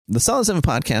The Solid 7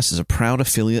 Podcast is a proud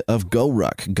affiliate of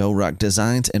GoRuck. GoRuck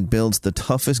designs and builds the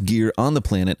toughest gear on the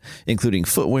planet, including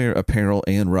footwear, apparel,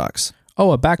 and rucks.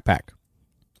 Oh, a backpack.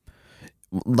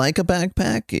 Like a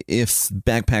backpack, if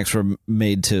backpacks were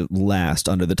made to last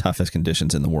under the toughest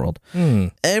conditions in the world.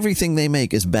 Everything they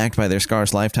make is backed by their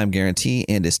Scars lifetime guarantee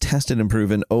and is tested and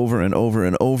proven over and over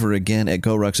and over again at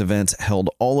GoRuck's events held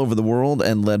all over the world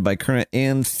and led by current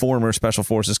and former Special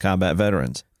Forces combat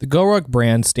veterans. The GoRuck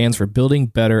brand stands for Building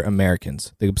Better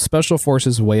Americans, the Special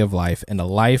Forces way of life, and a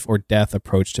life or death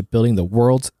approach to building the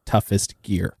world's toughest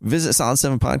gear. Visit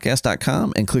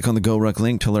solid7podcast.com and click on the GoRuck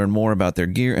link to learn more about their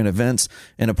gear and events,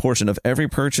 and a portion of every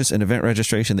purchase and event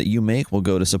registration that you make will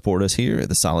go to support us here at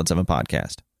the Solid 7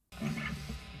 Podcast.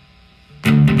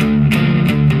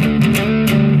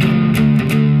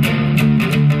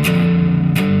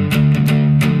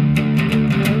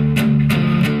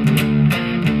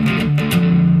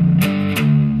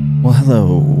 Well,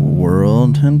 hello,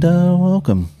 world, and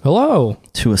welcome Hello.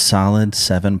 to a Solid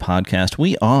 7 Podcast.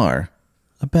 We are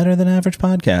a better than average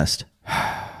podcast.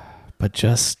 But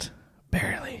just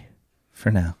barely.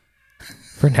 For now.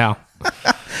 For now.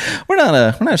 We're not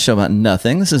a show about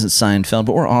nothing. This isn't Seinfeld,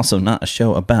 but we're also not a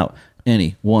show about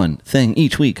any one thing.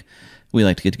 Each week, we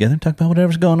like to get together and talk about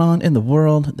whatever's going on in the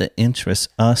world that interests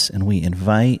us, and we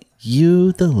invite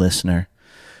you, the listener,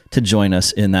 to join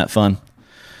us in that fun.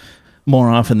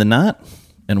 More often than not,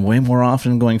 and way more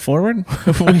often going forward,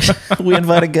 we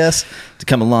invite a guest to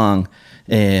come along,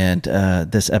 and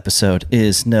this episode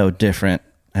is no different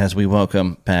as we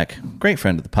welcome back a great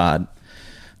friend of the pod,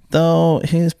 though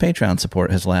his Patreon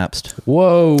support has lapsed.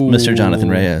 Whoa. Mr. Jonathan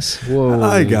Reyes. Whoa.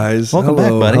 Hi, guys. Welcome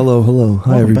hello, back, buddy. Hello.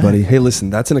 Hi, Welcome everybody. back. Hey, listen,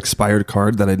 that's an expired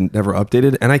card that I never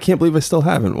updated, and I can't believe I still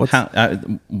haven't. What's I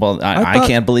thought-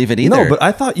 can't believe it either. No, but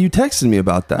I thought you texted me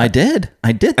about that. I did.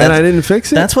 And I didn't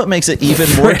fix it? That's what makes it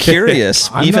even more curious.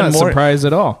 I'm even not more surprised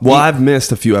at all. Well, I've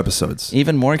missed a few episodes.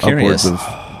 Even more curious Upwards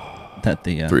of that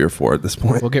the 3 or 4 at this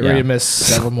point. We'll get ready to miss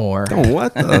several more. Oh,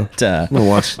 what the? I'm going to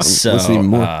watch So, listen even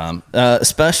more.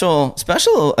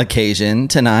 special occasion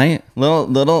tonight.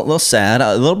 Little sad.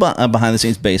 A little behind the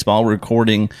scenes baseball. We're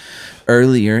recording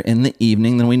earlier in the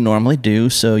evening than we normally do,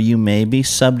 so you may be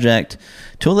subject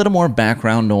to a little more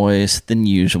background noise than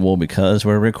usual because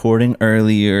we're recording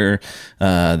earlier.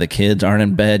 The kids aren't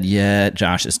in bed yet.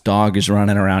 Josh's dog is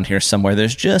running around here somewhere.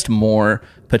 There's just more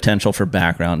potential for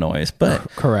background noise, but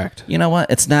Correct. you know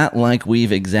what? It's not like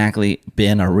we've exactly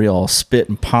been a real spit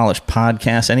and polish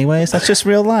podcast anyways. That's just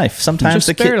real life. Sometimes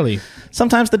Just barely.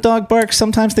 Sometimes the dog barks,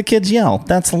 sometimes the kids yell.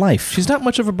 That's life. She's not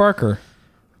much of a barker.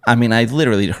 I mean, I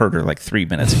literally heard her like 3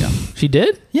 minutes ago. She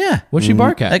did? Yeah. What'd she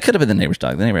bark at? That could have been the neighbor's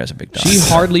dog. The neighbor has a big dog. She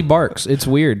hardly barks. It's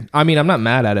weird. I mean, I'm not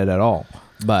mad at it at all,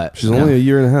 but She's only a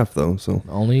year and a half, though, so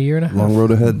only a year and a half. long road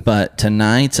ahead. But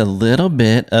tonight's a little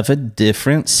bit of a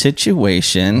different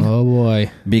situation Oh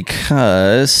boy.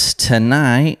 because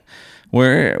tonight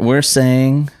we're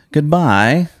saying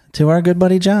goodbye to our good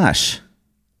buddy Josh.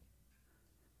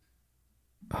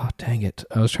 Oh, dang it.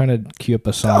 I was trying to cue up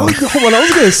a Oh, song. hold on, I was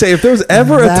going to say, if there was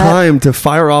ever a time to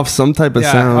fire off some type of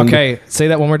sound, Okay. Say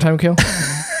that one more time, Kill.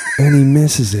 and he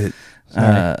misses it.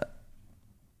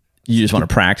 You just want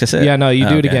to practice it? Yeah, no, you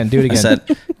do it again. Do it again. I said,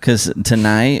 because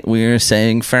tonight we're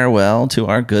saying farewell to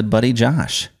our good buddy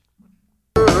Josh.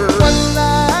 One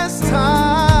last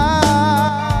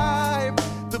time,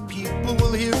 the people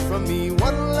will hear from me.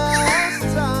 One last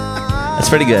time. That's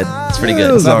pretty good. It's pretty It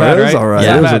good. was not all bad, right. It was right? all right.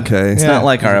 Yeah. It was Not bad. okay. It's Yeah. not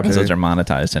like our Okay. episodes are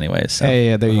monetized anyways. So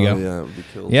Hey, there you Oh, go. yeah, it would be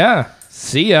killed. Yeah.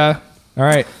 See ya. All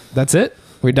right. That's it.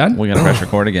 We done? we're going to press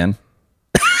record again.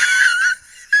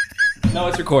 No,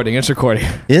 it's recording. It's recording.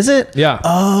 Is it? Yeah.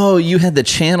 Oh, you had the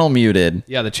channel muted.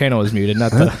 Yeah, the channel is muted,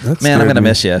 not the... That Man, I'm scared going to me.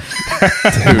 miss you.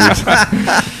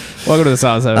 Welcome to the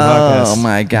Solid 7 Oh, Podcast.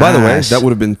 my gosh. By the way, that would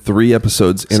have been 3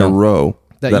 episodes in So- a row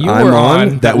That you I'm were on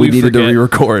on, that we needed forget. to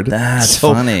re-record. That's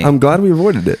So funny. I'm glad we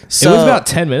avoided it. It was about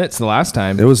 10 minutes the last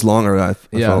time. It was longer. I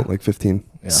Yeah. felt like 15.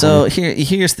 So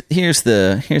here's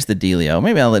the dealio.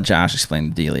 Maybe I'll let Josh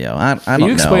explain the dealio. I don't know.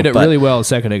 You explained it but really well a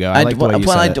second ago. I like the way you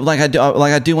said it.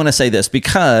 I do want to say this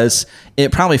because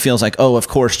it probably feels like, oh, of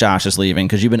course Josh is leaving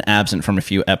because you've been absent from a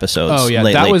few episodes. Oh, yeah.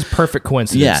 lately. That was perfect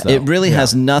coincidence, Yeah, though. it really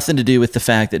has nothing to do with the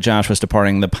fact that Josh was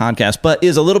departing the podcast, but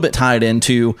is a little bit tied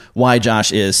into why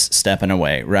Josh is stepping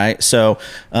away, right? So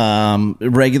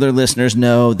regular listeners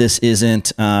know this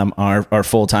isn't our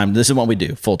full-time. This is what we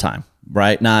do, full-time.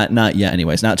 Right, not yet.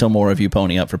 Anyways, not till more of you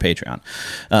pony up for Patreon,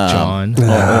 John.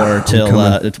 or till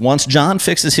once John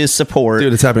fixes his support.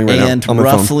 Dude, it's happening right now and on my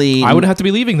phone. roughly, I would have to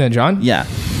be leaving then, John. yeah.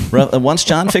 Once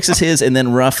John fixes his, and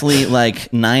then roughly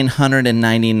like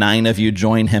 999 of you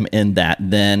join him in that,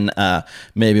 then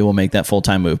maybe we'll make that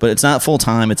full-time move. But it's not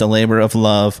full-time. It's a labor of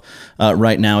love.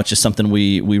 Right now, it's just something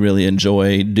we really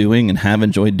enjoy doing and have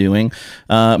enjoyed doing.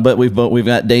 But we've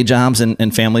got day jobs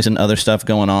and families and other stuff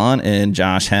going on. And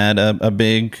Josh had a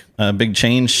big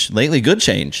change lately. Good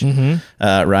change,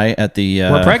 right at the.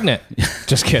 We're pregnant.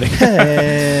 Just kidding.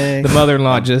 Hey. The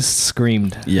mother-in-law just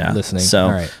screamed. Yeah. Listening. So,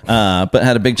 all right. But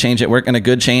had a big change at work and a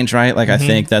good change, right? Like I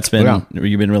think that's been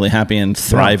you've been really happy and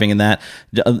thriving in that.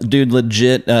 Dude,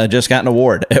 legit just got an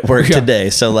award at work today.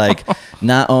 So like,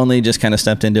 not only just kind of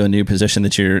stepped into a new position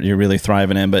that you're really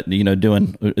thriving in, but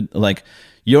doing like.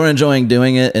 You're enjoying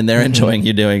doing it, and they're enjoying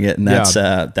you doing it, and that's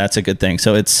a good thing.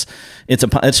 So it's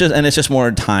just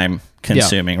more time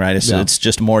consuming, right? It's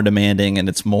just more demanding, and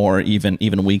it's more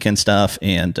even weekend stuff,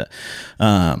 and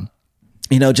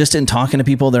just in talking to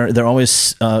people, they're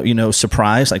always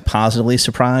surprised, like positively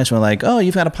surprised. We're like, oh,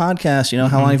 you've got a podcast,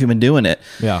 how long have you been doing it?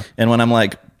 Yeah. And when I'm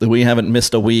like, we haven't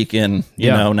missed a week in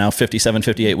now 57,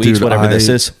 58 weeks, Dude, whatever this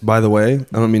is. By the way,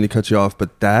 I don't mean to cut you off,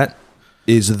 but that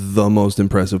is the most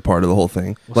impressive part of the whole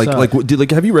thing.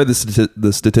 Have you read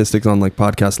the statistics on like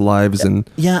podcast lives and?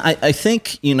 Yeah, I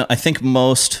think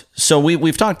most. So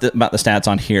we've talked about the stats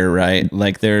on here, right?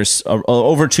 Like there's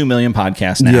over 2 million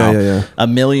podcasts now. Yeah.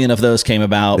 1 million of those came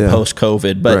about post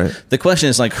COVID. But the question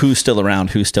is like, who's still around?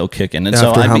 Who's still kicking? And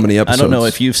After how many I episodes? don't know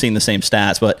if you've seen the same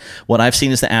stats, but what I've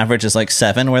seen is the average is like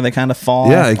 7, where they kind of fall.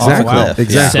 Yeah, exactly. Off a cliff.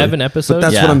 Exactly. 7 episodes. But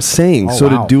that's what I'm saying. Oh, so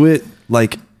wow. to do it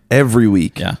like every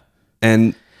week. Yeah.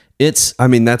 And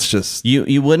that's just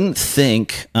you wouldn't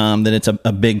think that it's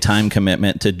a big time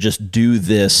commitment to just do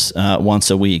this once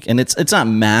a week, and it's not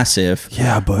massive.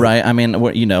 Yeah, but right. I mean,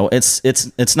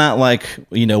 it's not like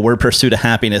we're Pursuit of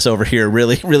Happiness over here,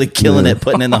 really killing it,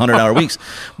 putting in the 100-hour weeks.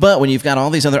 But when you've got all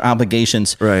these other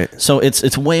obligations, right? So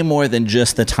it's way more than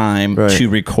just the time to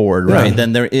record, right?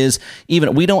 Then there is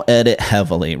we don't edit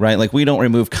heavily, right? Like we don't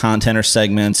remove content or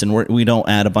segments, and we don't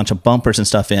add a bunch of bumpers and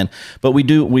stuff in, but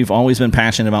we've always been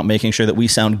passionate about making sure that we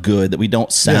sound good, that we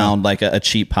don't sound like a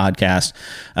cheap podcast,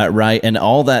 right? And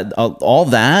all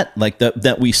that, like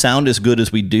that we sound as good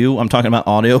as we do. I'm talking about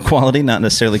audio quality, not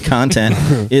necessarily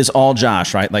content. Is all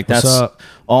Josh, right? Like that's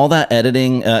all that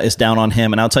editing is down on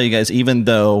him. And I'll tell you guys, even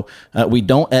though we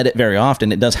don't edit very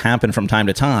often, it does happen from time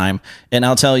to time. And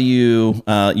I'll tell you,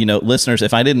 listeners,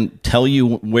 if I didn't tell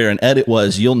you where an edit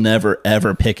was, you'll never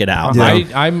ever pick it out.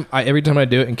 I every time I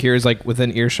do it, and Kira's like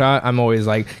within earshot, I'm always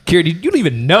like, Kira, you don't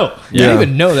even know. You don't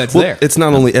even know that's there. It's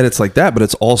not only edits like that, but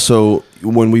it's also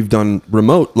when we've done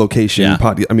remote location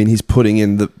podcast. I mean, he's putting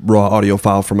in the raw audio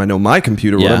file from my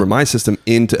computer, whatever, my system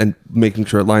into and making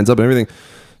sure it lines up and everything.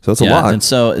 So it's a lot. And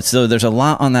so there's a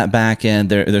lot on that back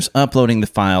end. There's uploading the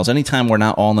files. Anytime we're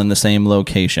not all in the same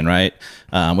location, right?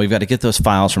 We've got to get those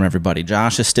files from everybody.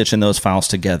 Josh is stitching those files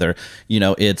together.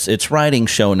 It's writing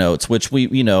show notes, which we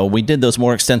did those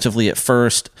more extensively at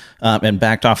first, and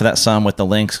backed off of that some with the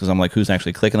links, because I'm like, who's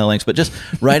actually clicking the links? But just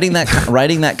writing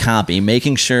that copy,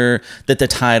 making sure that the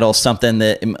title's something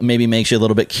that maybe makes you a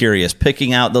little bit curious,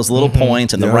 picking out those little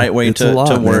points and the right way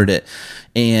to word it.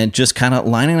 And just kind of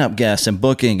lining up guests and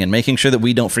booking and making sure that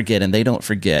we don't forget and they don't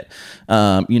forget,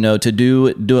 to do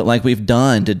it like we've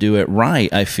done, to do it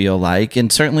right, I feel like. And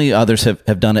certainly others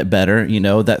have done it better,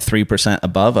 that 3%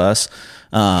 above us.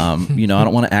 I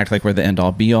don't want to act like we're the end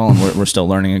all be all, and we're still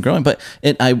learning and growing, but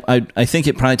I think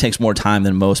it probably takes more time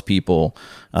than most people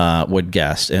would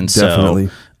guess. And definitely.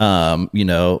 So,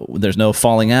 there's no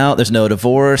falling out, there's no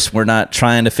divorce. We're not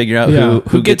trying to figure out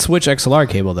who gets which XLR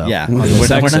cable though. Yeah.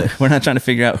 We're not trying to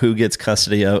figure out who gets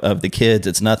custody of the kids.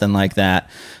 It's nothing like that.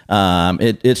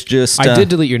 It's just, I did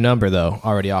delete your number though,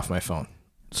 already off my phone.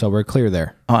 So we're clear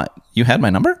there. You had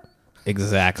my number?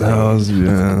 Exactly.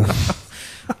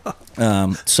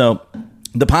 So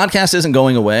the podcast isn't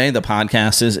going away. The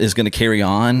podcast is going to carry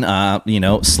on,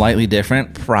 slightly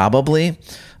different, probably.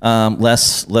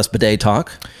 Less bidet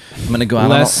talk. I'm going to go out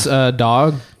less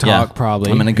dog talk, probably.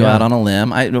 I'm going to go out on a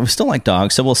limb. I still like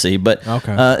dogs, so we'll see. But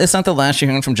it's not the last you're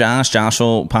hearing from Josh. Josh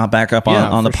will pop back up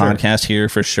on the podcast here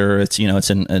for sure. It's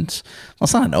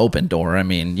it's not an open door. I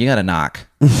mean, you got to knock.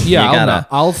 Yeah,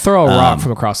 I'll throw a rock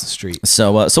from across the street.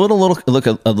 So it'll look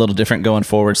a little different going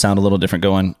forward, sound a little different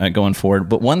going forward.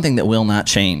 But one thing that will not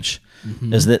change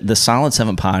is that the Solid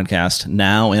 7 podcast,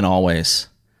 now and always,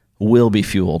 will be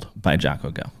fueled by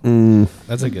Jocko Go.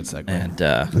 That's a good segment.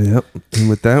 And yep. And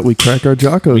with that, we crack our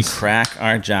Jockos. We crack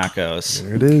our Jockos.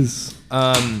 There it is.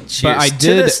 Cheers. But I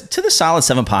did to the Solid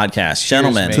 7 podcast,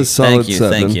 gentlemen. To Solid 7.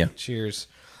 Thank you. Cheers.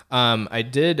 I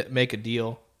did make a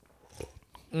deal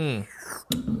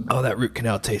Oh, that root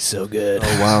canal tastes so good.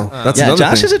 Oh wow, that's Yeah, another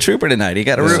Josh thing. is a trooper tonight. He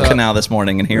got a root canal this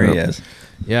morning, and here he is.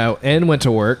 Yeah, and went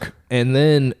to work, and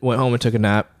then went home and took a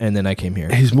nap, and then I came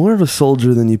here. He's more of a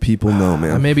soldier than you people know, I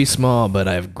man. may be small, but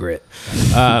I have grit.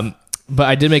 But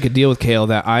I did make a deal with Kale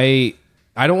that I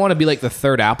don't want to be like the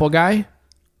third Apple guy.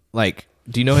 Like,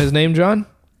 do you know his name, John?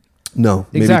 No,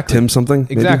 maybe Exactly. Tim something.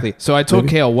 maybe? Exactly. So I told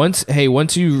Kale once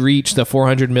you reach the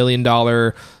 $400 million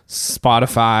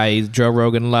Spotify Joe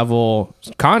Rogan level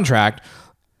contract,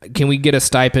 can we get a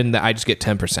stipend that I just get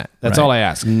 10%? That's all I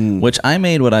ask. Which I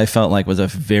made what I felt like was a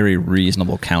very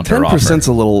reasonable counter 10%'s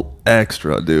offer. a little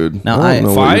extra, dude. Now, I don't know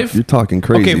what 5? you're talking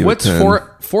crazy. Okay, with what's 10.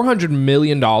 $400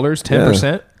 million?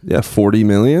 10%? Yeah, 40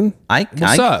 million.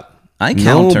 What's up? I No,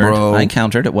 countered. bro. I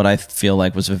countered at what I feel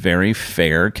like was a very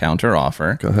fair counter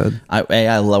offer. Go ahead.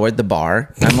 I lowered the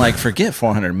bar. I'm like, forget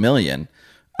 400 million.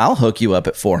 I'll hook you up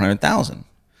at 400,000.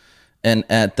 And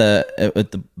at the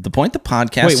point the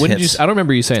podcast Wait, when did you? hits, I don't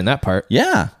remember you saying that part.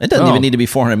 yeah, it doesn't Oh. even need to be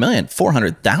 400 million.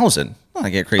 400,000. I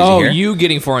get crazy Oh, here. you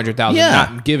getting 400,000, Yeah.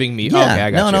 not giving me. Yeah. Okay,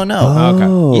 I got no, you. no. Okay.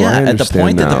 Oh, Yeah, I at the understand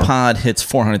point that now. the pod hits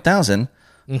 400,000,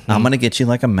 I'm gonna get you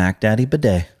like a Mac Daddy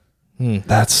bidet.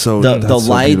 That's so. The that's so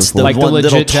lights, beautiful. Like the one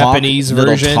that'll legit talk, Japanese that'll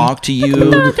version. talk to you.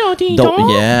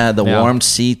 The Yeah. warmed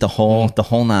seat, the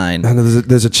whole nine. I know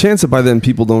there's a chance that by then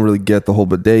people don't really get the whole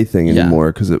bidet thing Yeah.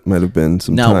 anymore because it might have been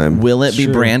some Now, time. will it be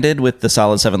branded with the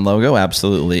Solid 7 logo?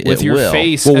 Absolutely, With it your will.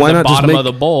 face well, at why the not just bottom make of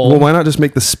the bowl. Well, why not just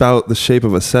make the spout the shape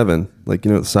of a 7, like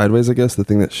sideways? I guess the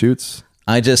thing that shoots.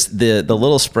 I just the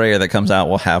little sprayer that comes out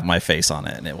will have my face on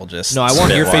it, and it will just No, I want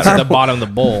spit your face water. at the bottom of the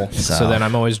bowl. So- So then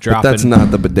I'm always But dropping. that's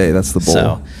not the bidet. That's the bowl.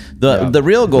 So the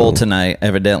real goal tonight,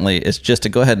 evidently, is just to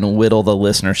go ahead and whittle the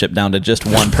listenership down to just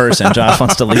one person. Josh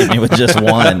wants to leave me with just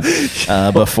one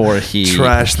before he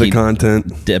Trash the he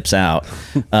content. dips out.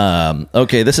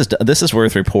 Okay, this is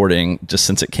worth reporting just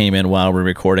since it came in while we're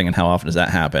recording, and how often does that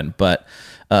happen? But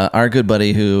our good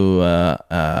buddy who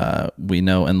we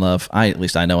know and love, at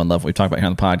least I know and love, we've talked about here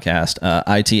on the podcast,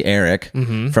 IT Eric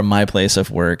from my place of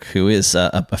work, who is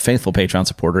a faithful Patreon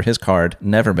supporter. His card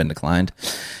never been declined,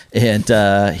 and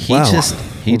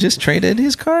he just traded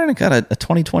his car and got a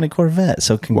 2020 Corvette.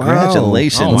 So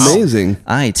congratulations, Wow. Oh, amazing.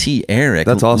 IT Eric.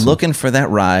 That's awesome. Looking for that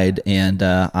ride, and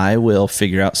I will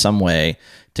figure out some way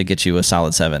to get you a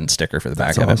Solid 7 sticker for the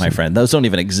back of it, my friend. Those don't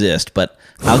even exist, but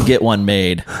I'll get one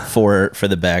made for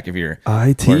the back of your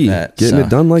IT Corvette. getting it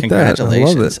done like that. I love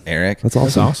Congratulations, it. Eric. That's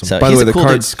awesome. awesome. So By the he's way, a the cool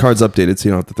card's updated, so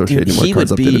you don't have to throw shade anymore. He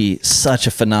Card's would updated. be such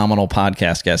a phenomenal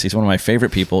podcast guest. He's one of my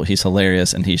favorite people. He's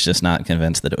hilarious, and he's just not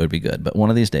convinced that it would be good. But one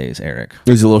of these days, Eric,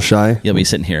 He's a little shy. you'll be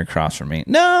sitting here across from me.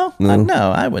 No,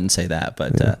 I wouldn't say that.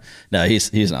 But no,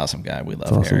 he's an awesome guy. We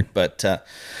love awesome. Eric. But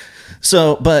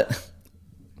but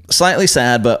slightly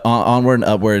sad, but onward and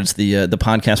upwards. The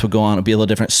podcast will go on. It'll be a little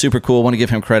different. Super cool. Want to give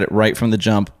him credit right from the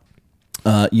jump.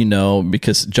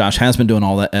 Because Josh has been doing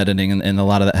all that editing and a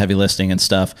lot of that heavy lifting and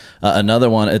stuff. Another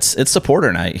one, it's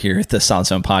supporter night here at the Solid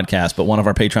 7 podcast, but one of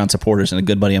our Patreon supporters and a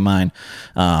good buddy of mine,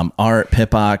 Art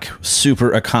Pipak,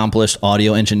 super accomplished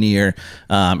audio engineer.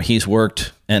 He's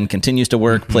worked and continues to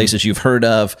work places you've heard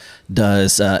of,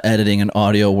 does editing and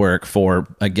audio work for,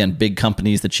 again, big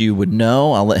companies that you would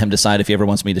know. I'll let him decide if he ever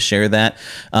wants me to share that.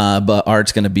 But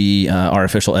Art's going to be our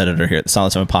official editor here at the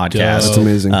Solid 7 podcast. That's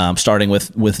amazing. Starting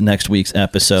with next week's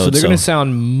episode. so they're going to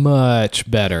sound much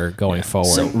better going forward.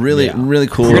 So really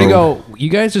cool. You're going to go, you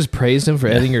guys just praised him for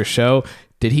editing your show.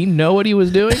 Did he know what he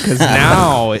was doing? Because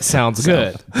now it sounds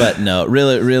good. But no,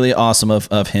 really, really awesome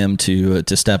of him to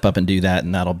step up and do that,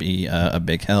 and that'll be a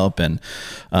big help. And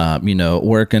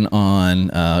working on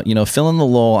filling the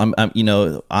lull. I'm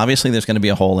obviously there's going to be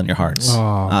a hole in your hearts,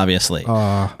 obviously.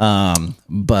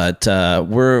 But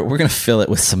we're gonna fill it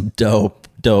with some dope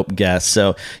guests.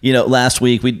 So, last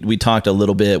week we talked a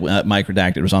little bit. Mike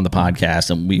Redacted was on the podcast,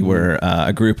 and we were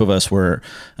a group of us were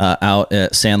out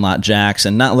at Sandlot Jack's,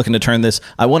 and not looking to turn this.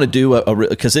 I want to do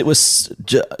because it was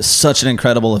such an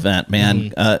incredible event,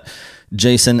 man.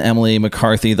 Jason, Emily,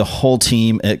 McCarthy, the whole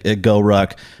team at Go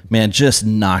Ruck, man, just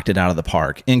knocked it out of the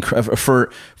park. For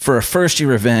a first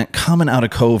year event coming out of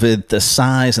COVID, the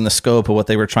size and the scope of what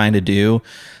they were trying to do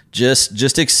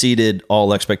just exceeded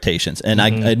all expectations. And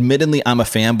admittedly, I'm a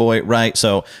fanboy, right?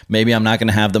 So maybe I'm not going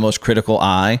to have the most critical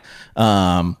eye.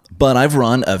 but I've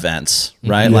run events,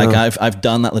 right? Yeah. Like I've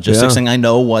done that logistics Yeah. thing. I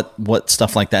know what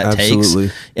stuff like that Absolutely.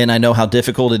 takes, and I know how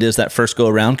difficult it is that first go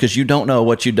around because you don't know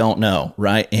what you don't know,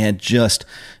 right? And just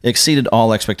exceeded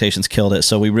all expectations, killed it.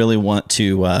 So we really want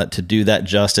to do that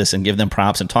justice and give them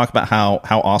props and talk about how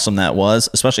awesome that was,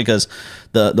 especially because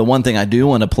the one thing I do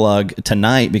want to plug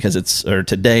tonight or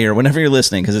today or whenever you're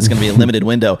listening, because it's going to be a limited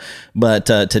window, but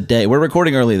today we're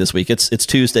recording early this week. It's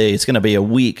Tuesday. It's going to be a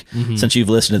week since you've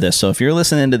listened to this. So if you're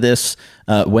listening to this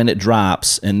when it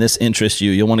drops and this interests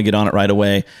you, you'll want to get on it right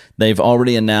away. They've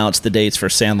already announced the dates for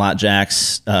Sandlot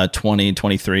Jacks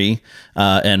 2023,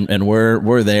 and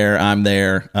we're there. I'm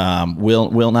there.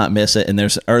 We'll not miss it. And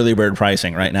there's early bird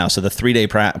pricing right now. So the 3-day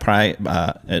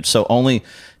so only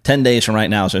 10 days from right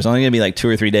now. So there's only going to be like 2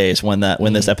 or 3 days when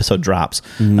this episode drops.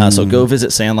 So go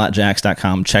visit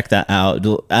sandlotjacks.com. Check that out.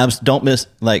 Don't miss,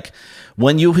 like,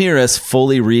 when you hear us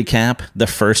fully recap the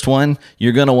first one,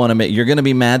 you're going to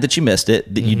be mad that you missed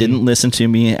it, that you didn't listen to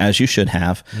me as you should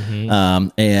have.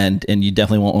 And you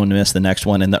definitely won't want to miss the next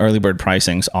one. And the early bird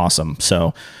pricing's awesome.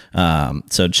 So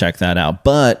check that out.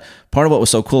 But part of what was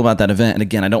so cool about that event, and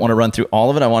again, I don't want to run through all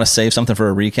of it. I want to save something for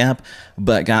a recap,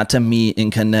 but got to meet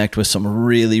and connect with some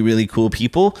really, really cool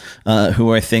people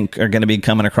who I think are going to be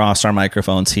coming across our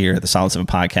microphones here at the Solid 7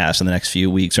 podcast in the next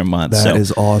few weeks or months. That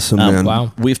is awesome, man.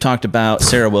 Wow. We've talked about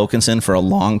Sarah Wilkinson for a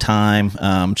long time.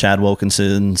 Chad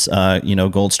Wilkinson's,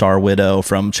 Gold Star widow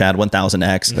from Chad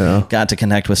 1000X. Got to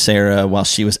connect with Sarah while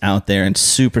she was out there, and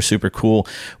super, super cool.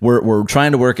 We're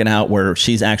trying to work it out where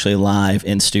she's actually live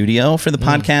in studio for the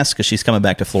podcast, because she's coming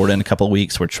back to Florida in a couple of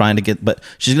weeks. We're trying to but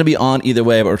she's going to be on either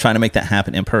way, but we're trying to make that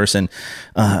happen in person.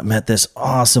 Met this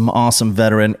awesome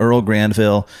veteran, Earl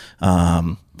Granville,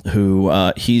 who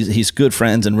he's good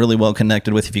friends and really well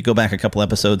connected with. If you go back a couple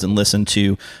episodes and listen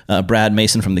to Brad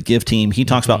Mason from the Give Team, he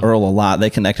talks about Earl a lot. They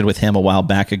connected with him a while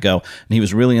back ago, and he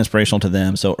was really inspirational to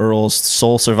them. So Earl's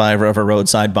sole survivor of a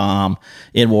roadside bomb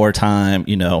in wartime,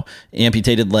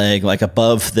 amputated leg, like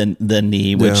above the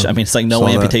knee, which, I mean, it's like no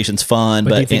amputation's fun.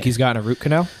 But do you think he's gotten a root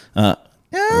canal? Come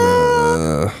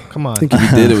on. I think if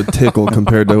he did, it would tickle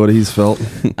compared to what he's felt.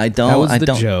 I That was don't the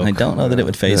joke. I don't know that it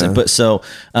would phase it, but so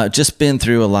just been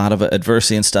through a lot of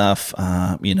adversity and stuff.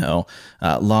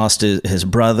 Lost his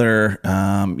brother.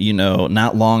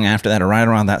 Not long after that, or right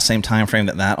around that same time frame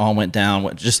that all went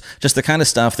down. Just the kind of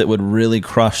stuff that would really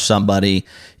crush somebody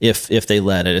if they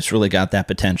let it. It's really got that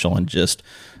potential, and just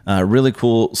really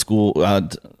cool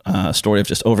story of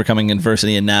just overcoming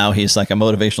adversity. And now he's like a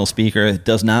motivational speaker.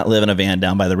 Does not live in a van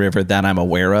down by the river that I'm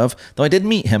aware of, though I did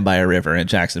meet him by a river in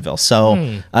Jacksonville.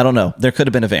 So I don't know. There could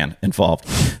have been a van involved,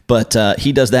 but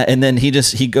he does that. And then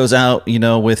he goes out,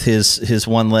 with his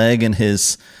one leg and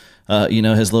his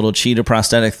little cheetah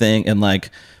prosthetic thing, and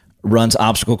like runs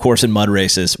obstacle course and mud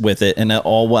races with it, and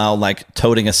all while like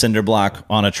toting a cinder block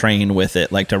on a train with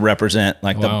it, like to represent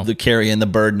like the carrying the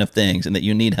burden of things, and that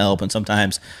you need help. And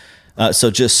sometimes, so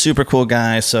just super cool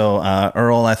guy. So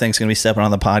Earl, I think, is going to be stepping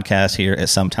on the podcast here at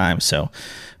some time. So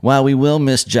while we will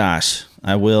miss Josh,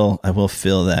 I will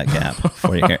fill that gap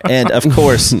for you here. And of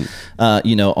course,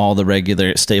 all the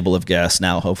regular stable of guests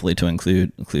now, hopefully to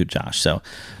include Josh. So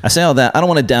I say all that. I don't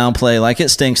want to downplay. Like, it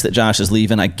stinks that Josh is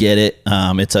leaving. I get it.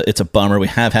 It's a bummer. We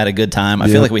have had a good time. I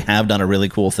feel like we have done a really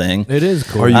cool thing. It is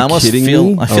cool. Are you kidding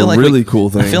me? I feel like really cool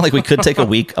thing. I feel like we could take a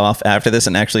week off after this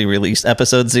and actually release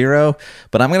episode 0,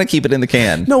 but I'm going to keep it in the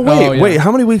can. No, wait.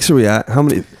 How many weeks are we at? How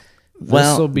many?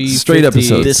 Well, this will be straight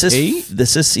episodes.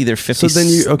 This is either 50. So then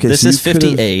this so is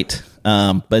 58,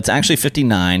 but it's actually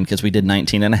 59 because we did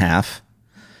 19 and a half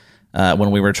when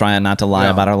we were trying not to lie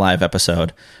about our live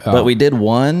episode. But we did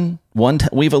one.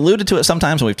 We've alluded to it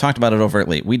sometimes, and we've talked about it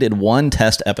overtly. We did one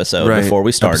test episode before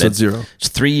we started. Episode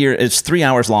 0. It's 3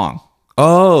 hours long.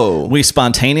 Oh, we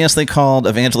spontaneously called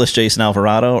evangelist Jason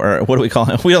Alvarado, or what do we call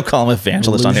him? We don't call him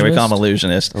evangelist on here. We call him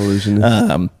illusionist.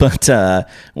 But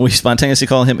we spontaneously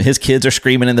call him. His kids are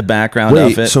screaming in the background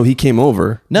of it. So he came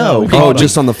over? No.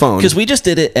 Just on the phone. Because we just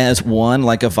did it as one,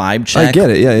 like a vibe check. I get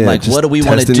it. Yeah. Like, just what do we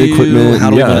want to do? Equipment, How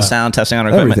do we want to sound? Testing on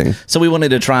our equipment. Everything. So we wanted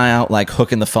to try out like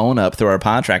hooking the phone up through our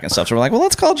pod track and stuff. So we're like, well,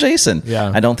 let's call Jason. Yeah.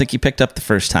 I don't think he picked up the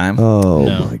first time. Oh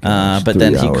No. my gosh. But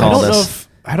then he called us.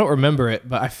 I don't remember it,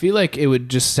 but I feel like it would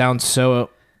just sound so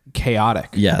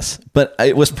chaotic. Yes, but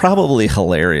it was probably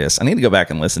hilarious. I need to go back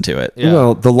and listen to it. Yeah.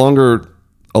 Well, the longer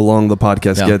along the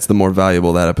podcast gets, the more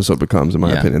valuable that episode becomes, in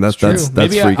my opinion. That's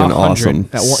Maybe freaking 100. awesome.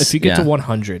 If you get to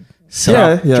 100,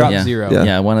 So, drop 0.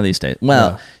 Yeah, one of these days.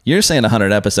 Well, You're saying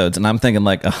 100 episodes, and I'm thinking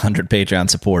like 100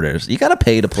 Patreon supporters. You got to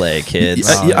pay to play, kids.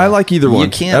 I like either one. You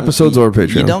can't, Episodes or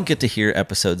Patreon. You don't get to hear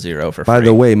episode 0 for free. By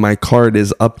the way, my card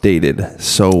is updated.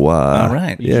 So, all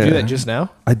right. Did you do that just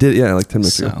now? I did, like 10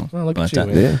 minutes ago. Well, look at But,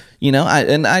 you. Yeah. You know,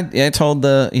 I told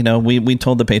we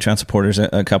told the Patreon supporters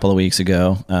a couple of weeks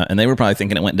ago, and they were probably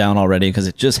thinking it went down already because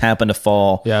it just happened to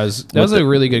fall. Yeah, that was a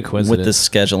really good coincidence. With the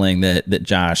scheduling that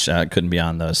Josh couldn't be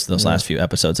on those last few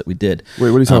episodes that we did.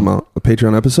 Wait, what are you talking about? A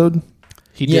Patreon episode?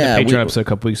 He did Yeah, a Patreon we- episode a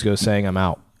couple weeks ago saying I'm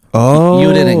out. Oh.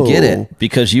 You didn't get it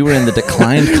because you were in the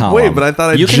declined column. Wait, but I thought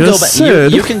I you can just go back,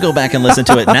 said. You can go back and listen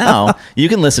to it now. You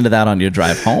can listen to that on your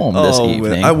drive home this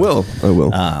evening. Man. I will.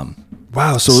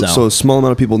 Wow, so a small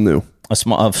amount of people knew. A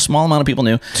small amount of people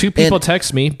knew. 2 people And-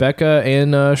 text me, Becca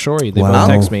and Shori. They Wow. both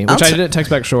text me, I'll which I t- didn't text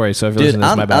back Shori. So if you're Dude, listening,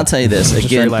 this is my bad. I'll tell you this Just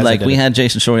again. realized I Like did we it. had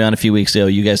Jason Shori on a few weeks ago.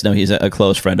 You guys know he's a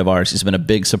close friend of ours. He's been a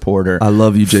big supporter. I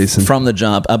love you, Jason. From the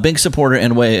jump, a big supporter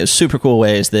in super cool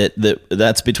ways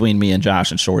that's between me and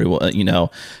Josh and Shori. You know,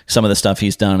 some of the stuff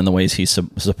he's done and the ways he's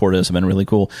supported us have been really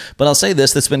cool. But I'll say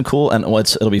this: that's been cool, and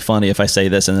it'll be funny if I say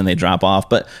this and then they drop off.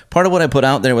 But part of what I put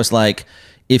out there was like,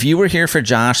 if you were here for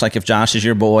Josh, like if Josh is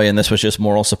your boy and this was just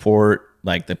moral support,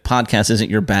 like the podcast isn't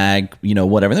your bag, you know,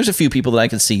 whatever. There's a few people that I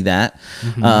could see that.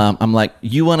 I'm like,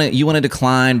 you want to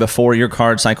decline before your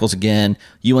card cycles again.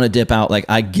 You want to dip out. Like,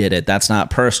 I get it. That's not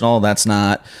personal. That's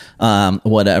not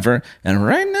whatever. And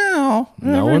right now,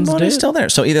 No one's everybody's did. still there.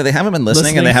 So either they haven't been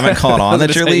listening and they haven't caught on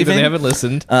that you're leaving. They haven't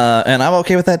listened. And I'm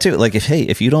okay with that too. Like,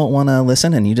 if you don't want to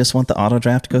listen and you just want the auto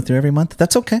draft to go through every month,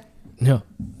 that's okay. No.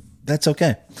 That's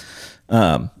okay.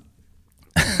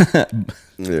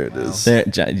 There it is.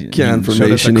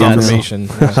 Confirmation. Confirmation.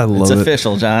 I love It's it.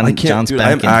 official, John. I can't. John's Dude,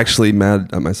 back I'm in. actually mad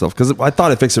at myself because I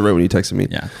thought I fixed it right when you texted me.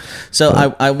 Yeah. So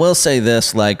I will say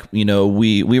this, like, you know,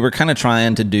 we were kind of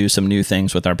trying to do some new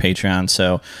things with our Patreon.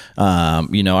 So,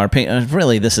 you know,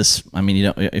 really, this is, I mean, you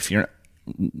know, if you're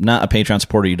not a Patreon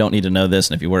supporter, you don't need to know this.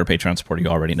 And if you were a Patreon supporter, you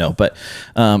already know. But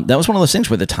that was one of those things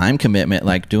where the time commitment,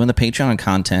 like doing the Patreon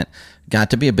content, got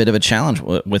to be a bit of a challenge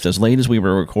with as late as we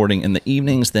were recording in the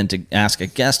evenings, then to ask a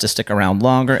guest to stick around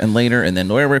longer and later, and then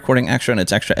we're recording extra and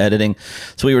it's extra editing.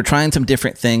 So we were trying some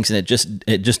different things and it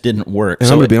just didn't work. And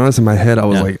So I'm gonna be honest, in my head, I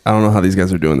was Yeah. like, I don't know how these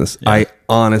guys are doing this. I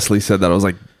honestly said that. I was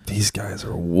like, these guys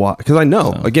are what? Because I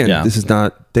know, again, yeah. this is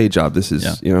not day job. This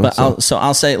is, you know. But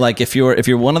I'll say, like, if you're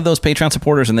one of those Patreon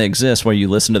supporters and they exist where you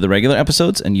listen to the regular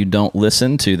episodes and you don't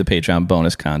listen to the Patreon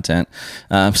bonus content,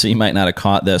 so you might not have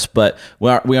caught this, but we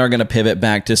are going to pivot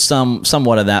back to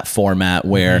somewhat of that format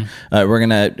where we're going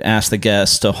to ask the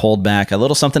guests to hold back a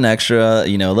little something extra,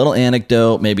 you know, a little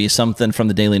anecdote, maybe something from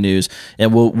the daily news,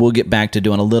 and we'll get back to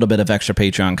doing a little bit of extra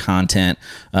Patreon content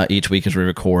each week as we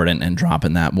record and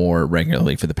dropping that more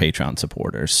regularly for the Patreon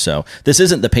supporters. So this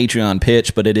isn't the Patreon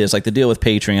pitch, but it is like the deal with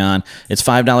Patreon. It's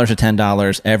 $5 or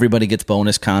 $10. Everybody gets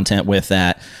bonus content with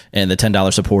that, and the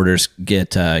 $10 supporters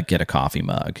get a coffee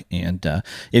mug. And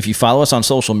if you follow us on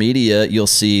social media, you'll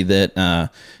see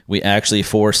that we actually,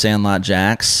 for Sandlot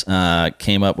Jacks,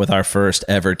 came up with our first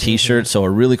ever T-shirt. So a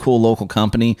really cool local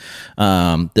company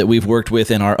that we've worked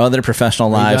with in our other professional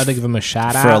You lives gotta give them a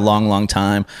shout for out. a long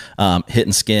time.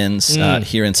 Hitting Skins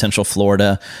here in Central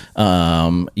Florida.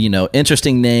 You know,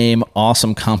 interesting name,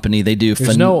 awesome company. They do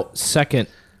There's no second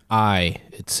I.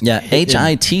 It's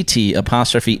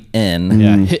HITT''N.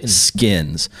 Yeah, Hittin'.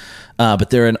 Skins.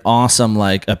 But they're an awesome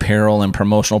like apparel and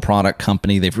promotional product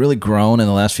company. They've really grown in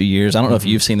the last few years. I don't know if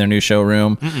you've seen their new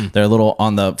showroom. They're a little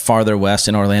on the farther west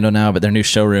in Orlando now, but their new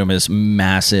showroom is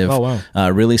massive. Oh, wow.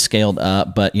 Really scaled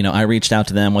up. But, you know, I reached out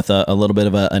to them with a little bit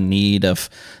of a need of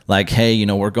like, hey, you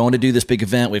know, we're going to do this big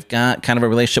event. We've got kind of a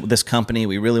relationship with this company.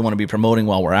 We really want to be promoting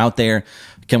while we're out there.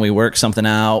 Can we work something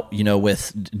out, you know,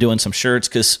 with doing some shirts?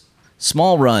 Because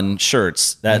small run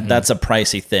shirts, that's a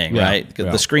pricey thing, Yeah, right? 'Cause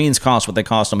yeah. the screens cost what they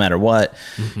cost no matter what,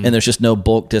 and there's just no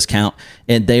bulk discount.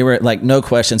 And they were like, no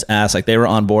questions asked, like they were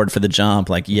on board for the jump.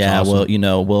 Like, yeah, awesome. well, you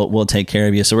know, we'll take care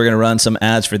of you. So we're gonna run some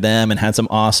ads for them and had some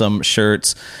awesome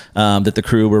shirts that the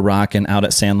crew were rocking out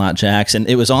at Sandlot Jacks. And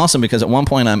it was awesome because at one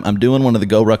point I'm doing one of the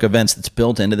Go Ruck events that's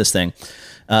built into this thing.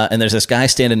 And there's this guy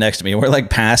standing next to me. We're like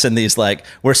passing these, like,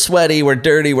 we're sweaty, we're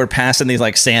dirty, we're passing these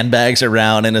like sandbags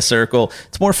around in a circle.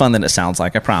 It's more fun than it sounds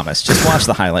like, I promise. Just watch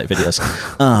the highlight videos.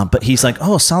 But he's like,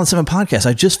 oh, Solid 7 podcast.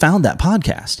 I just found that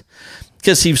podcast.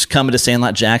 Because he's coming to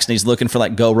Sandlot Jacks and he's looking for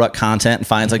like Go Ruck content and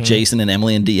finds like Jason and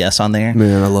Emily and DS on there.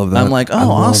 Man, I love that. I'm like, I oh,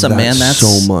 love awesome, that man. That's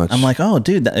so much. I'm like, oh,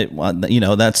 dude, you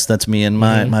know, that's me and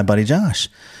my buddy Josh.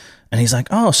 And he's like,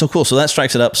 oh, so cool. So that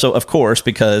strikes it up. So of course,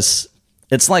 because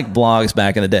It's like blogs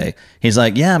back in the day. He's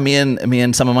like, yeah, me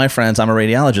and some of my friends, I'm a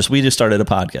radiologist. We just started a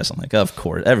podcast. I'm like, of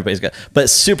course, everybody's got, but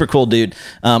super cool dude.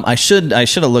 I should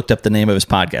have looked up the name of his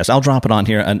podcast. I'll drop it on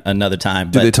here another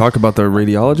time. Do they talk about the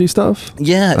radiology stuff?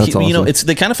 Yeah, That's awesome.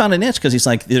 they kind of found a niche because he's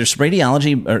like, there's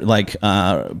radiology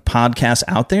podcasts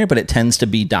out there, but it tends to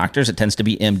be doctors, it tends to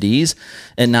be MDs,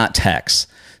 and not techs.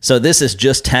 So this is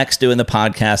just techs doing the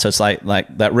podcast. So it's like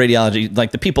that radiology, like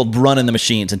the people running the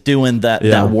machines and doing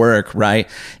that work, right?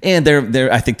 And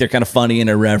I think they're kind of funny and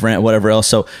irreverent, whatever else.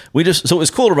 So it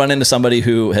was cool to run into somebody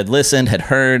who had listened, had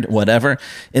heard, whatever.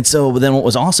 And so then what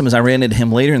was awesome is I ran into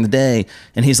him later in the day,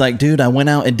 and he's like, "Dude, I went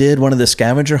out and did one of the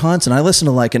scavenger hunts, and I listened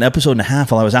to like an episode and a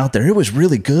half while I was out there. It was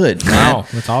really good, man." Wow,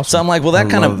 that's awesome. So I'm like, well, that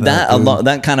kind of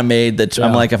made that.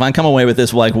 I'm like, if I come away with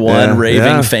this like one Yeah,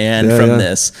 raving fan yeah, from yeah.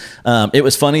 this, it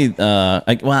was funny. Well,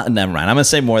 never mind. I'm gonna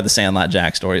say more of the Sandlot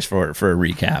Jack stories for a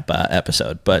recap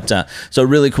episode. But so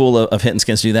really cool of Hitting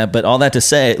Skins to do that. But all that to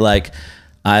say, like,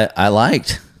 I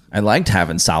liked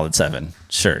having Solid 7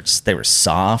 shirts. They were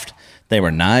soft. They were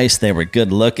nice. They were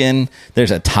good looking.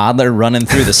 There's a toddler running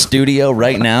through the studio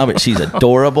right now, but she's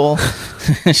adorable.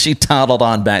 She toddled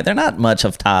on back. They're not much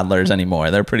of toddlers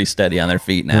anymore. They're pretty steady on their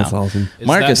feet now. That's awesome. Is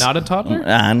that not a toddler?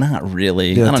 Not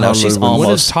really. Yeah, I don't know. She's toddler- What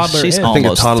almost. is toddler She's is? I think a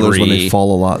almost toddler's 3. when they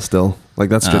fall a lot still. Like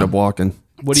that's straight up walking.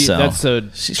 What do you? So, That's a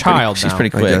she's child. She's now.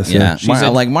 pretty I quick. guess, yeah. Yeah. She's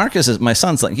Like Marcus is my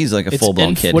son's like he's like a It's full blown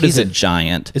inf- kid. what He's is a it?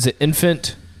 giant. Is it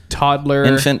infant, toddler?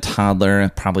 Infant, toddler,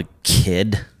 probably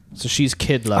kid. So she's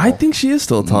kid level. I think she is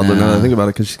still a toddler now that I think about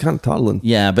it because she's kind of toddling.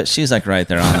 Yeah, but she's like right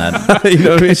there on that. You know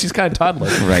what I mean? she's kind of toddler.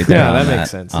 Right there. Yeah, on that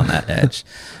makes sense. On that edge.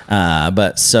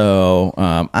 But so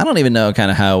I don't even know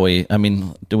kind of how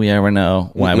do we ever know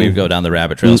why we go down the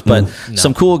rabbit trails? But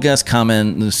some cool guests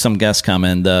coming, the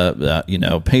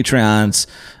Patreons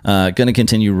going to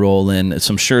continue rolling.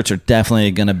 Some shirts are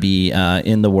definitely going to be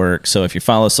in the work. So if you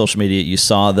follow social media, you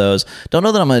saw those. Don't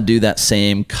know that I'm going to do that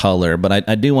same color, but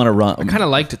I do want to run. I kind of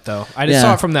liked it though. I just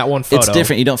saw it from that one photo. It's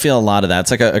different. You don't feel a lot of that.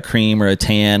 It's like a cream or a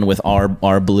tan with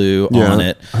our blue on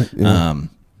it.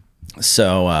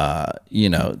 So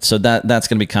that's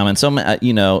going to be coming. Some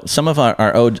of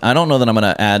our OG, I don't know that I'm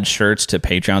going to add shirts to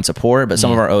Patreon support, but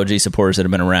some of our OG supporters that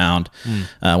have been around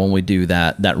when we do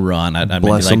that run, I'd maybe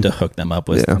Bless like them. to hook them up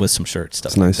with some shirts,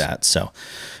 stuff That's like nice. that. So,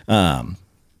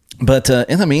 but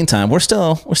in the meantime, we're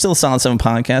still a Solid 7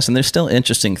 podcast, and there's still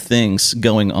interesting things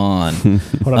going on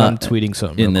Hold on, I'm tweeting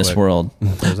something in real this quick, world.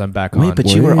 because I'm back Wait, on. but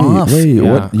you were off. Wait, Yeah,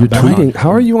 what? You're I'm back tweeting? on. How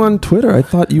are you on Twitter? I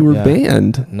thought you were Yeah.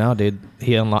 banned. No, dude,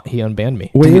 he unbanned me.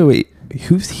 Wait.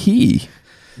 Who's he?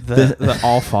 The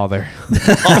All Father.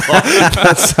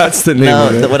 That's the name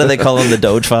of No, it. what do they call him? The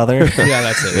Doge Father? Yeah,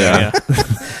 that's it.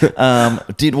 Yeah.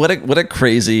 Dude, what a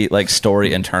crazy like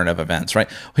story and turn of events, right?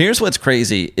 Here's what's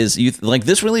crazy is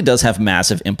this really does have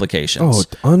massive implications. Oh,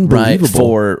 it's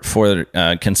unbelievable. Right? For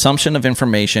consumption of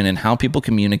information and how people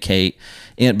communicate,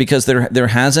 and because there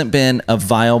hasn't been a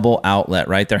viable outlet,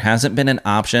 right? There hasn't been an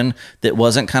option that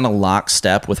wasn't kind of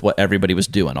lockstep with what everybody was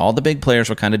doing. All the big players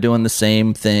were kind of doing the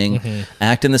same thing,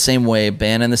 acting the same way,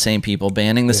 banning the same people,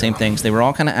 banning the same things. They were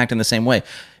all kind of acting the same way.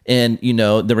 And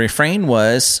the refrain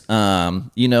was,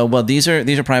 well, these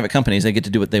are private companies. They get to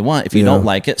do what they want. If you don't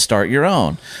like it, start your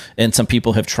own. And some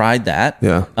people have tried that,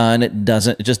 and it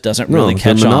just doesn't really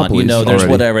catch on. There's already.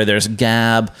 whatever. There's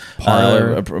Gab,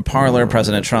 Parler.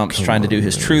 President Trump's trying to do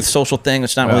his Truth Social thing,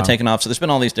 which is not really taking off. So there's been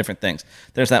all these different things.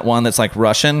 There's that one that's like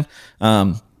Russian.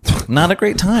 Not a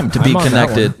great time to be I'm on that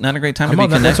connected. one. Not a great time I'm to be on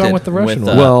that. connected. What's wrong with the Russian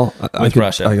one? Well, I with could,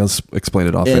 Russia. I guess explain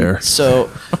it off And air.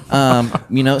 so,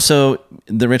 so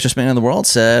the richest man in the world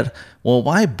said, "Well,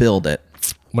 why build it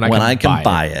When I I can can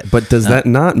buy it?" But does that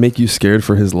not make you scared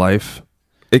for his life?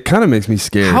 It kind of makes me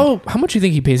scared. How much do you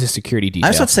think he pays his security detail? I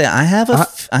was about to say, I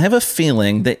have a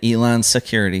feeling that Elon's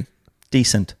security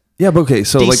decent. Yeah, but okay,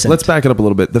 so Decent. let's back it up a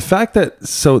little bit. The fact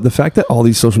that all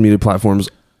these social media platforms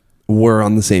were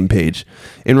on the same page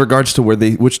in regards to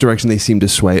which direction they seemed to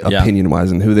sway opinion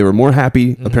wise, and who they were more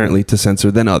happy apparently to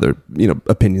censor than other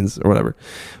opinions or whatever.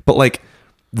 But like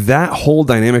that whole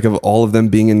dynamic of all of them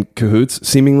being in cahoots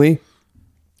seemingly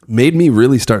made me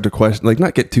really start to question, like,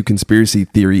 not get too conspiracy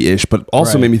theory-ish, but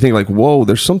also Right. made me think like, whoa,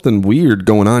 there's something weird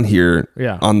going on here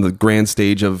Yeah. on the grand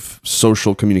stage of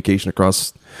social communication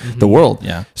across the world.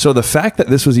 Yeah. So the fact that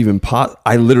this was even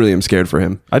I literally am scared for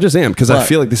him. I just am, because I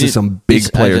feel like this is some big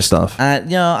player stuff. I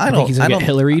don't. he's gonna get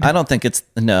Hillaried? I don't think it's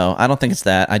I don't think it's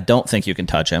that. I don't think you can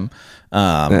touch him.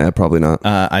 Probably not.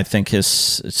 I think his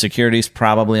security's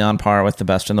probably on par with the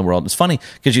best in the world. It's funny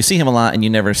because you see him a lot and you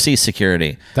never see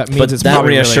security. That means but it's that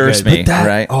probably really reassures good. me, But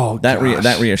right? that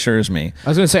that reassures me. I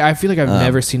was going to say, I feel like I've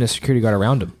never seen a security guard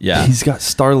around him. Yeah, He's got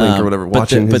Starlink or whatever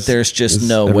watching. but there's just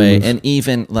no every way. move. And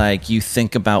even like you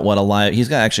think about what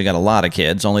he's actually got a lot of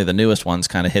kids. Only the newest ones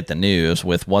kind of hit the news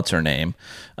with what's her name.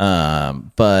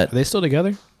 But Are they still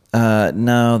together?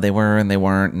 no, they were and they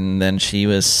weren't. And then she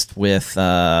was with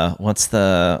what's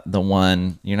the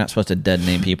one? You're not supposed to dead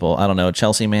name people. I don't know.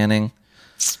 Chelsea Manning.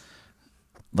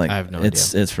 Like I have no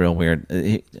it's real weird.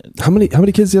 How many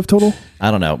kids do you have total?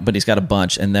 I don't know, but he's got a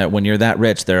bunch, and that when you're that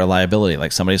rich, they're a liability.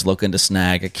 Like somebody's looking to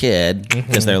snag a kid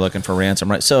because they're looking for ransom,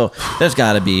 right? So there's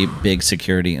got to be big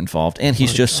security involved, and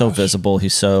he's just so visible.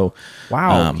 He's so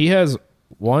Wow. He has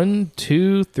 1,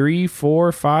 2, 3,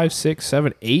 4, 5, 6,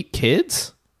 7, 8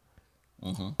 kids?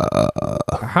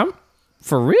 How?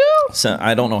 For real? So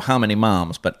I don't know how many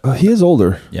moms, but He is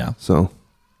older. yeah. So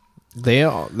They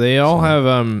all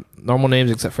have normal names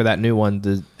except for that new one,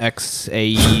 the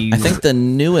XAE. I think the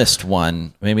newest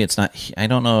one, maybe it's not. I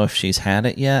don't know if she's had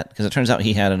it yet because it turns out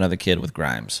he had another kid with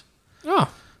Grimes. Oh.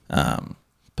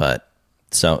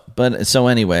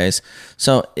 Anyways,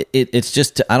 so it's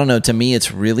just, I don't know. To me,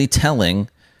 it's really telling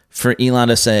for Elon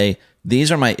to say,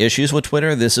 these are my issues with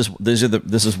Twitter. This is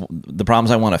the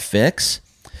problems I want to fix,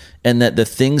 and that the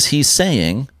things he's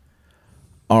saying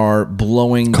are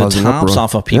blowing Causing the tops uproar.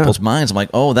 off of people's minds. I'm like,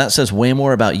 oh, that says way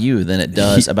more about you than it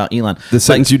does about Elon. the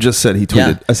sentence you just said, he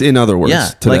tweeted. In other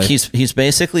words, today. like he's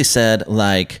basically said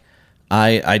like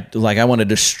I want to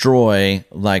destroy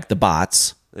like the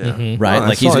bots, right? Oh, I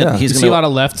like saw, yeah. he's You see a lot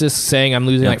of leftists saying I'm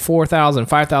losing like 4,000,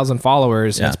 5,000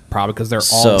 followers. Yeah. That's probably because they're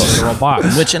all literal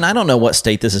bots. Which, and I don't know what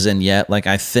state this is in yet. Like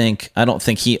I don't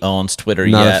think he owns Twitter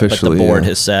Not yet, but the officially, board yeah.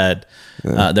 has said.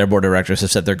 Their board of directors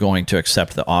have said they're going to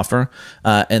accept the offer,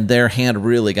 and their hand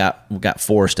really got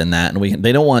forced in that, and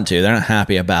they don't want to. They're not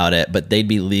happy about it, but they'd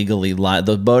be legally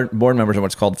the board members are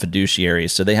what's called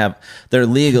fiduciaries, so they're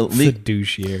legal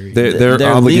Fiduciary. Their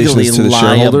they're obligations legally to the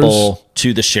shareholders. liable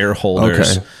to the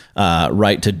shareholders, Okay.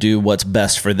 right, to do what's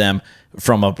best for them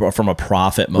from a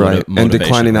profit Right. motivation. And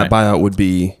declining right? that buyout would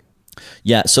be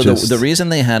Yeah, so Just- the reason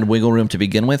they had wiggle room to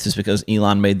begin with is because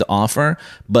Elon made the offer,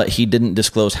 but he didn't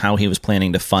disclose how he was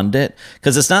planning to fund it.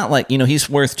 Because it's not like, he's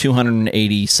worth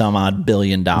 $280 some odd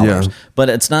billion, Yeah. but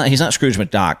he's not Scrooge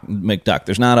McDuck.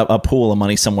 There's not a pool of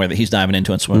money somewhere that he's diving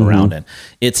into and swimming around in.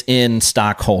 It's in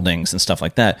stock holdings and stuff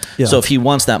like that. Yeah. So if he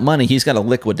wants that money, he's got to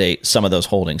liquidate some of those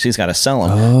holdings. He's got to sell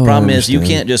them. Problem is, you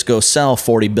can't just go sell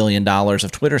 $40 billion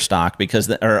of Twitter stock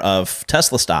or of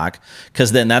Tesla stock,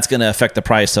 because then that's going to affect the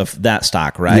price of that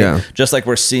stock, right? Yeah. Just like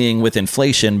we're seeing with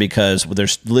inflation, because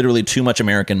there's literally too much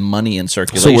American money in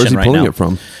circulation so. Where's he right pulling now. it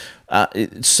from?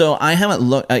 So I haven't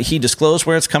looked. He disclosed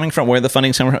where it's coming from, where the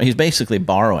funding's coming from. He's basically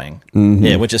borrowing,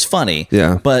 which is funny.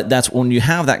 Yeah. But that's when you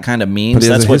have that kind of But means.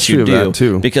 he has That's a what history you of do. that,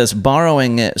 too. Because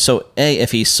borrowing it. So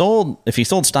if he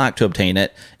sold stock to obtain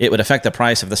it, it would affect the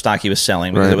price of the stock he was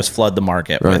selling because Right. it was flood the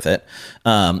market with it.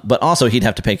 But also he'd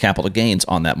have to pay capital gains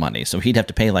on that money. So he'd have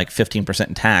to pay like 15%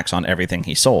 in tax on everything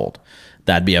he sold.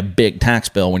 That'd be a big tax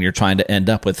bill when you're trying to end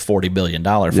up with $40 billion,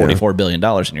 $44 billion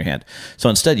in your hand.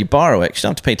 So instead you borrow it. You don't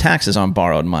have to pay taxes on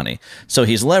borrowed money. So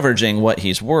he's leveraging what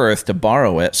he's worth to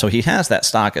borrow it. So he has that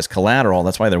stock as collateral.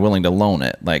 That's why they're willing to loan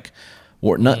it. Like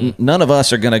none of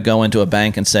us are going to go into a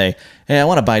bank and say, hey, I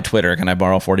want to buy Twitter. Can I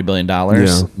borrow $40 billion?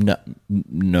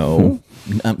 No.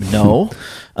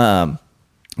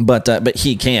 But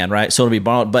he can, right? So it'll be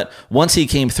borrowed. But once he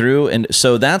came through, and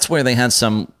so that's where they had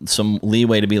some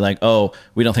leeway to be like, oh,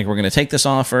 we don't think we're going to take this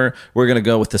offer. We're going to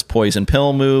go with this poison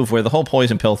pill move, where the whole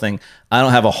poison pill thing, I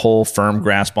don't have a whole firm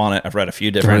grasp on it. I've read a few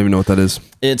I different. don't even know what that is.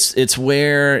 It's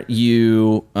where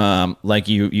you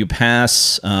you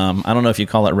pass, I don't know if you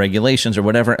call it regulations or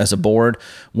whatever, as a board,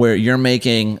 where you're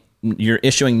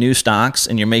issuing new stocks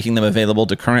and you're making them available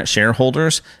to current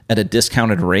shareholders at a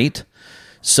discounted rate,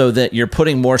 so that you're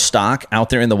putting more stock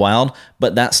out there in the wild,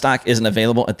 but that stock isn't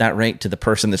available at that rate to the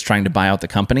person that's trying to buy out the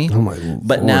company. Oh my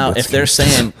But Lord, now, that's if they're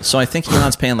saying, so I think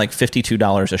Elon's paying like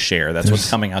 $52 a share. That's what's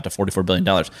coming out to $44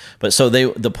 billion. But so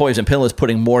the poison pill is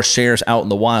putting more shares out in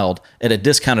the wild at a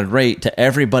discounted rate to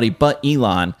everybody but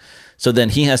Elon. So then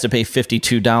he has to pay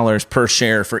 $52 per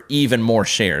share for even more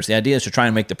shares. The idea is to try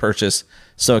and make the purchase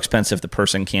so expensive the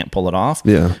person can't pull it off.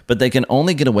 Yeah. But they can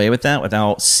only get away with that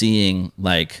without seeing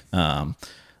like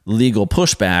legal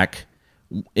pushback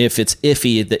if it's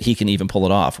iffy that he can even pull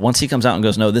it off. Once he comes out and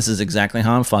goes, no, this is exactly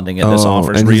how I'm funding it. This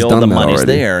offer's and he's real. done The that money's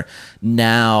already. there.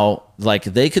 Now, like,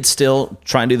 they could still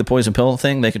try and do the poison pill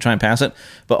thing. They could try and pass it.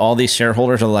 But all these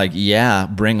shareholders are like, yeah,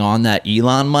 bring on that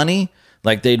Elon money.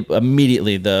 Like, they'd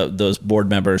immediately, those board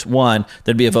members, one,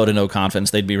 there'd be a vote of no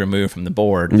confidence. They'd be removed from the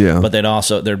board. Yeah. But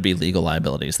there'd be legal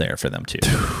liabilities there for them too.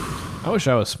 I wish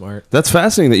I was smart. That's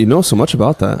fascinating that you know so much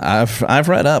about that. I've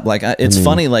read up. Like, it's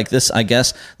funny, like this, I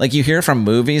guess, like you hear from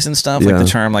movies and stuff, like Yeah. the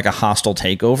term like a hostile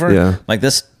takeover. Yeah. Like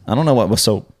this, I don't know what was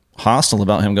so hostile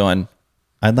about him going,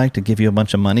 I'd like to give you a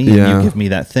bunch of money and Yeah. you give me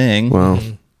that thing. Wow.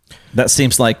 That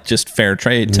seems like just fair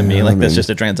trade to me. Yeah, Like, I that's mean, just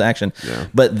a transaction. yeah.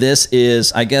 But this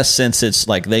is, I guess, since it's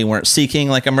like they weren't seeking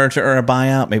like a merger or a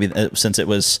buyout, maybe since it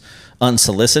was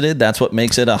unsolicited, that's what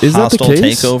makes it a Is that the hostile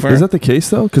case? takeover. Is that the case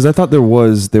though? Because I thought they were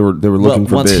looking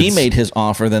for once bids. he made his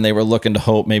offer, then they were looking to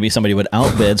hope maybe somebody would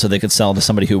outbid so they could sell to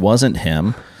somebody who wasn't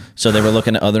him. So they were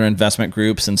looking at other investment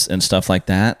groups and stuff like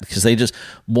that, because they just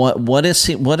what is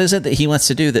it that he wants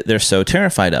to do that they're so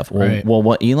terrified of? Well, Right. well,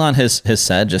 what Elon has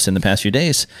said just in the past few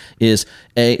days is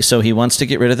so he wants to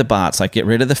get rid of the bots, like get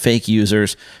rid of the fake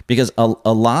users, because a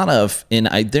lot of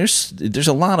there's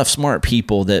a lot of smart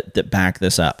people that back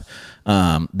this up.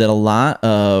 That a lot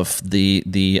of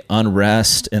the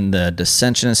unrest and the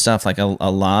dissension and stuff, like a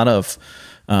lot of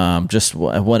just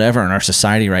whatever in our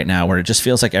society right now, where it just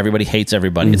feels like everybody hates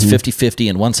everybody. It's 50-50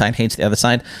 and one side hates the other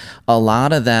side. A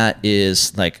lot of that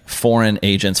is like foreign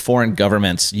agents, foreign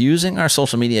governments using our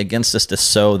social media against us to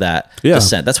sow that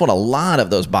dissent. That's what a lot of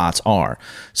those bots are.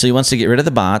 So he wants to get rid of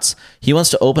the bots. He wants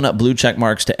to open up blue check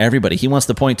marks to everybody. He wants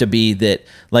the point to be that,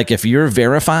 like, if you're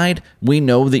verified, we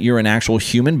know that you're an actual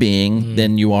human being,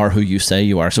 then you are who you say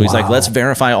you are. So he's like, let's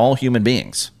verify all human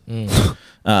beings.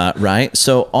 Right.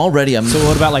 So already So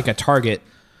what about like a Target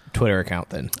Twitter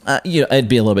account then? it'd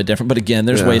be a little bit different, but again,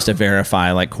 there's Yeah. ways to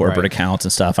verify like corporate Right. accounts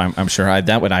and stuff. I'm sure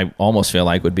I almost feel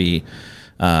like would be,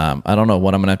 I don't know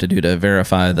what I'm gonna have to do to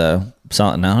verify the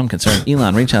Solid. Now I'm concerned.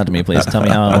 Elon, reach out to me, please. Tell me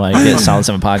how I get Solid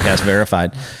 7 podcast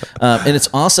verified. And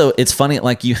it's funny.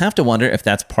 Like, you have to wonder if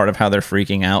that's part of how they're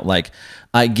freaking out. Like,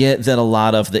 I get that a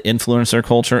lot of the influencer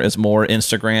culture is more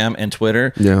Instagram and Twitter,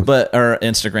 or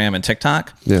Instagram and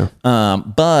TikTok. Yeah.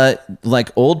 But like,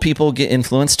 old people get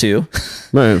influenced too.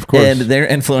 Right, of course. And their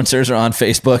influencers are on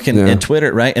Facebook and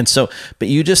Twitter, right? And so, but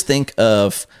you just think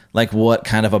of like what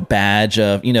kind of a badge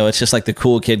of, it's just like the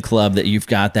cool kid club that you've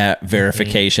got that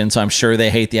verification. So I'm sure they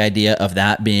hate the idea of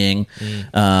that being,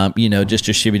 just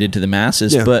distributed to the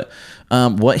masses. Yeah. But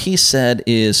what he said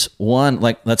is, one,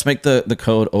 like, let's make the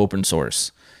code open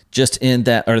source. Just in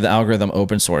that, or the algorithm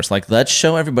open source. Like, let's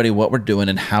show everybody what we're doing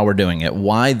and how we're doing it,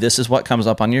 why this is what comes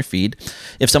up on your feed.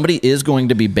 If somebody is going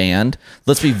to be banned,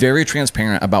 let's be very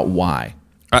transparent about why.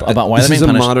 About why this they're is being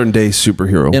a punished. modern day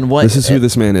superhero. And what, this is who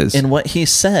this man is. And what he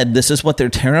said, this is what they're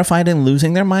terrified and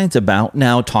losing their minds about.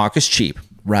 Now, talk is cheap,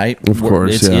 right? Of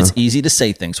course, it's easy to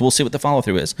say things. We'll see what the follow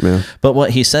through is. Yeah. But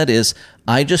what he said is,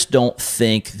 I just don't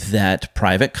think that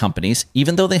private companies,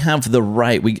 even though they have the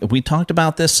right, we talked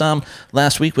about this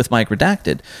last week with Mike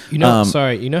Redacted.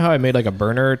 Sorry, you know how I made like a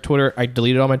burner Twitter? I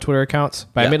deleted all my Twitter accounts,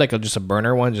 but I made like just a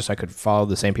burner one, just so I could follow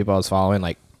the same people I was following.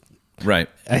 Like, Right.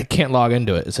 I can't log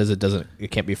into it. It says it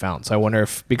can't be found. So I wonder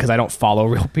if, because I don't follow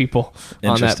real people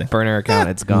on Interesting. that burner account,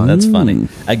 it's gone. That's funny.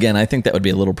 Again, I think that would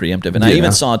be a little preemptive. And I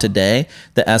even saw today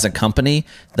that as a company,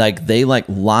 like, they like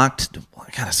locked, I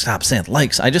gotta stop saying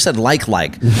likes. I just said like,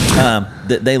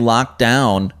 that they locked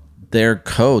down their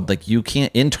code. Like, you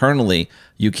can't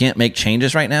make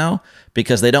changes right now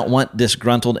because they don't want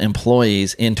disgruntled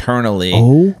employees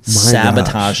internally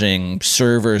sabotaging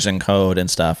servers and code and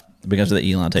stuff because of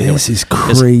the Elon takeover. This is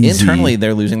 'Cause crazy. internally,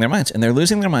 they're losing their minds, and they're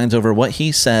losing their minds over what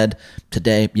he said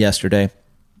yesterday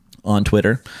on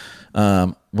Twitter.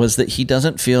 Was that he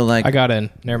doesn't feel like I got in.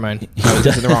 Never mind. I was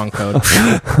using the wrong code.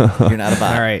 you're not a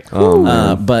bot. All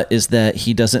right. But is that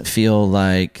he doesn't feel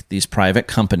like these private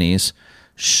companies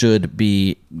should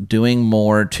be doing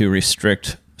more to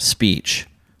restrict speech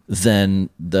than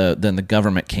the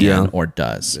government can or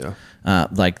does.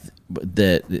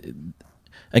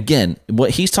 Again, what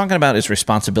he's talking about is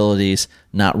responsibilities,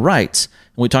 not rights.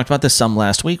 And we talked about this some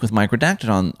last week with Mike Redacted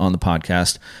on the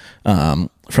podcast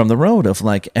from the road of,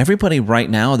 like, everybody right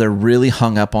now, they're really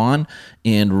hung up on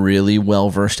and really well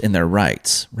versed in their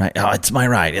rights, right? Oh, it's my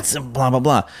right. It's blah, blah,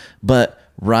 blah. But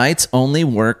rights only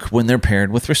work when they're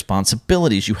paired with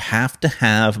responsibilities. You have to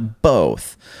have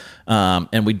both.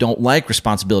 And we don't like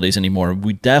responsibilities anymore.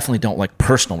 We definitely don't like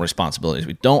personal responsibilities.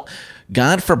 We don't,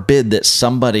 God forbid that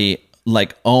somebody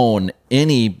like own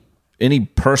any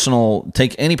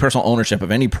take any personal ownership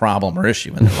of any problem or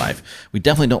issue in their life. We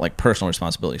definitely don't like personal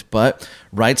responsibilities, but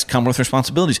rights come with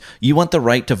responsibilities. You want the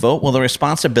right to vote. Well, the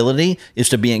responsibility is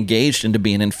to be engaged and to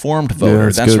be an informed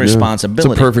voter. That's good,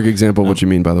 responsibility. It's a perfect example of what you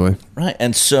mean, by the way. Right.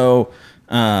 And so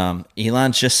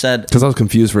Elon just said, because I was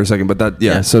confused for a second, but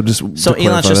so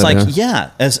Elon's just like,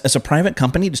 as a private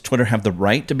company, does Twitter have the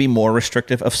right to be more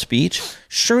restrictive of speech?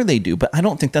 Sure they do, but I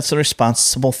don't think that's the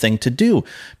responsible thing to do,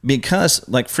 because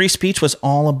like free speech was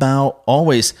all about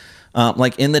always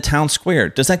like in the town square.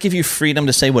 Does that give you freedom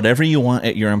to say whatever you want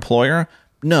at your employer?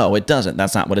 No, it doesn't.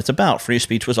 That's not what it's about. Free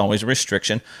speech was always a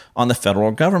restriction on the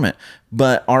federal government.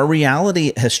 But our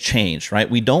reality has changed, right?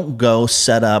 We don't go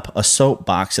set up a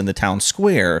soapbox in the town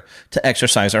square to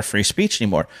exercise our free speech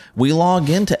anymore. We log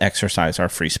in to exercise our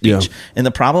free speech. Yeah. And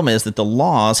the problem is that the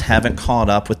laws haven't caught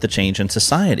up with the change in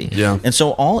society. Yeah. And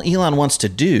so all Elon wants to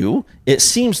do, it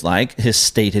seems like his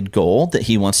stated goal that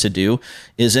he wants to do,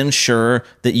 is ensure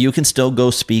that you can still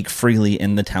go speak freely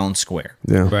in the town square.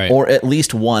 Yeah. Right. Or at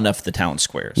least one of the town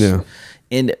squares. Yeah.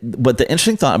 And but the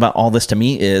interesting thought about all this to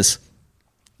me is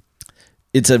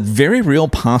it's a very real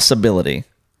possibility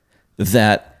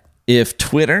that if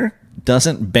Twitter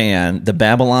doesn't ban the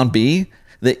Babylon Bee,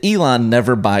 that Elon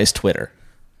never buys Twitter.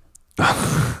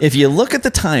 If you look at the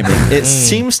timing, it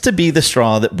seems to be the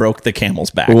straw that broke the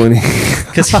camel's back,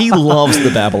 because he loves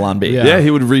the Babylon Bee. Yeah, he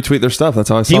would retweet their stuff. That's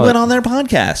how I saw it. He went on their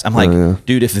podcast. I'm like,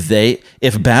 dude,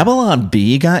 if Babylon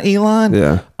Bee got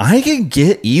Elon, I could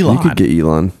get Elon. You could get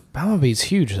Elon. Babylon Bee's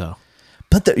huge though.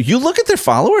 But you look at their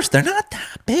followers; they're not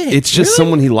that big. It's just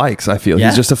someone he likes. I feel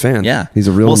he's just a fan. Yeah, he's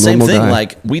a real normal same thing. guy.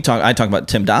 Like I talk about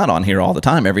Tim Dodd on here all the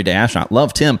time. Everyday Astronaut,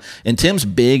 love Tim, and Tim's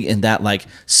big in that like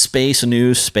space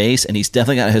news space, and he's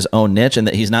definitely got his own niche, and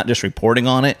that he's not just reporting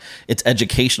on it. It's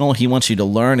educational. He wants you to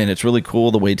learn, and it's really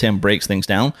cool the way Tim breaks things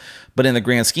down. But in the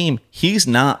grand scheme, he's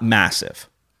not massive.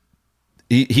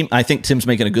 I think Tim's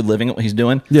making a good living at what he's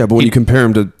doing. Yeah, but when you compare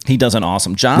him to... He does an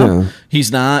awesome job. Yeah. He's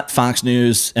not Fox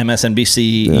News,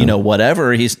 MSNBC,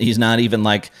 whatever. He's not even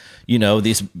like,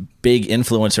 these big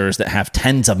influencers that have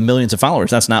tens of millions of followers.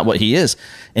 That's not what he is.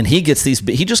 And he gets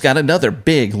he just got another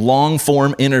big long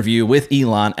form interview with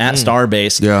Elon at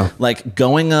Starbase. Yeah. Like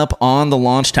going up on the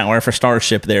launch tower for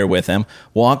Starship there with him,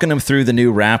 walking him through the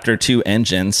new Raptor 2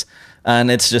 engines.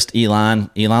 And it's just Elon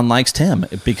likes Tim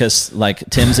because like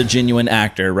Tim's a genuine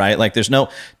actor, right? Like there's no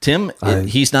Tim.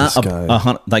 He's not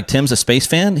like Tim's a space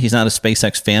fan. He's not a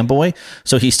SpaceX fanboy.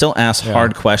 So he still asks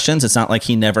hard questions. It's not like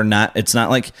it's not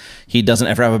like he doesn't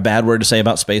ever have a bad word to say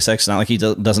about SpaceX. It's not like he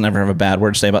doesn't ever have a bad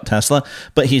word to say about Tesla,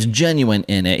 but he's genuine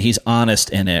in it. He's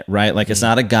honest in it, right? Like it's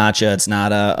not a gotcha. It's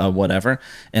not a whatever.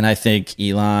 And I think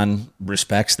Elon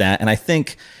respects that. And I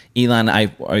think Elon, I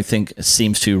think,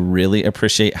 seems to really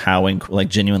appreciate how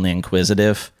genuinely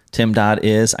inquisitive Tim Dodd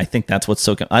is. I think that's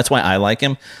that's why I like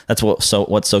him. That's what's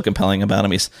so compelling about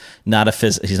him. He's not a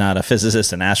physicist,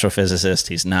 an astrophysicist.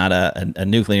 He's not a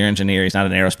nuclear engineer. He's not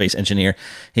an aerospace engineer.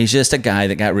 He's just a guy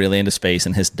that got really into space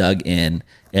and has dug in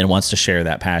and wants to share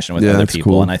that passion with other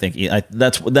people. Cool. And I think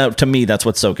to me, that's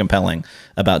what's so compelling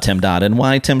about Tim Dodd and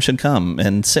why Tim should come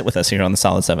and sit with us here on the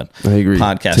Solid 7 I agree.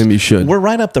 podcast. Tim, you should. We're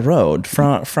right up the road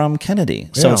from Kennedy.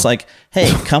 So it's like,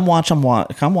 hey, come watch them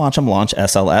launch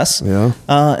SLS.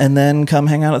 Yeah. And then come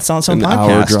hang out at the Solid 7 podcast.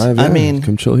 Hour drive, I mean,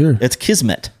 come chill here. It's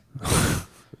kismet.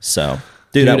 So,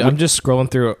 dude, I'm just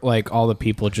scrolling through like all the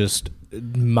people just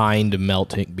mind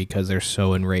melting because they're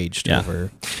so enraged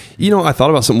over. I thought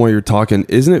about something while you were talking.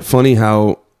 Isn't it funny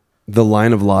how the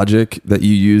line of logic that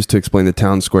you use to explain the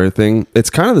town square thing, it's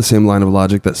kind of the same line of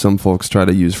logic that some folks try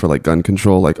to use for like gun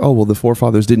control. Like, oh, well, the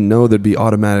forefathers didn't know there'd be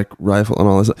automatic rifle and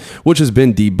all this, which has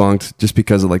been debunked just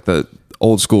because of like the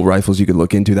old school rifles you could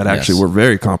look into that actually were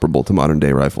very comparable to modern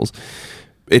day rifles.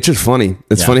 It's just funny.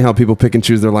 It's funny how people pick and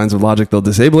choose their lines of logic. They'll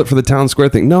disable it for the town square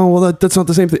thing. No, well, that's not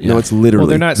the same thing. No, it's literally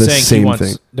they're not the saying same he wants,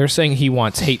 thing. They're saying he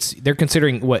wants hate. They're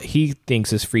considering what he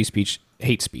thinks is free speech,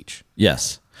 hate speech.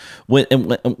 Yes.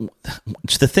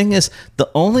 The thing is, the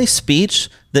only speech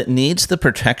that needs the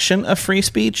protection of free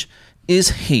speech is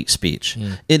hate speech.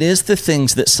 It is the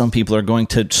things that some people are going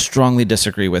to strongly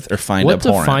disagree with or find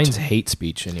abhorrent. What defines hate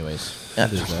speech, anyways?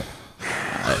 What is that?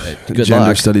 Good Gender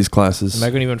luck. studies classes. Am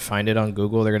I going to even find it on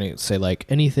Google? They're going to say like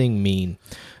anything mean,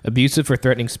 abusive or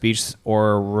threatening speech,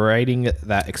 or writing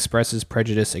that expresses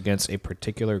prejudice against a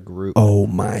particular group. Oh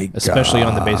my god! Especially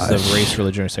on the basis of race,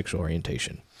 religion, or sexual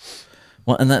orientation.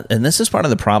 Well, and this is part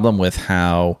of the problem with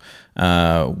how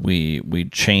we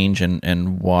change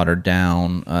and water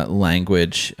down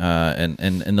language,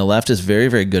 and the left is very,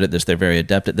 very good at this. They're very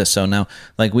adept at this. So now,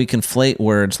 like, we conflate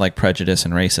words like prejudice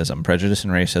and racism. Prejudice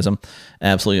and racism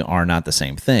absolutely are not the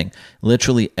same thing.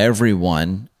 Literally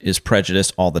everyone is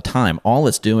prejudiced all the time. All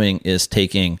it's doing is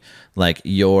taking like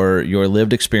your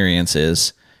lived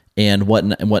experiences and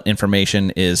what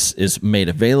information is made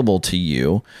available to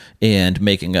you, and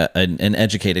making an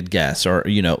educated guess, or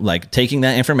like taking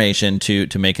that information to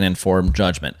make an informed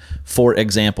judgment. For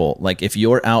example, like if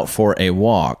you're out for a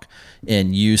walk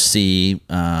and you see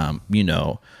like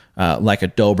a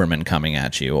Doberman coming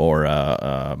at you, or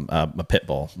a pit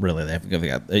bull. Really,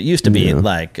 it used to be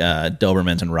like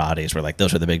Dobermans and Rotties were like,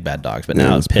 those are the big bad dogs, but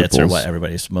now pits are what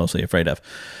everybody's mostly afraid of.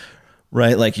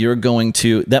 Right, like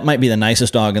that might be the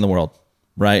nicest dog in the world,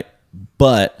 right?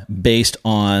 But based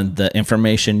on the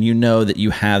information that you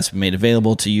have made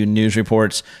available to you, news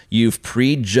reports, you've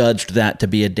prejudged that to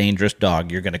be a dangerous dog.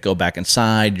 You're going to go back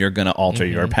inside. You're going to alter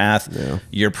your path. Yeah.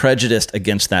 You're prejudiced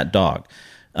against that dog.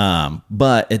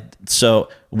 So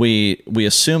we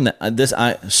assume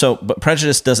that but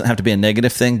prejudice doesn't have to be a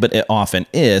negative thing, but it often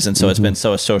is, and so it's been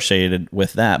so associated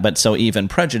with that. But so even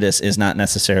prejudice is not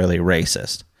necessarily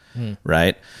racist.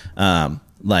 Right?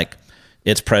 Like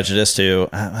it's prejudice to,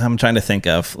 I'm trying to think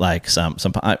of like I'm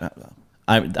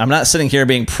not sitting here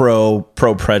being pro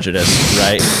prejudice,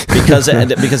 right? Because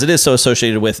it is so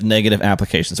associated with negative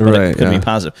applications, but it could be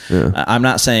positive. Yeah. I'm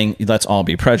not saying let's all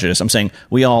be prejudiced. I'm saying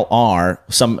we all are,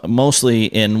 mostly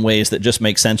in ways that just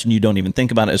make sense, and you don't even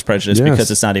think about it as prejudice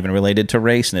because it's not even related to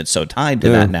race, and it's so tied to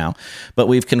that now. But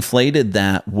we've conflated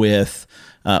that with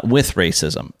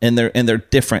racism, and they're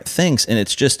different things, and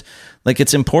it's just like,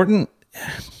 it's important.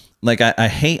 Like I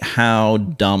hate how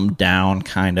dumbed down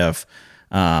kind of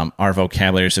our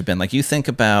vocabularies have been. Like you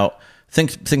think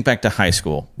back to high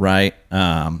school, right?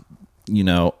 Or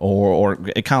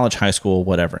college, high school,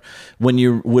 whatever. When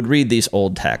you would read these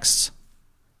old texts,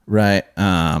 right?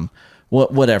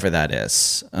 Whatever that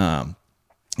is.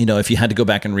 If you had to go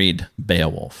back and read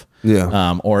Beowulf.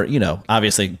 Yeah. Or,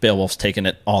 obviously Beowulf's taken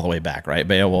it all the way back, right?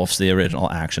 Beowulf's the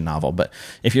original action novel. But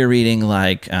if you're reading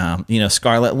like,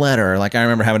 Scarlet Letter, like I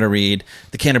remember having to read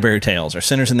the Canterbury Tales or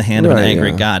Sinners in the Hand of an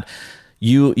Angry God.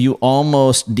 You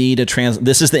almost need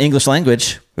this is the English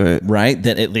language, right?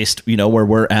 That at least, where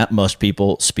we're at, most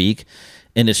people speak,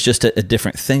 and it's just a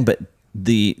different thing. But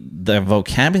the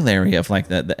vocabulary of like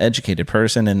the educated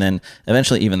person, and then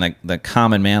eventually even like the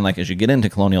common man, like as you get into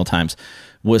colonial times,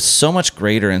 was so much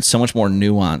greater and so much more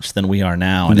nuanced than we are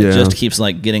now. And it just keeps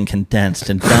like getting condensed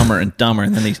and dumber and dumber.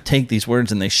 And then they take these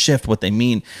words and they shift what they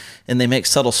mean, and they make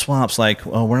subtle swaps like,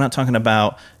 oh, we're not talking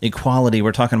about equality,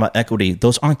 we're talking about equity.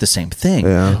 Those aren't the same thing.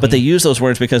 Yeah. But they use those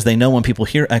words because they know when people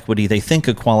hear equity, they think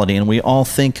equality, and we all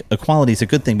think equality is a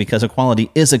good thing because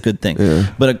equality is a good thing.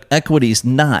 Yeah. But equity is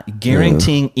not.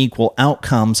 Guaranteeing equal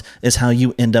outcomes is how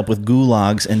you end up with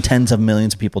gulags and tens of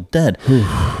millions of people dead.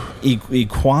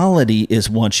 Equality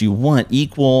is what you want,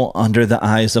 equal under the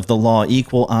eyes of the law,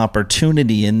 equal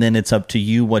opportunity, and then it's up to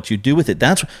you what you do with it.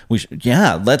 Let's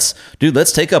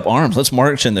take up arms, let's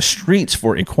march in the streets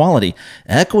for equality.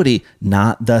 Equity,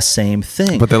 not the same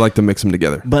thing. But they like to mix them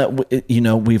together. But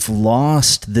we've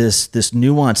lost this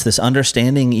nuance, this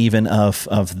understanding even of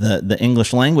the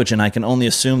English language, and I can only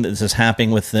assume that this is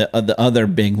happening with the other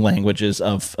big languages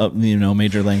of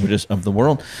major languages of the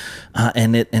world,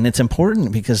 and it's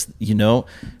important because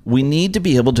we need to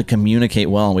be able to communicate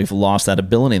well, and we've lost that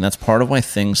ability, and that's part of why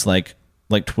things like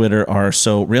Twitter are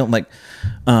so real. Like,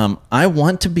 I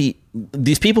want to be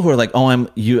these people who are like,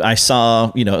 I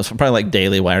saw, it's probably like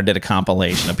Daily Wire did a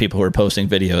compilation of people who are posting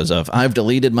videos of, I've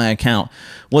deleted my account.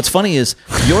 What's funny is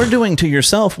you're doing to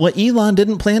yourself what Elon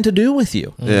didn't plan to do with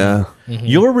you. Yeah. Mm-hmm.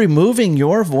 You're removing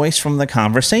your voice from the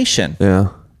conversation.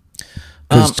 Yeah.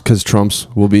 Because Trump's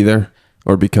will be there.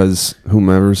 Or because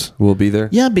whomever's will be there?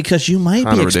 Yeah, because you might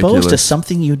be exposed to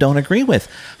something you don't agree with.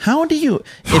 How do you,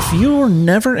 if you're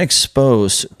never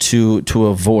exposed to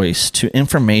a voice, to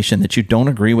information that you don't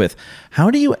agree with, how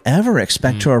do you ever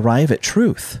expect to arrive at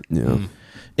truth? Yeah.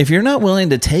 If you're not willing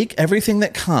to take everything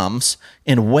that comes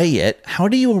and weigh it, how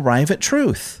do you arrive at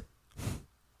truth?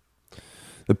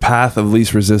 The path of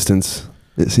least resistance,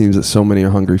 it seems that so many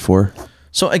are hungry for.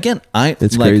 So again,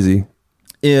 it's crazy.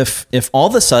 if all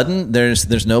of a sudden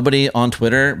there's nobody on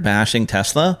Twitter bashing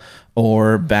Tesla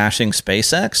or bashing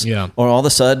SpaceX, or all of a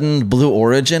sudden Blue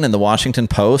Origin and the Washington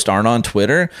Post aren't on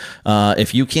Twitter,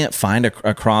 if you can't find a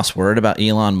crossword about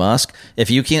Elon Musk, if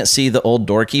you can't see the old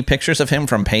dorky pictures of him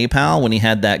from PayPal when he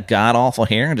had that god-awful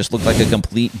hair and just looked like a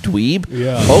complete dweeb,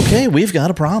 okay, we've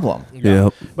got a problem.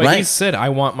 Yep. But he said, I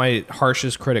want my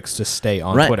harshest critics to stay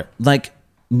on Twitter. Like,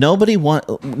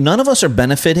 none of us are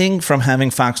benefiting from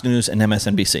having Fox News and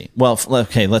MSNBC. Well,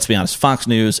 okay, let's be honest. Fox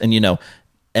News and,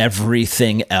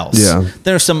 everything else. Yeah.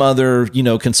 There's some other,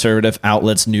 conservative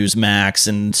outlets, Newsmax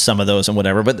and some of those and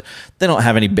whatever, but they don't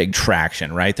have any big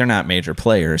traction, right? They're not major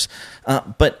players.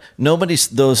 But nobody's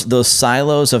those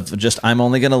silos of just, I'm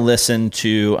only going to listen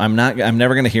to, I'm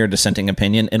never going to hear a dissenting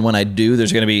opinion. And when I do,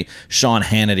 there's going to be Sean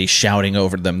Hannity shouting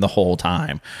over them the whole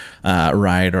time.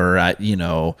 Right. Or,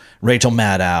 Rachel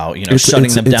Maddow,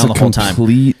 shutting them down the whole time.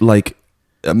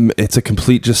 It's a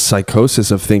complete just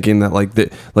psychosis of thinking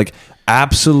that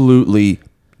absolutely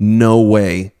no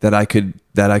way that I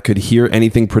could hear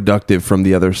anything productive from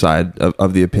the other side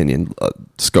of the opinion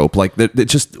scope.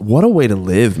 Just what a way to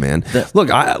live, man. Look,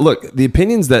 the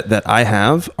opinions that I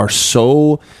have are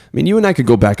so, you and I could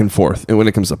go back and forth. And when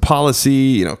it comes to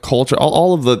policy, culture,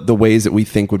 all of the ways that we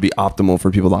think would be optimal for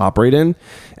people to operate in,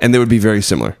 and they would be very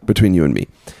similar between you and me.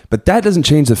 But that doesn't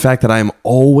change the fact that I am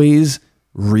always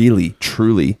really,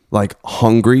 truly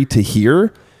hungry to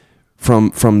hear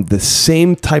from the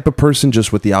same type of person,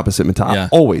 just with the opposite mentality. Yeah.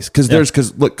 Always.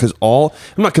 I'm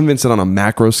not convinced that on a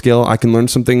macro scale, I can learn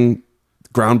something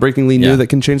groundbreakingly new that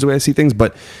can change the way I see things,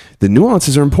 but the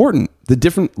nuances are important. The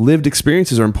different lived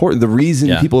experiences are important. The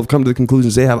reason people have come to the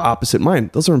conclusions they have opposite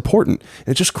mind, those are important. And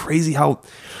it's just crazy how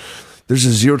there's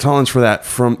a zero tolerance for that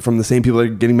from the same people that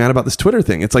are getting mad about this Twitter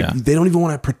thing. It's they don't even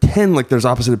want to pretend like there's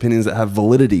opposite opinions that have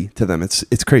validity to them.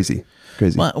 It's crazy.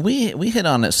 Crazy. Well, we hit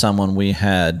on it. Someone we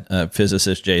had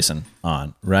physicist Jason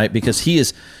on, right? Because he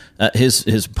is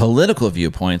his political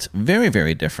viewpoints very,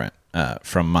 very different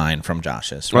from mine, from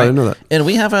Josh's. Right? I didn't know that. And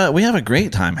we have a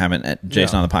great time having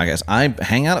Jason on the podcast. I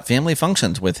hang out at family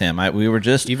functions with him. We were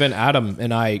just even Adam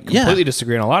and I completely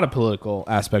disagree on a lot of political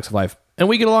aspects of life. And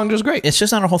we get along just great. It's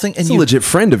just not our whole thing. And he's a legit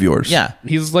friend of yours. Yeah.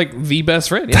 He's the best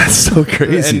friend. Yeah. That's so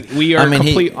crazy. And we are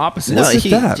complete opposites. No,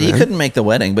 he couldn't make the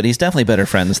wedding, but he's definitely better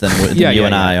friends than you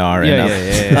and I are.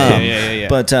 Yeah.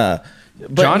 But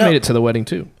John made it to the wedding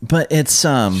too. But it's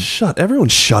everyone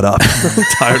shut up. I'm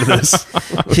tired of this.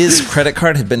 His credit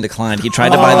card had been declined. He tried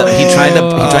to buy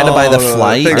the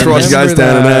flight. Thanks for watching, guys.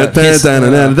 The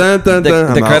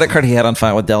credit card he had on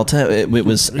file with Delta, it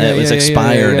was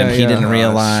expired, and he didn't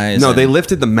realize. No, they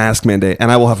lifted the mask mandate,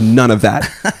 and I will have none of that.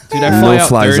 Dude, I fly out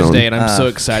Thursday, and I'm so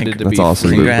excited to be. That's awesome.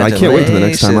 Dude. I can't wait till the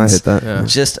next time I hit that. Yeah.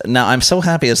 Just now, I'm so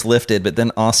happy it's lifted, but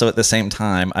then also at the same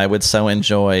time, I would so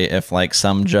enjoy if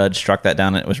some judge struck that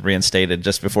down and it was reinstated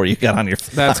just before you got on your.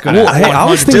 That's good. Well, I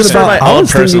was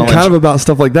thinking about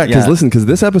stuff like that because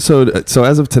this episode. So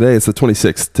as of today, it's the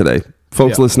 26th today.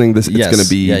 Folks listening, it's going to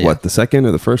be the second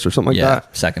or the first or something like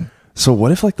that. Second. So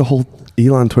what if the whole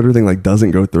Elon Twitter thing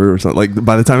doesn't go through or something?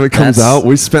 By the time it comes out,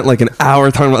 we spent an hour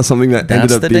talking about something that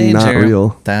ended up being not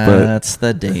real. That's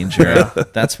the danger.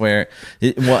 That's where.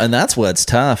 And that's what's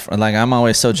tough. I'm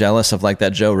always so jealous of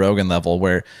that Joe Rogan level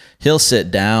where he'll sit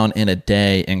down in a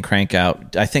day and crank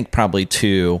out. I think probably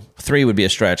 2, 3 would be a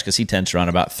stretch because he tends to run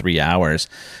about 3 hours.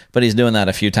 But he's doing that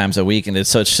a few times a week, and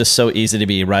it's just so easy to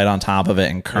be right on top of it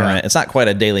and current. Yeah. It's not quite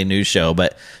a daily news show,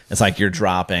 but it's you're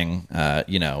dropping,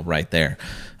 right there.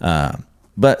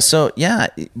 But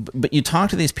you talk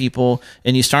to these people,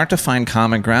 and you start to find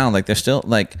common ground. They're still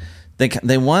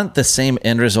they want the same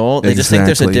end result. They just think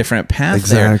there's a different path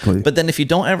there. But then if you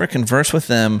don't ever converse with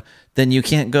them, then you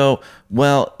can't go,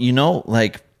 well,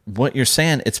 what you're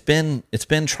saying, it's been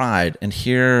tried, and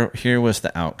here was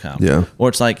the outcome. Yeah. Or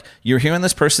it's you're hearing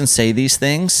this person say these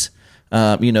things.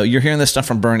 You're hearing this stuff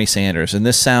from Bernie Sanders, and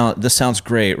this sounds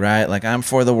great, right? I'm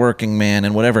for the working man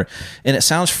and whatever, and it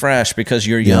sounds fresh because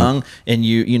you're young and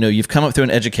you've come up through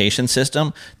an education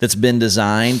system that's been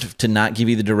designed to not give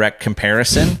you the direct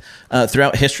comparison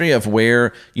throughout history of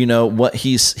where what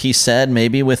he said,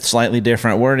 maybe with slightly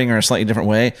different wording or a slightly different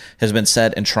way, has been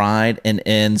said and tried and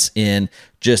ends in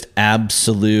just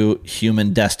absolute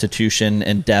human destitution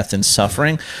and death and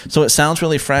suffering. So it sounds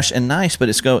really fresh and nice,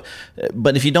 but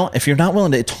but if you're not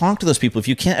willing to talk to those people, if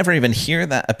you can't ever even hear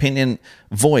that opinion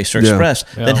voiced or expressed,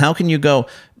 then how can you go,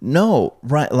 no,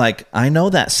 right? I know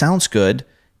that sounds good.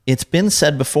 It's been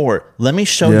said before. Let me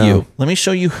show you. Let me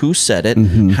show you who said it,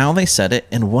 how they said it,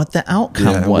 and what the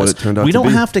outcome was. We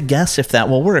don't have to guess if that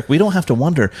will work. We don't have to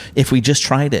wonder if we just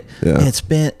tried it. Yeah. It's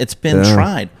been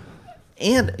tried.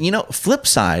 And, flip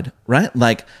side, right?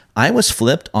 Like, I was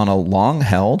flipped on a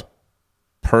long-held,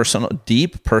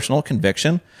 deep personal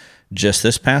conviction just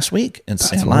this past week in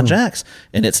Sandlot Jacks.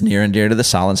 And it's near and dear to the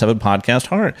Solid 7 podcast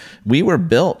heart. We were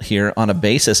built here on a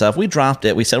basis of, we dropped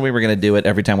it. We said we were going to do it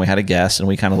every time we had a guest, and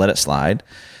we kind of let it slide.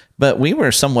 But we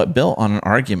were somewhat built on an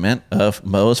argument of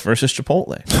Moe's versus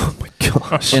Chipotle. Oh my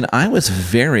gosh. And I was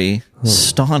very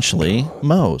staunchly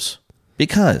Moe's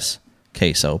because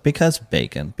queso, because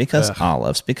bacon, because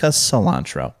olives, because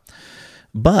cilantro.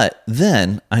 But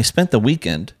then I spent the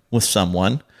weekend with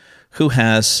someone who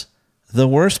has the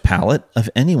worst palate of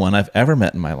anyone I've ever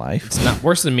met in my life. It's not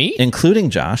worse than me? Including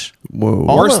Josh. Whoa.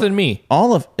 Worse than me?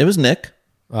 It was Nick.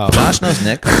 Josh knows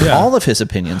Nick. All of his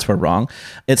opinions were wrong.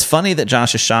 It's funny that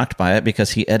Josh is shocked by it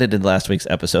because he edited last week's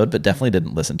episode, but definitely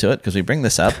didn't listen to it because we bring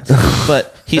this up.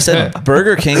 But he said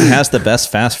Burger King has the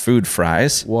best fast food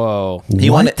fries. Whoa. He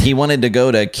wanted to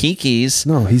go to Kiki's.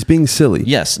 No, he's being silly.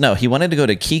 Yes. No, he wanted to go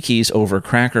to Kiki's over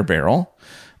Cracker Barrel.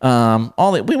 We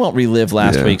won't relive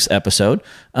last week's episode,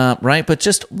 right? But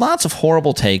just lots of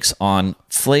horrible takes on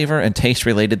flavor and taste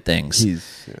related things.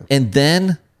 And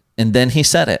then he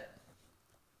said it.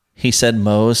 He said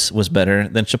Moe's was better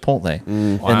than Chipotle.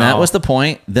 And that was the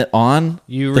point that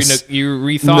you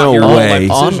rethought your whole life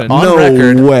decision.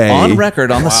 On record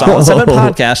on the Solid 7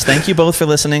 podcast. Thank you both for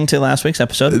listening to last week's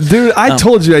episode. Dude, I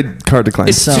told you I'd card decline.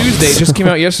 It's Tuesday. It just came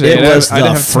out yesterday. It was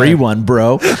the free one,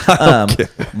 bro.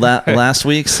 Last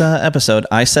week's episode,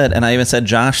 I said, and I even said,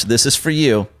 Josh, this is for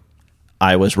you.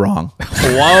 I was wrong.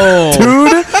 Whoa.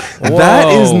 Dude, that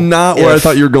is not where I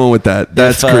thought you were going with that.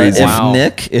 That's crazy.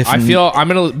 I feel I'm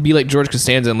going to be like George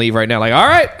Costanza and leave right now. Like, all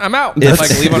right, I'm out.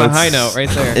 Leave on a high note right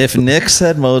there. If Nick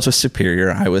said Moe's was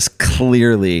superior, I was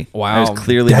clearly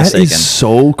mistaken. That is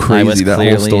so crazy, that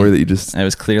whole story that you just... I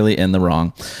was clearly in the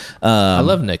wrong. I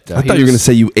love Nick, though. I thought you were going to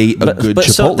say you ate a good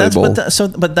Chipotle bowl.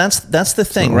 But that's the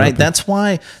thing, right? That's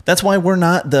why we're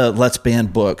not the let's ban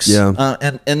books. Yeah.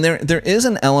 And there is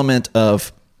an element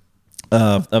of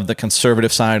the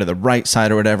conservative side or the right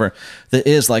side or whatever that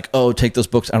is like, oh, take those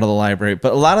books out of the library.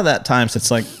 But a lot of that times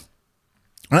it's like,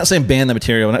 I'm not saying ban the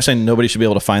material. We're not saying nobody should be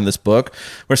able to find this book.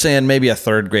 We're saying maybe a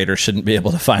third grader shouldn't be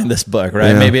able to find this book,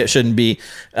 right? Yeah. Maybe it shouldn't be,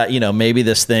 maybe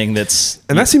this thing that's...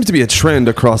 And that seems to be a trend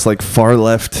across like far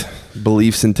left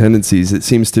beliefs and tendencies. There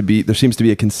seems to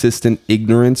be a consistent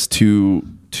ignorance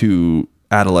to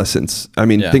adolescence. I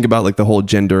mean, think about like the whole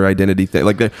gender identity thing.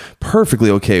 Like they're perfectly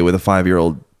okay with a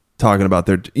 5-year-old talking about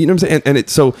their, you know what I'm saying? And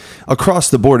it's so across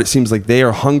the board, it seems like they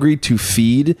are hungry to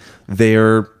feed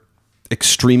their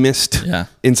extremist,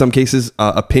 in some cases,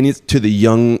 opinions to the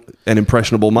young and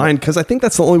impressionable mind. Because I think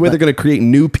that's the only way they're going to create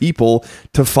new people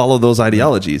to follow those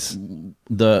ideologies.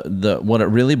 What it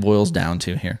really boils down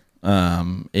to here.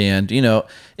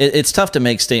 It's tough to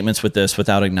make statements with this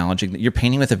without acknowledging that you're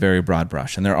painting with a very broad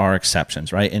brush, and there are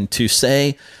exceptions, right? And to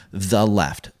say the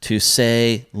left, to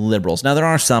say liberals. Now there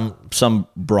are some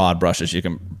broad brushes you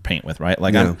can paint with, right?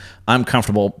 Like I'm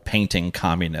comfortable painting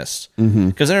communists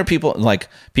because there are people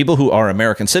who are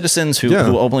American citizens who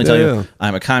openly tell you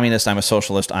I'm a communist, I'm a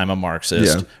socialist, I'm a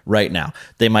Marxist. Right now,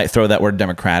 they might throw that word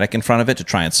democratic in front of it to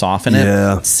try and soften it.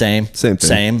 Yeah, same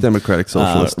thing. Democratic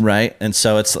socialist, right? And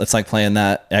so it's like playing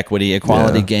that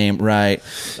equality game, right?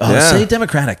 Say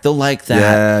democratic, they'll like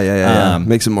that. Yeah.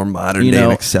 Makes it more modern day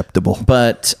and acceptable.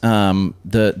 But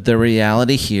the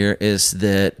reality here is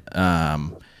that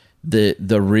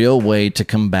the real way to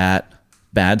combat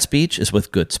bad speech is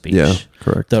with good speech. Yeah,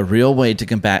 correct. The real way to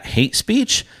combat hate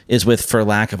speech is with, for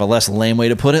lack of a less lame way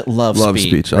to put it, love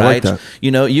speech. Right? I like that.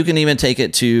 You can even take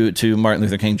it to Martin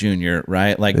Luther King Jr.,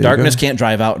 right? Like darkness can't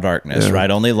drive out darkness, right?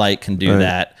 Only light can do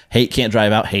that. Hate can't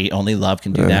drive out hate. Only love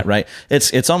can do that, right?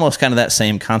 It's almost kind of that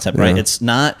same concept, right? It's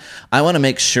not, I want to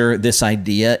make sure this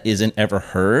idea isn't ever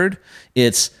heard.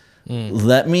 It's,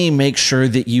 let me make sure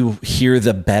that you hear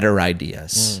the better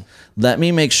ideas. Let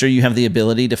me make sure you have the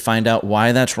ability to find out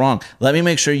why that's wrong. Let me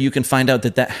make sure you can find out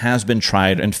that has been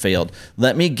tried and failed.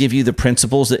 Let me give you the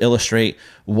principles that illustrate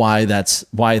why that's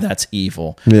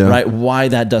evil, right? Why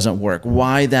that doesn't work,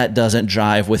 why that doesn't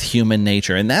jive with human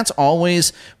nature. And that's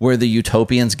always where the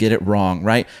utopians get it wrong,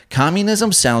 right?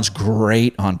 Communism sounds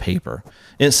great on paper.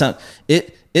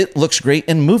 It looks great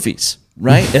in movies,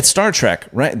 right? It's Star Trek,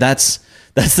 right? That's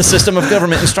the system of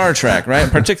government in Star Trek,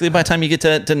 right? Particularly by the time you get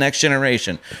to Next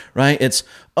Generation, right? It's,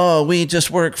 we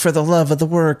just work for the love of the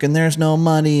work and there's no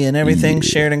money and everything's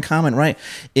shared in common, right?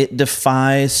 It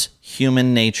defies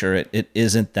human nature. It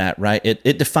isn't that, right?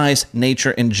 It defies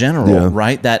nature in general,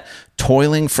 right? That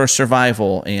toiling for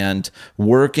survival and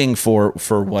working for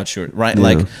what you're, right?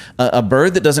 Like a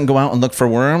bird that doesn't go out and look for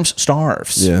worms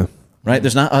starves, right?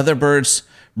 There's not other birds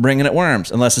bringing it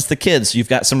worms. Unless it's the kids, you've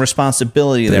got some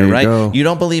responsibility there, you right? go. You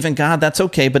don't believe in God, that's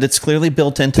okay, but it's clearly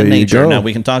built into There you nature. go. Now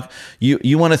we can talk.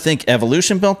 You want to think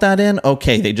evolution built that in?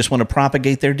 Okay, they just want to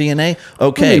propagate their DNA.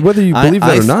 Okay, I mean, whether you believe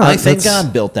that or not, I think that's-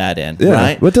 God built that in. Yeah,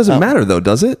 right? but it doesn't matter though,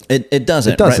 does it? It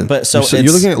doesn't. It doesn't. Right? But so you're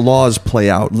it's, looking at laws play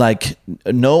out. like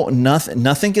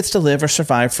nothing gets to live or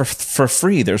survive for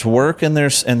free. There's work and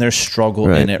there's struggle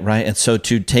Right. in it, right? And so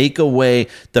to take away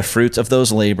the fruits of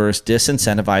those labors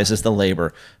disincentivizes the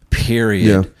labor.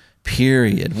 Period. Yeah.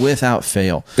 Period. Without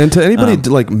fail. And to anybody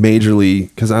like majorly,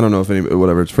 because I don't know if anybody,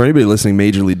 whatever, it's for anybody listening,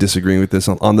 majorly disagreeing with this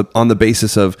on the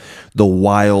basis of the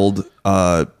wild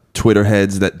Twitter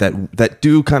heads that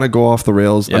do kind of go off the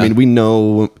rails. Yeah. I mean, we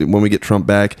know when we get Trump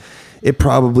back, it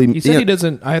probably He said he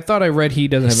doesn't. I thought I read he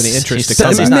doesn't have any interest He to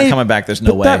come says he's back. not coming back. There's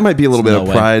no but way. That might be a little There's bit no of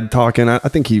way. pride talking. I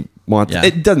think he wants. Yeah.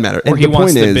 It doesn't matter. Or And he the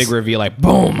wants point the is, big reveal, like,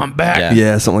 boom, I'm back. Yeah.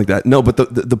 yeah, something like that. No, but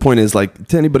the point is, like,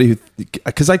 to anybody who,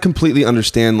 because I completely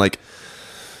understand, like,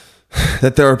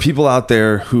 that there are people out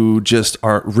there who just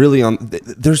are really on.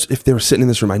 If they were sitting in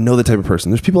this room, I know the type of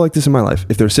person. There's people like this in my life.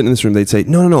 If they were sitting in this room, they'd say,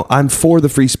 "No, I'm for the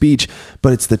free speech,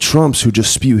 but it's the Trumps who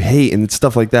just spew hate and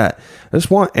stuff like that." I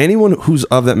just want anyone who's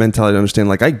of that mentality to understand.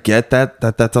 Like, I get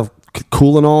that's all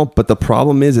cool and all, but the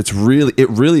problem is, it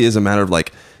really is a matter of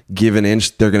like, give an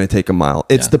inch, they're going to take a mile.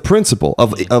 It's the principle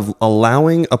of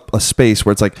allowing a space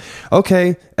where it's like,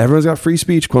 okay, everyone's got free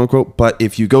speech, quote unquote, but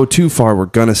if you go too far, we're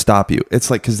going to stop you. It's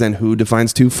like, because then who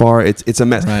defines too far? It's a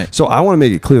mess. Right. So I want to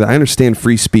make it clear that I understand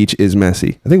free speech is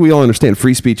messy. I think we all understand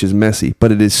free speech is messy,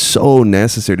 but it is so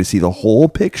necessary to see the whole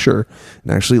picture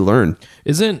and actually learn.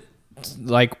 Isn't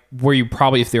like where you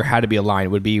probably, if there had to be a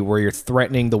line, would be where you're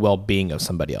threatening the well-being of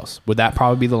somebody else. Would that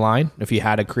probably be the line if you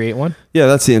had to create one? Yeah,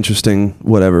 that's the interesting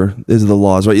whatever is the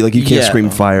laws, right? Like, you can't Yeah.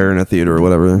 scream fire in a theater or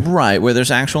whatever. Right, where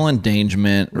there's actual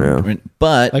endangerment. Yeah.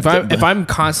 But Like if I'm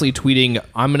constantly tweeting,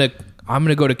 I'm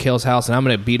gonna go to Kale's house and I'm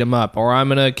gonna beat him up, or I'm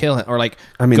gonna kill him, or like,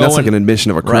 I mean, that's like an admission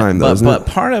of a crime, though, isn't but it?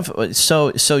 part of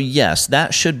so yes,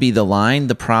 that should be the line.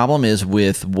 The problem is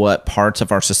with what parts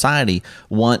of our society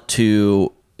want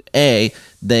to. They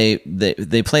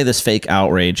play this fake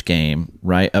outrage game,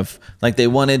 right? Of like, they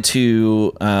wanted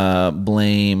to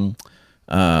blame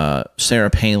Sarah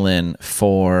Palin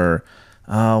for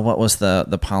what was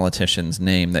the politician's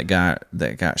name that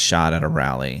got shot at a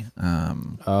rally?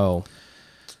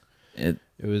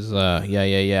 It was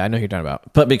yeah. I know who you're talking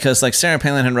about. But because like Sarah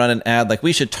Palin had run an ad like,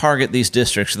 we should target these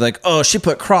districts. Like, oh, she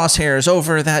put crosshairs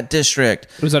over that district.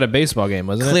 It was at a baseball game,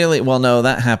 wasn't it? Clearly, well, no,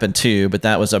 that happened too, but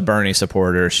that was a Bernie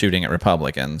supporter shooting at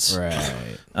Republicans. Right.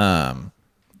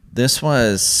 This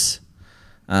was,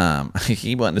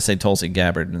 he wanted to say Tulsi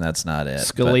Gabbard, and that's not it.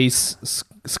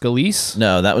 Scalise?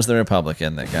 No, that was the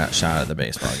Republican that got shot at the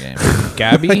baseball game.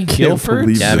 Gabby Guilford?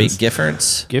 believe Gabby Yes.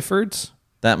 Giffords.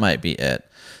 That might be it.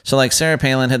 So like, Sarah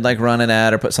Palin had like run an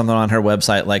ad or put something on her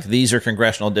website like, these are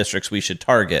congressional districts we should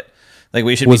target. Like,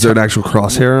 we should. Was there an actual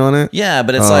crosshair on it? Yeah,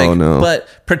 but it's but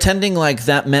pretending like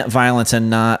that meant violence and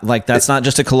not like, that's not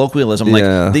just a colloquialism. Like,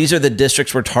 Yeah. these are the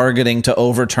districts we're targeting to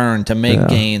overturn, to make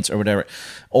gains or whatever.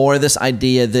 Or this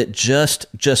idea that just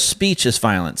speech is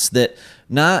violence, that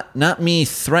not me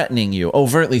threatening you,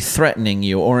 overtly threatening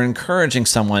you, or encouraging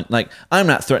someone. Like, I'm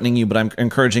not threatening you, but I'm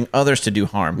encouraging others to do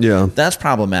harm. Yeah. That's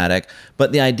problematic.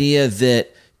 But the idea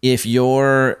that if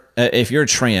you're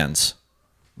trans,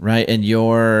 right, and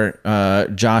you're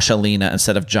Josh Alina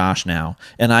instead of Josh now,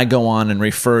 and I go on and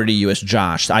refer to you as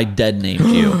Josh, I dead named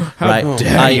you, right?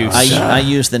 dare you, sir. I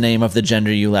use the name of the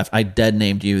gender you left. I dead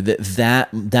named you.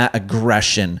 That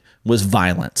aggression was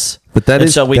violence. But that And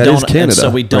is- so we that don't. is Canada and so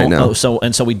we don't. right now.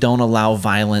 So we don't allow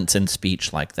violence in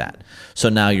speech like that. So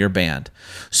now you're banned.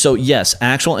 So yes,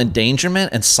 actual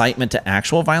endangerment, incitement to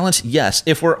actual violence. Yes,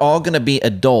 if we're all going to be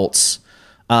adults.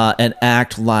 And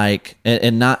act like,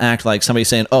 and not act like somebody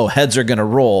saying, "Oh, heads are going to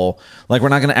roll." Like, we're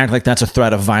not going to act like that's a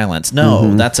threat of violence.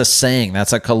 No, that's a saying.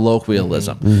 That's a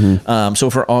colloquialism. So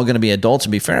if we're all going to be adults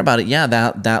and be fair about it, yeah,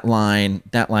 that line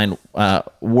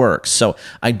works. So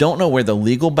I don't know where the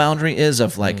legal boundary is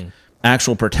of like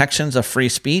actual protections of free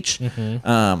speech.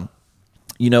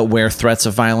 Where threats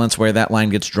of violence, where that line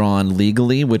gets drawn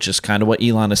legally, which is kind of what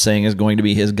Elon is saying is going to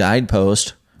be his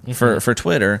guidepost for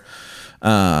Twitter.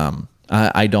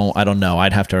 I don't know.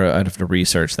 I'd have to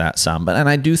research that some, and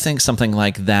I do think something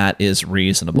like that is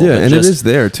reasonable. Yeah, But and it is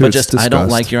there, too. But It's just I don't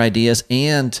discussed. like your ideas,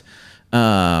 and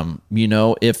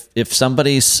if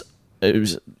somebody's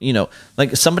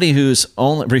like somebody who's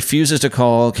only refuses to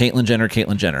call Caitlyn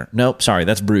Jenner. Nope, sorry,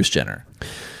 that's Bruce Jenner.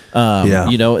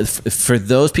 For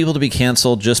those people to be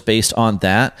canceled just based on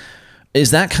that,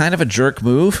 is that kind of a jerk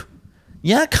move?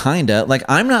 Yeah, kinda. Like,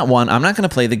 I'm not going to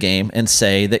play the game and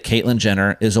say that Caitlyn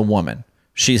Jenner is a woman.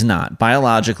 She's not.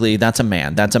 Biologically, that's a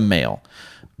man. That's a male.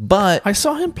 But I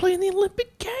saw him play in the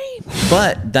Olympic Games.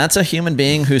 But that's a human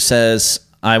being who says,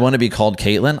 I want to be called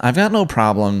Caitlyn. I've got no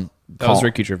problem. That was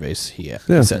Ricky Gervais. He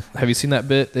said, have you seen that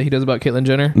bit that he does about Caitlyn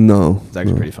Jenner? No. It's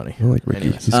actually pretty funny. I like Ricky.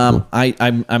 Anyway. Cool.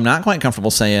 I'm not quite comfortable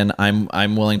saying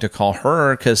I'm willing to call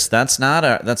her, because that's not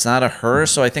a her.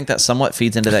 So I think that somewhat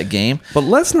feeds into that game. But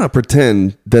let's not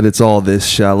pretend that it's all this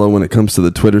shallow when it comes to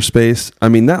the Twitter space. I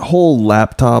mean, that whole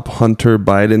laptop Hunter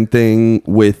Biden thing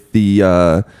with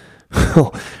the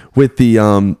with the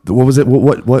what was it?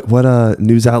 What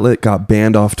news outlet got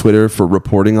banned off Twitter for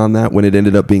reporting on that when it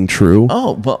ended up being true?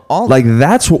 Oh, but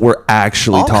that's what we're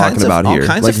actually talking about here. All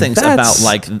kinds of things about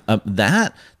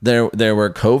that. There were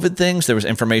COVID things. There was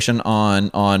information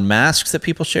on masks that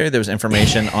people shared. There was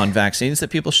information on vaccines that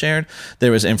people shared.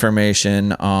 There was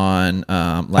information on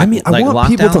I want lockdowns.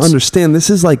 People to understand this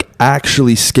is like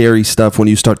actually scary stuff when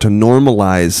you start to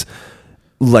normalize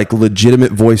like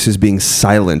legitimate voices being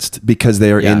silenced because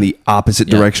they are in the opposite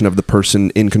direction of the person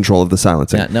in control of the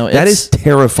silencing. Yeah, no, that is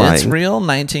terrifying. It's real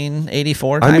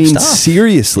 1984 type I mean, stuff.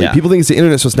 Seriously. People think it's the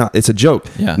internet, so it's not. It's a joke.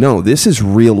 Yeah. No, this is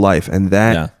real life, and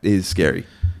that is scary.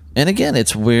 And again,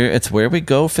 it's where we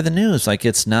go for the news. Like,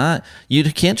 it's not, you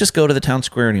can't just go to the town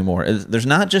square anymore. There's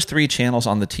not just 3 channels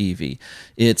on the TV.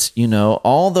 It's,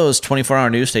 all those 24-hour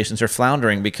news stations are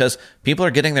floundering because people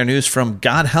are getting their news from,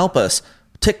 God help us,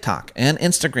 TikTok and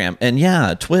Instagram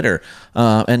and Twitter,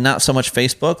 and not so much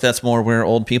Facebook. That's more where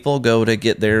old people go to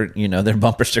get their, their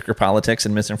bumper sticker politics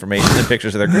and misinformation and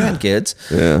pictures of their grandkids.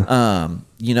 Yeah.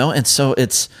 And so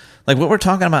it's like what we're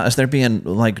talking about is there being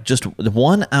like just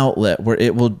one outlet where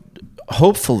it will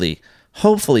hopefully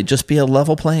just be a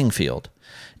level playing field.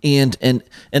 And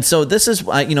so this is,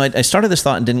 I started this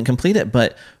thought and didn't complete it,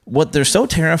 but what they're so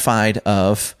terrified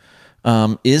of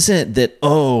isn't that,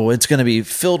 it's going to be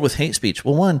filled with hate speech.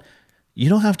 Well, one, you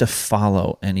don't have to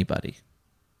follow anybody.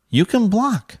 You can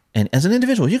block. And as an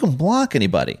individual, you can block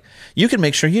anybody. You can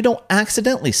make sure you don't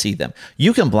accidentally see them.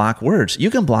 You can block words. You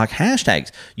can block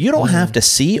hashtags. You don't have to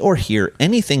see or hear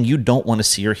anything you don't want to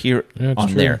see or hear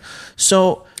on there.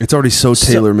 So it's already so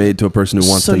tailor-made to a person who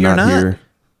wants to not hear.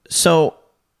 So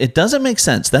it doesn't make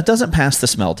sense. That doesn't pass the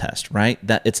smell test, right?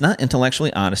 That it's not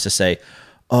intellectually honest to say,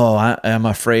 I'm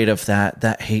afraid of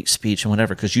that hate speech and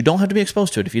whatever, because you don't have to be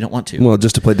exposed to it if you don't want to. Well,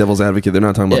 just to play devil's advocate, they're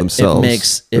not talking about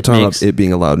themselves. They're talking about it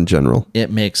being allowed in general.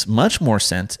 It makes much more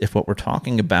sense if what we're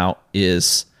talking about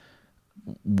is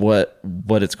what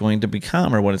it's going to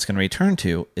become or what it's going to return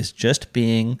to is just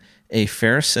being a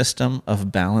fair system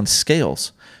of balanced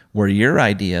scales where your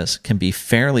ideas can be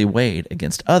fairly weighed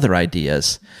against other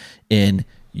ideas, and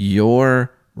you're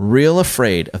real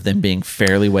afraid of them being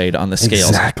fairly weighed on the scales.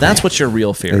 Exactly. That's what your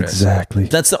real fear is. Exactly.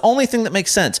 That's the only thing that makes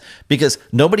sense, because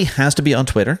nobody has to be on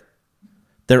Twitter.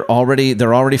 They're already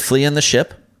fleeing the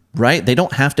ship, right? They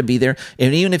don't have to be there.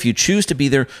 And even if you choose to be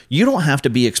there, you don't have to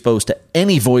be exposed to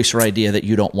any voice or idea that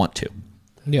you don't want to.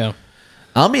 Yeah.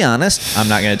 I'll be honest, I'm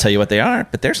not going to tell you what they are,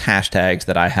 but there's hashtags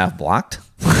that I have blocked.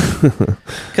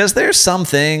 Because there's some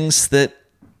things that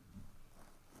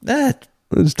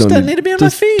just doesn't need to be on my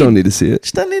feed. Don't need to see it.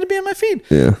 Just doesn't need to be on my feed.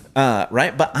 Yeah.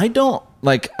 Right. But I don't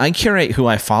I curate who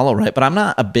I follow, right? But I'm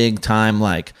not a big time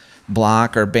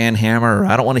block or ban hammer, or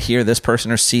I don't want to hear this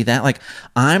person or see that.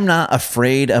 I'm not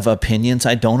afraid of opinions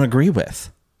I don't agree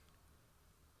with.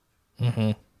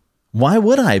 Mm-hmm. Why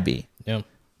would I be? Yeah.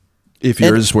 If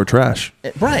yours were trash.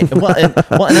 Right. Well, and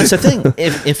that's the thing.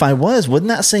 If I was, wouldn't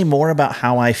that say more about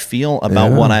how I feel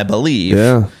about what I believe?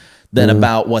 Yeah. Than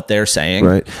about what they're saying.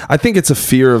 Right. I think it's a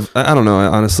fear of, I don't know,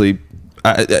 honestly,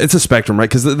 it's a spectrum, right?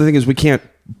 Because the thing is, we can't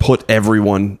put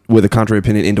everyone with a contrary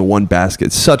opinion into one basket.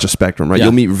 It's such a spectrum, right? Yeah.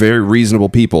 You'll meet very reasonable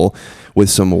people with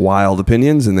some wild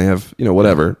opinions, and they have,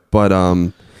 whatever. But,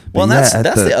 well, that's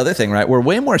the other thing, right? We're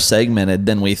way more segmented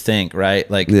than we think, right?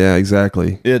 Yeah,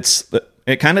 exactly.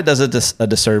 It kind of does a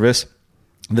disservice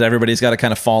that everybody's got to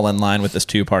kind of fall in line with this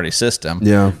two-party system.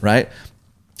 Yeah. Right?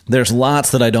 There's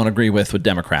lots that I don't agree with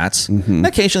Democrats. Mm-hmm. And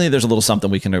occasionally there's a little something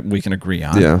we can agree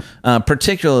on. Yeah.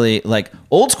 Particularly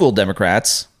old school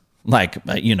Democrats, John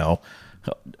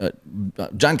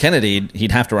Kennedy,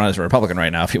 he'd have to run as a Republican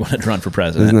right now if he wanted to run for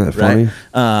president. Isn't that funny?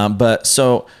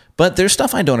 Right? But there's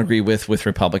stuff I don't agree with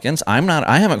Republicans.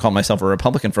 I haven't called myself a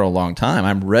Republican for a long time.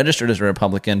 I'm registered as a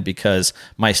Republican because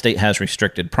my state has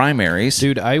restricted primaries.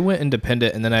 Dude, I went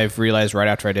independent, and then I've realized right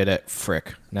after I did it,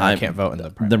 frick, now I can't vote in the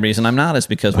primary. The reason I'm not is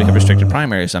because we have restricted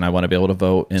primaries, and I want to be able to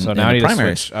vote in So now I the need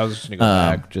primaries. to switch. I was just going to go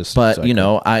back. But so you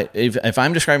know, if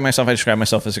I'm describing myself, I describe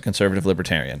myself as a conservative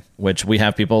libertarian, which we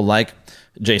have people like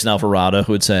Jason Alvarado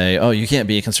who would say, "Oh, you can't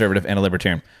be a conservative and a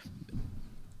libertarian."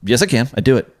 Yes, I can. I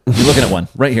do it. You're looking at one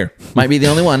right here. Might be the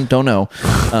only one. Don't know.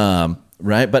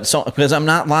 Right. But so, because I'm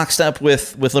not lockstep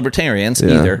with libertarians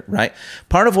either. Right.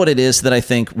 Part of what it is that I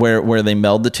think where they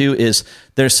meld the two is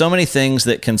there's so many things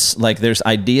that can, like, there's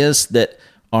ideas that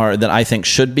I think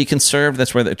should be conserved.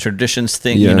 That's where the traditions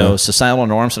think, you know, societal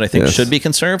norms that I think should be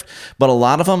conserved. But a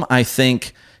lot of them I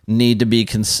think need to be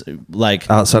like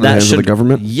outside of the hands of the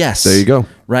government. Yes. There you go.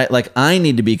 Right. Like, I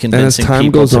need to be convincing and as time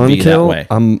people goes to on, be that way.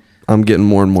 I'm getting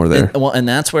more and more there. And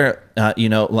that's where, you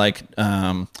know, like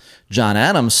John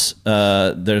Adams,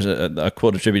 there's a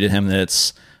quote attributed to him that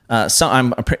it's,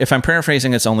 if I'm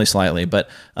paraphrasing, it's only slightly, but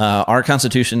our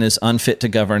Constitution is unfit to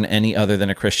govern any other than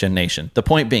a Christian nation. The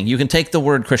point being, you can take the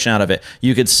word Christian out of it.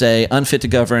 You could say unfit to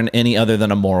govern any other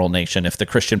than a moral nation if the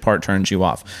Christian part turns you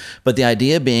off. But the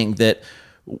idea being that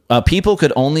people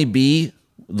could only be,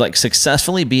 like,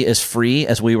 successfully be as free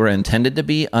as we were intended to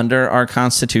be under our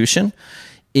Constitution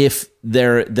if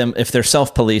they're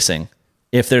self-policing,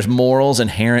 if there's morals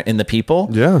inherent in the people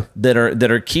that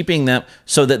are keeping them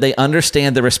so that they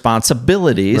understand the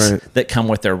responsibilities that come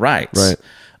with their rights.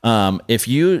 There's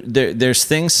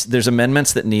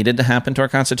amendments that needed to happen to our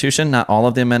Constitution. Not all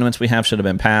of the amendments we have should have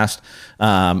been passed.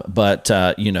 But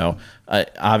you know,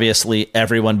 obviously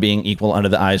everyone being equal under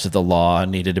the eyes of the law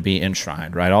needed to be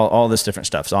enshrined, right? All this different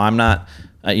stuff. So I'm not,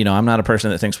 I'm not a person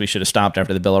that thinks we should have stopped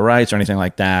after the Bill of Rights or anything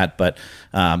like that. But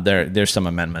there's some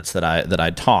amendments that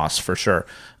I'd toss for sure.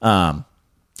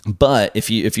 But if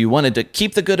you wanted to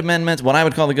keep the good amendments, what I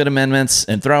would call the good amendments,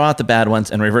 and throw out the bad ones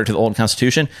and revert to the old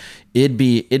Constitution, it'd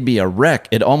be a wreck.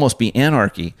 It'd almost be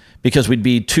anarchy, because we'd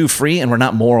be too free and we're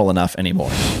not moral enough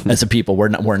anymore as a people.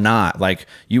 We're not like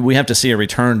you. We have to see a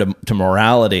return to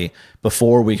morality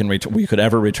before we could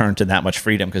ever return to that much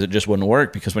freedom, because it just wouldn't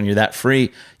work. Because when you're that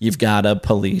free, you've got to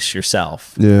police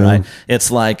yourself. Right? It's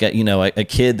like a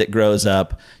kid that grows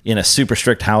up in a super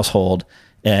strict household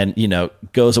and,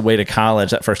 goes away to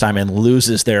college that first time and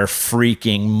loses their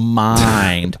freaking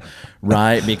mind,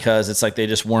 right? Because it's like they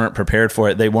just weren't prepared for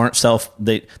it. They weren't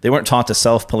they weren't taught to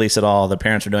self-police at all. The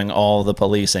parents are doing all the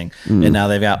policing, and now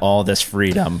they've got all this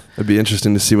freedom. It'd be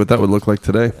interesting to see what that would look like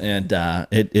today. And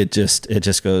it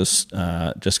just goes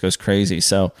crazy.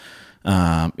 So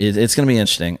it's going to be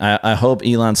interesting. I hope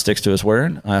Elon sticks to his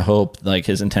word. I hope, like,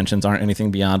 his intentions aren't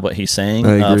anything beyond what he's saying.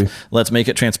 I agree. Let's make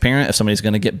it transparent. If somebody's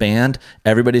going to get banned,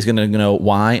 everybody's going to know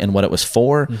why and what it was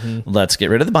for. Let's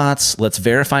get rid of the bots. Let's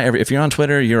verify if you're on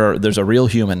Twitter, there's a real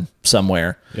human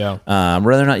somewhere. Yeah.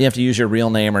 Whether or not you have to use your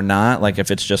real name or not, like if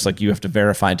it's just like you have to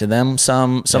verify to them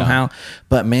somehow.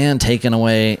 But man, taken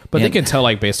away. But they can tell,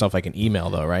 like, based off like an email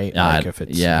though, right? Like if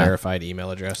it's verified email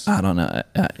address. I don't know.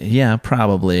 Yeah,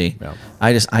 probably. Yeah.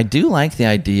 I do like the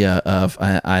idea of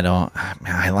I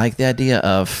like the idea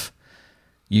of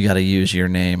you got to use your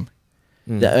name.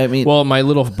 I mean, well, my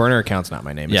little burner account's not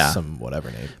my name. Yeah. It's some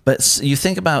whatever name. But you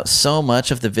think about so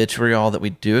much of the vitriol that we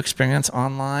do experience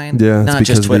online. Yeah, not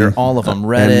just Twitter, all of them,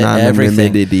 Reddit,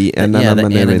 everything.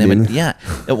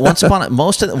 Once upon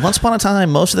a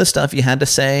time, most of the stuff you had to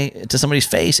say to somebody's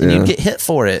face, and you'd get hit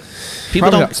for it. People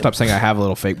Probably don't stop saying I have a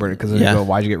little fake burner, because they go,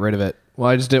 "Why'd you get rid of it?" Well,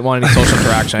 I just didn't want any social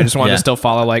interaction. I just wanted to still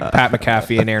follow, like, Pat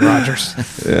McAfee and Aaron Rodgers.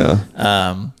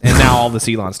 And now all this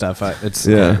Elon stuff. It's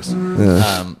hilarious.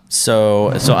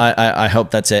 So I hope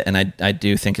that's it, and I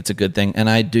do think it's a good thing, and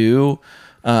I do.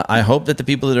 I hope that the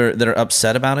people that are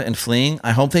upset about it and fleeing,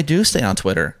 I hope they do stay on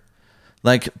Twitter.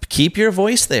 Like, keep your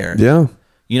voice there. Yeah.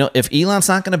 If Elon's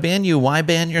not going to ban you, why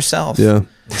ban yourself? Yeah.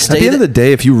 At the end of the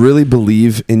day, if you really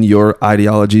believe in your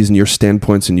ideologies and your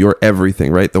standpoints and your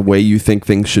everything, right, the way you think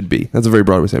things should be, that's a very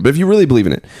broad way of saying it. But if you really believe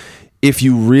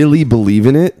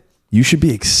in it, you should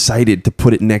be excited to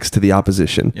put it next to the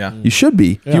opposition. Yeah. You should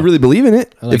be. If you really believe in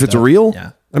it, if it's real,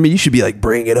 yeah. I mean, you should be like,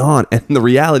 bring it on. And the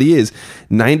reality is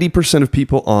 90% of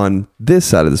people on this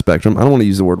side of the spectrum, I don't want to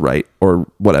use the word right or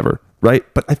whatever, right?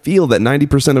 But I feel that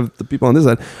 90% of the people on this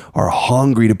side are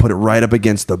hungry to put it right up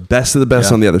against the best of the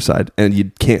best on the other side. And you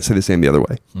can't say the same the other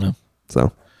way. No.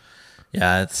 So.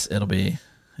 Yeah, it'll be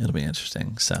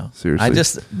interesting. So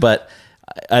seriously.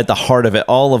 at the heart of it,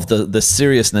 all of the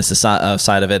seriousness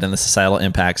side of it and the societal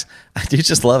impacts, I do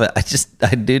just love it.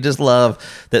 I do just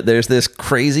love that there's this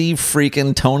crazy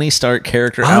freaking Tony Stark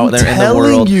character out there in the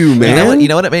world. You, man. You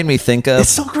know what it made me think of? It's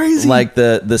so crazy. Like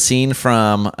the scene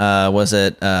from was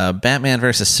it Batman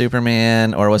versus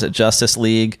Superman, or was it Justice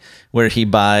League, where he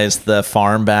buys the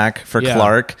farm back for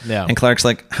Clark, and Clark's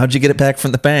like, "How'd you get it back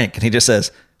from the bank?" And he just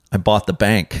says, "I bought the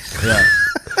bank." Yeah.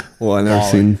 Well, I never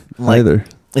seen either.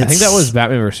 I think that was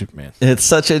Batman vs Superman. It's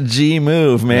such a G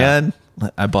move, man.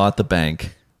 I bought the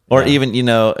bank. Or even,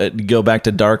 go back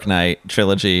to Dark Knight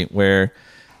trilogy where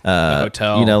the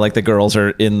hotel. Like the girls are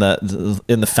in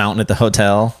the fountain at the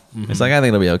hotel. Mm-hmm. It's like, I think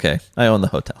it'll be okay. I own the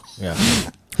hotel. Yeah.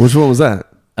 Which one was that?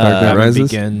 Dark Knight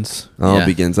Rises? Begins. Oh,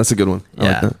 Begins. That's a good one. I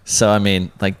like that. So, I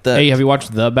mean, like Hey, have you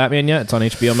watched The Batman yet? It's on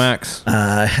HBO Max.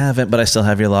 I haven't, but I still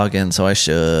have your login, so I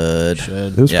should.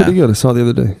 It was pretty good. I saw it the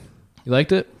other day. You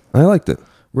liked it? I liked it.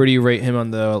 Where do you rate him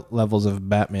on the levels of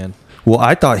Batman? Well,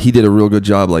 I thought he did a real good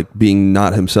job, like being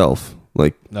not himself.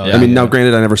 Like, now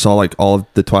granted, I never saw like all of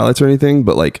the Twilights or anything,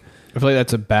 but like, I feel like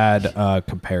that's a bad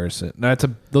comparison. No,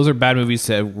 those are bad movies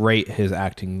to rate his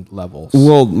acting levels.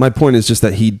 Well, my point is just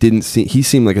that he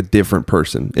seemed like a different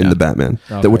person in the Batman,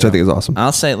 which I think is awesome.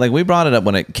 I'll say, like, we brought it up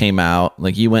when it came out.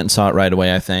 Like, you went and saw it right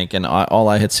away, I think, and all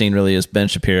I had seen really is Ben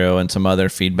Shapiro and some other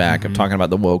feedback of talking about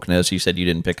the wokeness. You said you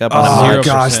didn't pick up on it. Oh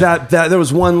gosh, that there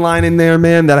was one line in there,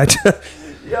 man, that I just.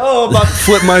 Yo, I'm about to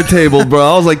flip my table, bro.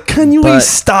 I was like, can you please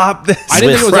stop this? I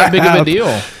didn't think it was that big of a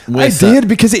deal. I did,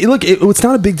 because it's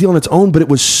not a big deal on its own, but it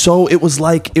was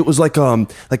like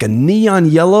a neon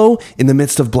yellow in the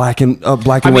midst of black and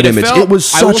white image. It was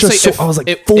such I was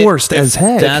like forced as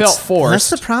heck. It felt forced.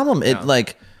 That's the problem.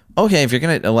 It okay, if you're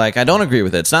gonna I don't agree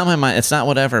with it. It's not my mind. It's not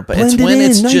whatever. But Blend it's when it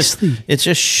it's in just nicely. it's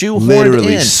just shoehorned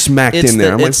Literally in, smacked in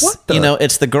there. I'm like, what the?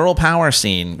 It's the girl power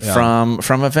scene from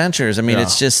Avengers. I mean,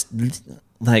 it's just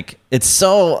like it's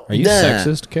so. Are you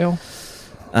sexist, Kale?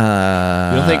 You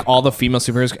don't think all the female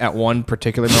superheroes at one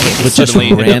particular moment would just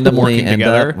suddenly randomly working end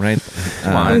together? up, right?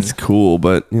 It's cool,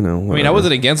 but I mean, I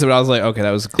wasn't against it, but I was like, okay,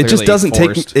 that was clearly it just doesn't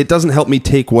forced. it doesn't help me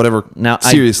take whatever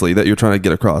seriously that you're trying to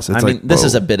get across. It's this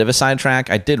is a bit of a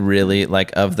sidetrack. I did really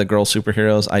like, of the girl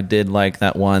superheroes, I did like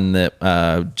that one that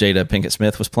Jada Pinkett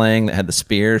Smith was playing that had the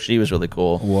spear. She was really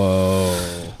cool.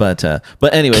 Whoa. But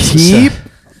anyways, keep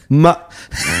my.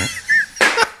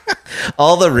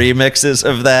 All the remixes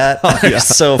of that are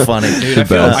so funny. Dude,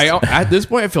 at this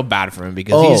point, I feel bad for him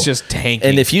because he's just tanking.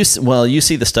 And if you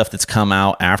see the stuff that's come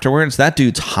out afterwards, that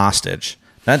dude's hostage.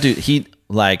 That dude,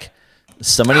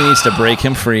 somebody needs to break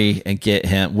him free and get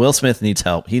him. Will Smith needs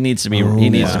help. He needs to be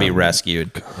be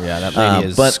rescued. Yeah, that lady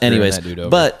is. But anyways, that dude over.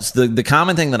 but the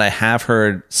common thing that I have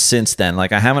heard since then,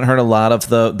 like I haven't heard a lot of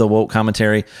the woke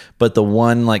commentary, but the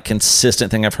one like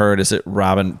consistent thing I've heard is that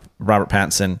Robert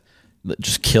Pattinson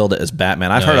just killed it as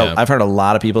Batman. I've heard a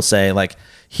lot of people say like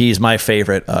he's my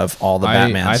favorite of all the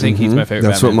Batmans. I think he's my favorite.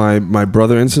 That's Batman. what my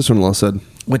brother and sister-in-law said.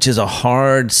 Which is a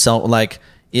hard sell. Like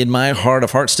in my heart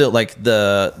of hearts, still like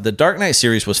the Dark Knight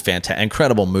series was fantastic,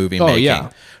 incredible movie making. Yeah.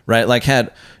 Right, like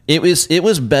it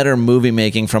was better movie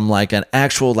making from like an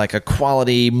actual like a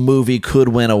quality movie could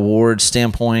win awards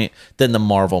standpoint than the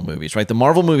Marvel movies. Right, the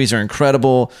Marvel movies are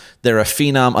incredible. They're a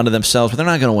phenom unto themselves, but they're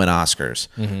not going to win Oscars.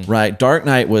 Right, Dark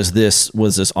Knight was this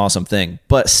awesome thing,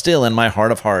 but still in my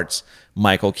heart of hearts,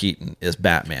 Michael Keaton is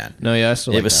Batman. No, yeah, I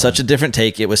still it was such a different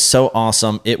take. It was so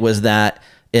awesome. It was that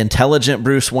intelligent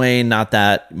Bruce Wayne, not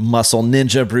that muscle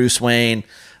ninja Bruce Wayne.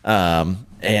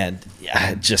 And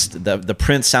yeah, just the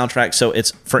Prince soundtrack. So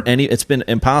it's been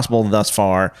impossible thus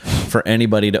far for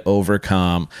anybody to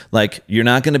overcome. Like you're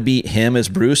not going to beat him as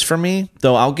Bruce for me,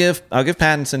 though. I'll give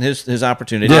Pattinson his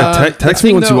opportunity. Yeah, text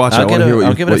me once you watch it. I want to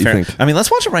hear what you think. I mean, let's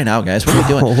watch it right now, guys. What are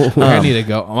we doing? I need to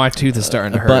go. My tooth is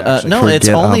starting to hurt. But no, it's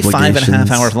only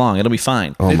 5.5 hours long. It'll be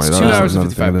fine. Oh my It's god, 2 hours and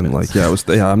another thing I 55 didn't minutes.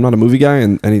 like. Yeah, I'm not a movie guy,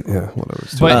 and whatever.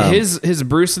 But his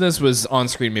Bruceness was on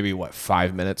screen maybe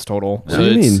 5 minutes total. What do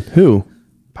you mean? Who?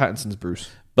 Pattinson's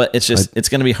Bruce. But it's just it's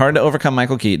going to be hard to overcome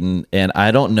Michael Keaton, and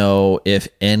I don't know if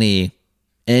any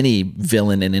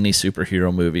villain in any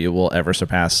superhero movie will ever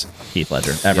surpass Heath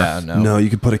Ledger ever. Yeah, No, you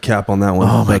could put a cap on that one.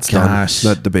 Oh my That's done. gosh.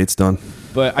 That debate's done.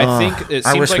 But I think it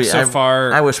seems like so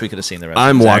far. I wish we could have seen the rest.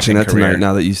 I'm of his watching that acting career. tonight.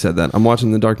 Now that you said that, I'm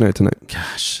watching The Dark Knight tonight.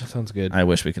 Gosh, That sounds good. I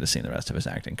wish we could have seen the rest of his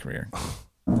acting career.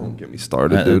 Don't get me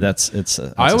started, dude.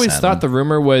 I always thought the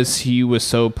rumor was he was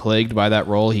so plagued by that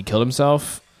role he killed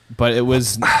himself. But he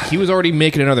was already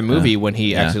making another movie when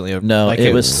he accidentally. No, like,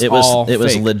 it was all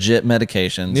legit fake.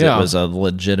 medications. Yeah. It was a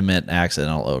legitimate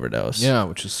accidental overdose. Yeah,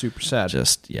 which is super sad.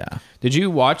 Just yeah. Did you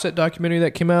watch that documentary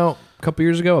that came out a couple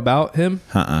years ago about him?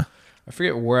 I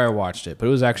forget where I watched it, but it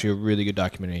was actually a really good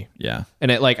documentary. Yeah. And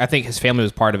it I think his family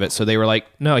was part of it, so they were like,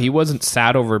 no, he wasn't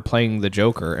sad over playing the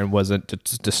Joker and wasn't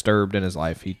disturbed in his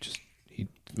life. He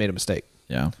made a mistake.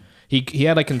 Yeah. He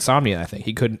had like insomnia. I think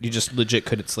he just legit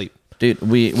couldn't sleep. Dude,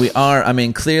 we are. I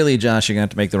mean, clearly, Josh, you're going to have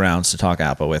to make the rounds to talk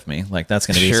Apple with me. Like, that's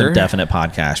going to be some definite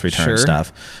podcast return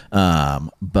stuff.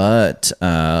 But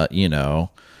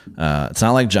it's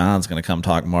not like John's going to come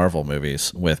talk Marvel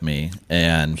movies with me.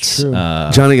 And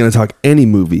Johnny going to talk any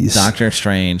movies. Doctor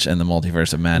Strange and the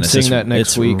Multiverse of Madness. Seeing that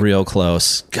next week. It's real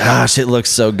close. Gosh, it looks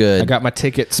so good. I got my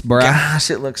tickets, bro.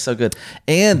 Gosh, it looks so good.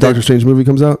 And Doctor Strange movie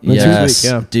comes out next yes,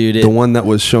 week. Yeah. Dude, The one that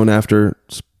was shown after.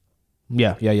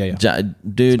 Yeah.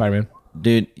 Dude, Spider-Man.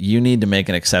 Dude, you need to make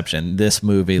an exception. This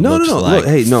movie No. looks like Look,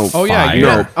 hey, no. Oh yeah, fire. you're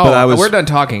No, not, but I was- we're done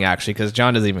talking actually because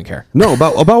John doesn't even care. No,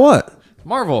 about what?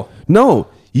 Marvel. No,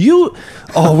 you.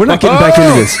 Oh, we're not getting back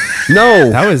into this.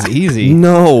 No, That was easy.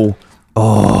 no.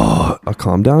 Oh,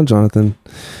 calm down, Jonathan.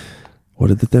 What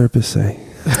did the therapist say?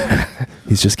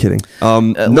 He's just kidding. No,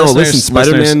 listen,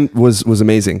 Spider-Man was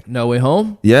amazing. No Way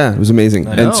Home. Yeah, it was amazing.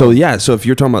 know. And so so if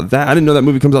you're talking about that, I didn't know that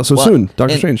movie comes out so Well, soon.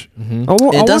 Doctor and- Strange. I'll It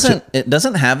watch doesn't. it. It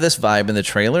doesn't have this vibe in the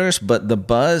trailers, but the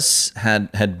buzz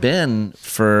had been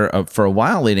for a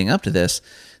while leading up to this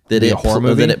that a horror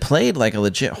movie? that it played like a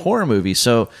legit horror movie.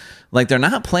 So like they're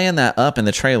not playing that up in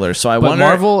the trailers. So I But wonder.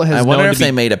 Marvel has I wonder known if to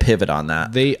they be- made a pivot on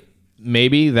that. They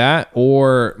maybe that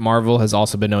or Marvel has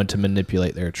also been known to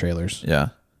manipulate their trailers. Yeah.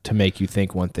 To make you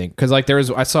think one thing, because like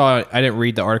I didn't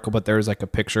read the article, but there was like a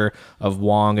picture of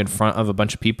Wong in front of a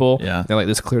bunch of people. Yeah. They're like,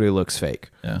 this clearly looks fake.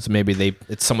 Yeah. So maybe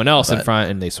it's someone else in front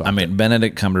and they swapped. I mean,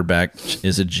 Benedict Cumberbatch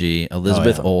is a G.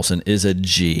 Elizabeth Olsen is a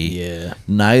G. Yeah.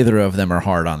 Neither of them are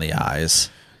hard on the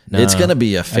eyes. It's going to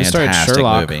be a I started fantastic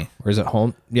Sherlock. movie. Or is it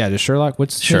home? Yeah, just Sherlock.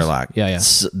 What's his? Sherlock. Yeah.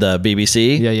 The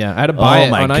BBC. Yeah. I had to buy it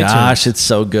Oh my on gosh, iTunes. it's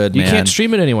so good, You man. can't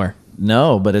stream it anywhere.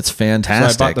 No, but it's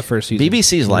fantastic. So I bought the first season.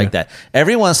 BBC's like that.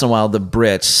 Every once in a while, the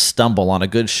Brits stumble on a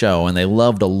good show, and they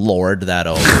love to lord that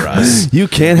over us. You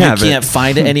can't You have can't it.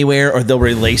 find it anywhere, or they'll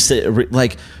release it.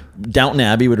 Like Downton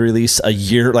Abbey would release a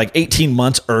year, like 18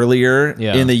 months earlier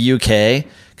Yeah. in the UK,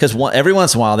 because every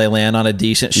once in a while they land on a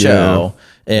decent show.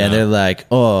 And they're like,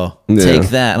 oh, take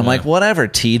that. And I'm like, whatever,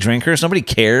 tea drinkers. Nobody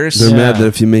cares. They're mad that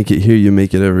if you make it here, you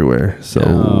make it everywhere. So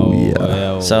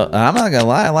yeah. So I'm not gonna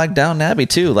lie, I like Downton Abbey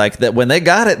too. Like that when they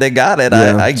got it, they got it.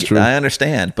 Yeah, it's true. I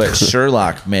understand. But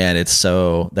Sherlock, man, it's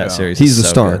that series. He's is the so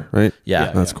star, good. right?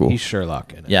 Yeah. That's cool. He's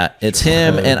Sherlock in it. Yeah, it's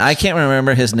him, and I can't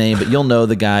remember his name, but you'll know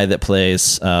the guy that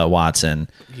plays Watson,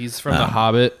 He's from The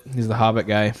Hobbit. He's the Hobbit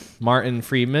guy. Martin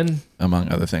Freeman.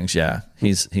 among other things. Yeah,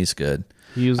 he's good.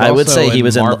 He was I would also say he in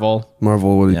was Marvel.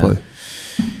 Marvel, what did he Yeah. play?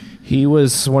 He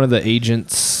was one of the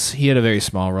agents. He had a very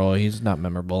small role. He's not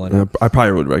memorable in it. I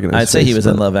probably would recognize. I'd his say he face, was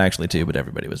in but- Love Actually too, but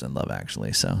everybody was in Love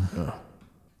Actually. So,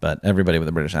 but everybody with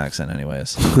a British accent,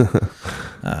 anyways.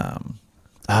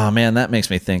 Oh man, that makes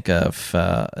me think of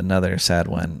another sad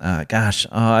one.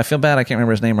 I feel bad. I can't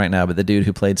remember his name right now, but the dude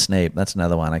who played Snape. That's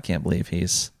another one. I can't believe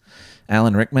he's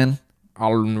Alan Rickman.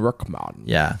 Alan Rickman.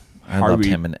 Yeah, I loved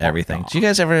Harry him in everything. Potter. Did you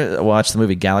guys ever watch the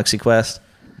movie Galaxy Quest?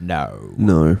 No.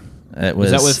 No. It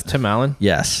Was that with Tim Allen?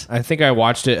 Yes. I think I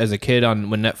watched it as a kid on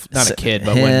when not a kid,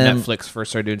 but when Netflix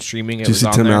first started doing streaming. It Did you was see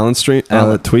on Tim there. Allen's tweet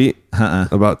about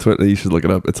Twitter? You should look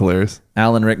it up. It's hilarious.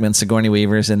 Alan Rickman, Sigourney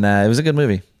Weaver's in that. It was a good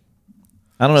movie.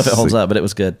 I don't know if it holds up, but it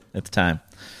was good at the time.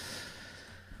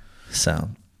 So,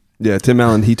 Yeah, Tim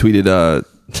Allen, he tweeted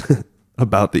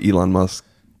about the Elon Musk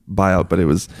buyout, but it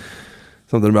was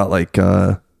something about like,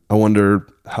 I wonder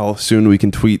how soon we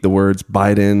can tweet the words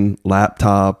Biden,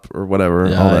 laptop, or whatever,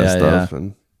 Yeah, all that yeah, stuff. yeah.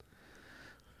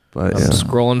 But I'm yeah.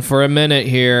 scrolling for a minute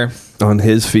here. On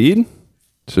his feed,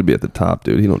 should be at the top,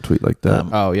 dude. He don't tweet like that.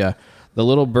 Oh yeah, the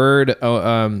little bird.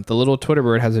 The little Twitter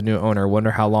bird has a new owner.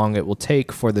 Wonder how long it will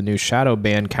take for the new shadow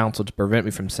ban council to prevent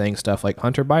me from saying stuff like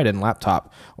Hunter Biden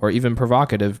laptop or even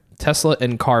provocative Tesla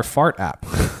in car fart app.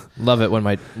 love it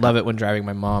when driving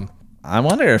my mom. I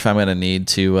wonder if I'm going to need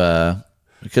to,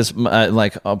 because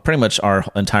pretty much our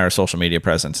entire social media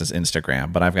presence is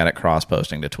Instagram, but I've got it cross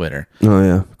posting to Twitter. Oh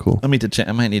yeah, cool. I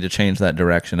might need to change that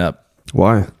direction up.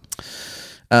 Why?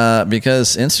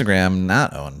 Because Instagram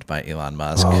not owned by Elon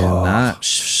Musk,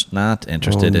 not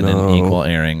interested in an equal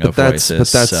airing of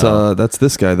voices. That's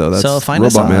this guy though. That's so find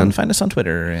Robot us Man. find us on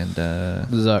Twitter and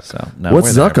Zuck. So, no,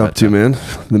 What's we're Zuck there, up to, man?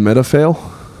 The meta fail.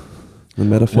 The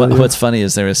meta fail. What's funny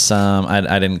is there is some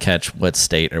I didn't catch what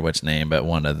state or which name, but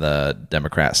one of the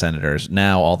Democrat senators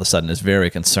now all of a sudden is very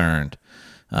concerned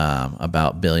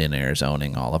about billionaires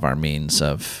owning all of our means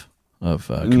of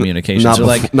communications. Not So,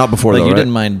 like, not before, like though, you right?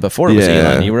 didn't mind before it was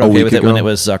Yeah, Elon. You were a okay week with it when ago. it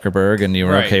was Zuckerberg, and you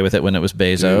were Right. okay with it when it was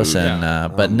Bezos.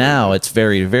 But now it's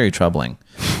very, very troubling.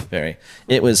 Very.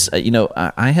 It was.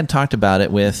 I had talked about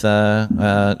it with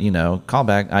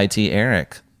callback IT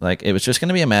Eric. Like, it was just going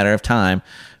to be a matter of time.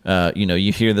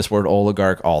 You hear this word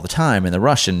oligarch all the time in the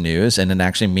Russian news, and it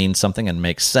actually means something and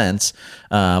makes sense.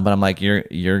 But I'm like, you're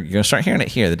going to start hearing it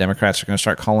here. The Democrats are going to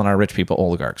start calling our rich people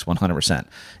oligarchs, 100%.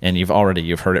 And you've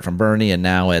heard it from Bernie, and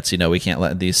now it's we can't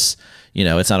let these.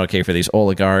 It's not okay for these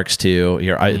oligarchs to.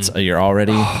 You're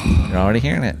already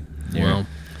hearing it. Wow.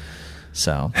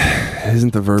 So,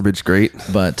 Isn't the verbiage great?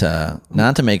 but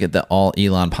not to make it the all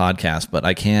Elon podcast, but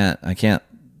I can't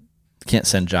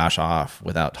send Josh off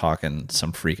without talking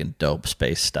some freaking dope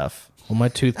space stuff. Well, my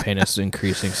tooth pain is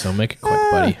increasing, so make it quick,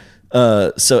 buddy.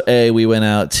 So we went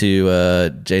out to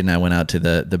Jade and I went out to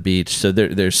the beach. So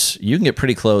there's you can get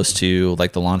pretty close to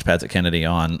like the launch pads at Kennedy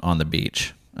on the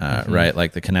beach, right?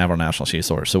 Like the Canaveral National Ski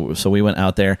Resort. So we went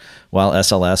out there while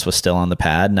SLS was still on the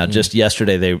pad. Now, just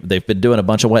yesterday they've been doing a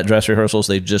bunch of wet dress rehearsals.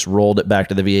 They just rolled it back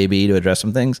to the VAB to address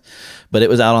some things, but it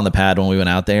was out on the pad when we went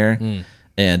out there.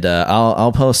 And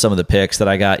I'll post some of the pics that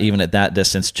I got even at that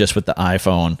distance just with the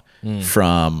iPhone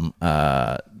from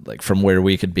where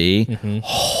we could be.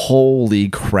 Holy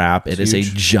crap, it is a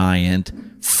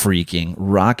giant freaking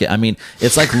rocket. I mean,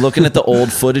 it's like looking at the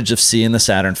old footage of seeing the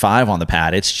Saturn V on the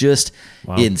pad. It's just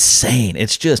insane.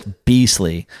 It's just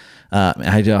beastly. I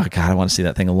want to see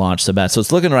that thing launch so bad. So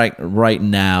it's looking right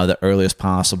now, the earliest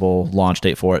possible launch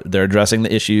date for it. They're addressing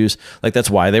the issues. Like, that's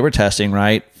why they were testing,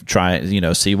 right? Try,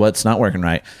 see what's not working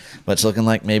right. But it's looking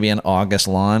like maybe an August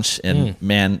launch. And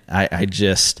man, I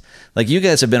just, like, you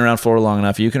guys have been around Florida long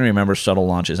enough. You can remember shuttle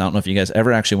launches. I don't know if you guys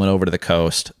ever actually went over to the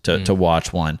coast to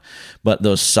watch one, but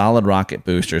those solid rocket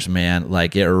boosters, man,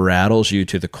 like, it rattles you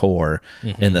to the core.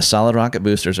 And the solid rocket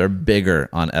boosters are bigger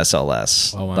on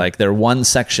SLS. Oh, wow. Like, they're one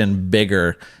section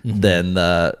bigger than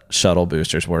the shuttle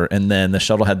boosters were. And then the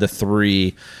shuttle had the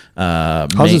three. How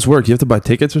does this work? You have to buy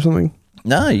tickets or something?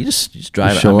 No, you just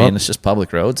drive it. show up? It's just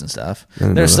public roads and stuff.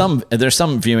 didn't There's know there's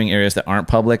some viewing areas that aren't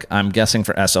public. I'm guessing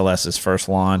for SLS's first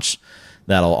launch,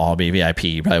 that'll all be VIP.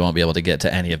 You probably won't be able to get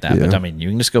to any of that. Yeah. But I mean, you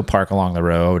can just go park along the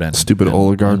road and Stupid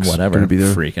oligarchs whatever, gonna be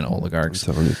there. freaking oligarchs.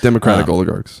 I'm telling you. Democratic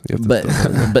oligarchs. You have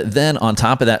to But then on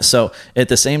top of that, so at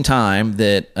the same time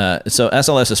that so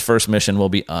SLS's first mission will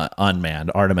be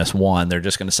unmanned, Artemis 1. They're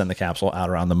just going to send the capsule out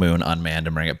around the moon unmanned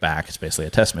and bring it back. It's basically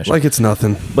a test mission. like it's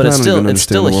nothing. But I it's don't still even it's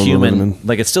still a understand the world we're living human,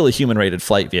 like, it's still a human rated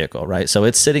flight vehicle, right? So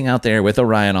it's sitting out there with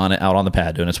Orion on it, out on the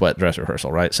pad doing its wet dress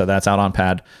rehearsal, right? So that's out on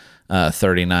pad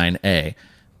 39A.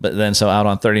 But then so out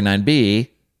on 39B,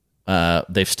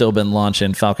 they've still been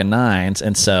launching Falcon 9s,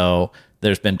 and so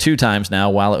there's been 2 times now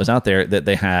while it was out there that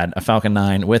they had a Falcon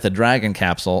 9 with a Dragon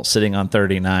capsule sitting on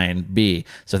 39B.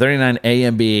 So 39A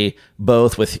and B,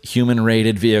 both with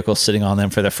human-rated vehicles sitting on them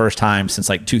for the first time since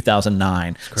like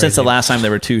 2009, since the last time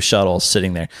there were 2 shuttles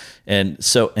sitting there. And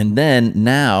then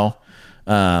now,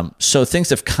 so things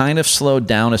have kind of slowed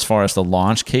down as far as the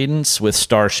launch cadence with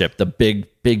Starship, the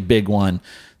big one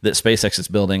that SpaceX is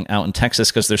building out in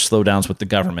Texas, because there's slowdowns with the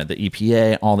government, the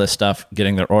EPA, all this stuff,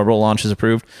 getting their orbital launches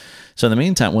approved. So in the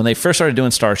meantime, when they first started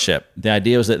doing Starship, the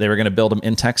idea was that they were going to build them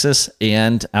in Texas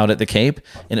and out at the Cape,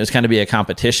 and it was kind of be a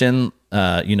competition,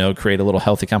 create a little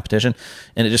healthy competition,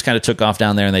 and it just kind of took off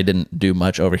down there, and they didn't do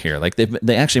much over here. Like,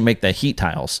 they actually make the heat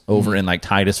tiles over in like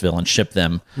Titusville and ship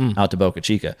them out to Boca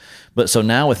Chica. But so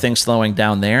now with things slowing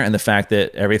down there and the fact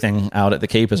that everything out at the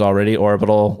Cape is already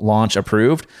orbital launch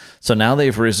approved, so now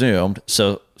they've resumed.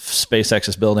 So SpaceX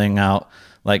is building out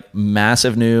like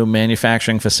massive new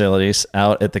manufacturing facilities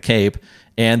out at the Cape,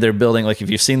 and they're building, like, if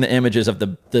you've seen the images of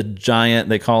the giant,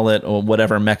 they call it, or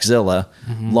whatever, Mechzilla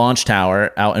launch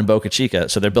tower out in Boca Chica.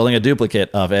 So they're building a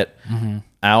duplicate of it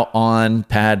out on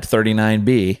pad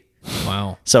 39B.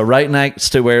 Wow. So right next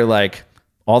to where like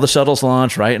all the shuttles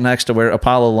launched, right next to where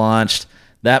Apollo launched,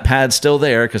 that pad's still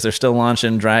there because they're still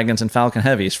launching Dragons and Falcon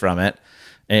Heavies from it.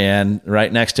 And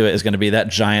right next to it is going to be that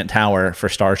giant tower for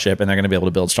Starship, and they're going to be able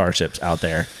to build Starships out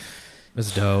there.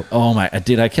 That's dope. Oh my,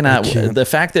 dude, I cannot. The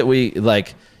fact that we,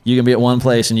 like, you can be at one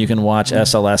place and you can watch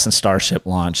SLS and Starship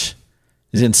launch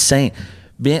is insane.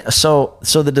 So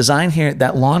the design here,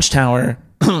 that launch tower,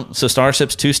 so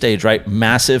Starship's 2-stage, right?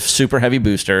 Massive, super heavy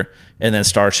booster, and then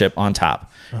Starship on top.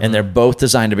 And they're both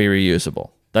designed to be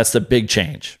reusable. That's the big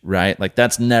change, right? Like,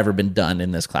 that's never been done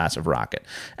in this class of rocket.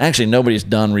 Actually, nobody's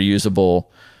done reusable,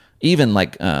 even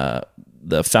like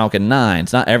the Falcon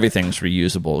 9s. Not everything's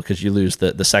reusable because you lose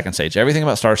the second stage. Everything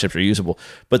about Starship's reusable.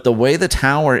 But the way the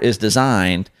tower is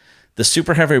designed, the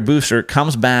super heavy booster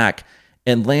comes back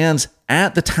and lands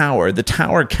at the tower. The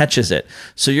tower catches it.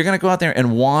 So you're going to go out there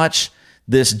and watch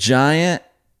this giant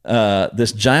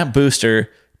booster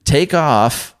take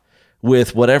off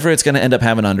with whatever it's going to end up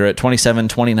having under it, 27,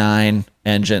 29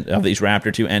 engine of these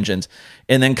Raptor 2 engines,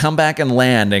 and then come back and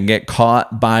land and get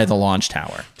caught by the launch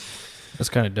tower. That's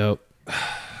kind of dope.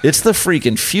 It's the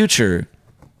freaking future.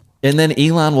 And then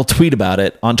Elon will tweet about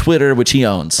it on Twitter, which he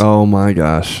owns. Oh my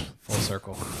gosh. Full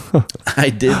circle. I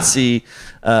did see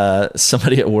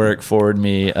somebody at work forward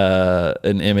me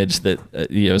an image that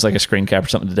it was like a screen cap or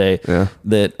something today. Yeah.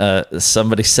 That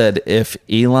somebody said if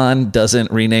Elon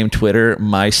doesn't rename Twitter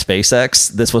my SpaceX,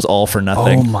 this was all for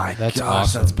nothing. Oh my That's gosh,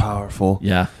 awesome. that's powerful.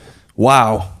 Yeah,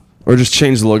 Wow. Or just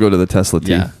change the logo to the Tesla team.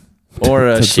 yeah. Or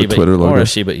a That's the Shiba, Twitter logo. or a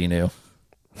Shiba Inu.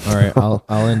 All right,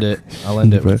 I'll end it. I'll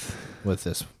end it with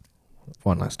this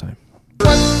one last time.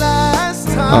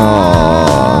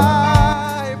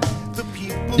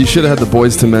 You should have had the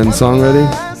Boys to Men song ready.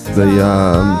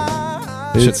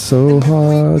 It's so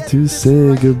hard to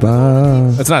say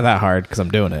goodbye. It's not that hard because I'm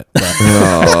doing it. But.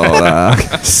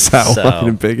 Sal So-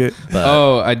 fucking Pickett.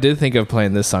 Oh, I did think of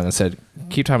playing this song and said,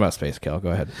 keep talking about Space Kill. Go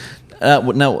ahead.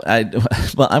 No, I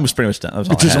was pretty much done. That was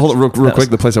all I Just had. hold it real That quick. was-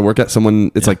 The place I work at,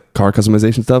 it's like car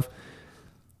customization stuff.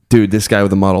 Dude, this guy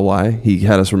with the Model Y, he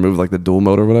had us remove like the dual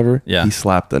mode or whatever. Yeah. He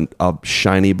slapped a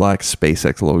shiny black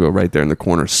SpaceX logo right there in the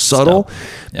corner. Subtle.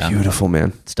 Yeah. Beautiful,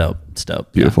 man. It's dope. It's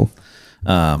dope. Beautiful.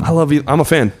 Yeah. I love you. I'm a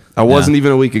fan. I wasn't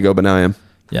even a week ago, but now I am.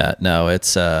 Yeah, no,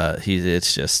 it's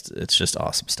just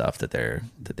awesome stuff that they're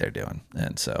doing,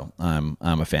 and so I'm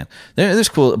a fan. There's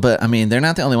cool, but I mean they're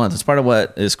not the only ones. It's part of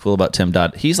what is cool about Tim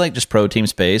Dodd. He's like just pro team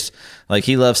space. Like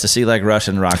he loves to see like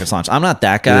Russian rockets launch. I'm not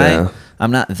that guy. Yeah.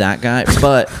 I'm not that guy,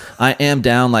 but I am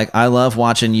down. Like I love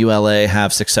watching ULA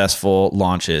have successful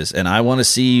launches, and I want to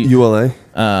see ULA.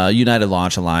 United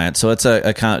Launch Alliance. So it's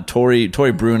a kind of Tory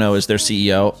Bruno is their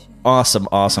CEO.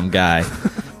 Awesome guy.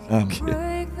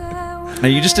 Are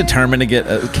you just determined to get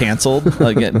canceled?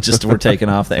 Like, just we're taking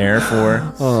off the air for?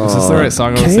 Is this the right song?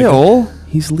 I was thinking? Kale,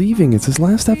 he's leaving. It's his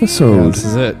last Yeah, episode. this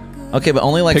is it. Okay, but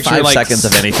only like Picture, 5 like, seconds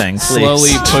of anything. Please. Slowly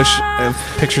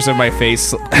push pictures of my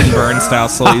face, burn style,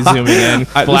 slowly zooming in,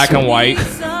 black and white.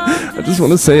 I just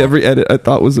want to say every edit I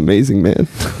thought was amazing, man.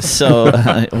 So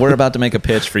we're about to make a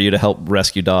pitch for you to help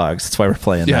rescue dogs. That's why we're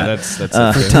playing Yeah, that.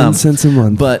 that's it. 10 cents a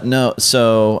month. But no,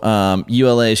 so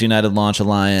ULA's United Launch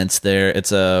Alliance.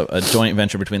 It's a joint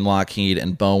venture between Lockheed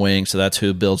and Boeing. So that's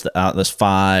who builds the Atlas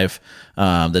V,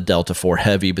 the Delta IV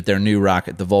Heavy. But their new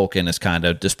rocket, the Vulcan, is kind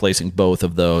of displacing both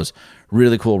of those.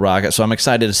 Really cool rocket. So I'm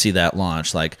excited to see that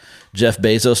launch. Like Jeff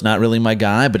Bezos, not really my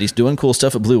guy, but he's doing cool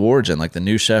stuff at Blue Origin. Like the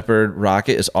New Shepard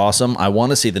rocket is awesome. I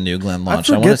want to see the New Glenn launch.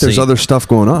 I want forget to there's see. other stuff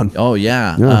going on. Oh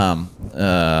yeah.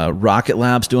 Rocket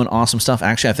Lab's doing awesome stuff.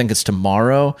 Actually, I think it's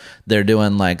tomorrow. They're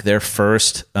doing like their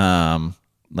first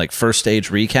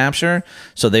stage recapture.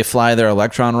 So they fly their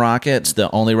Electron rockets, the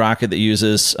only rocket that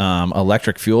uses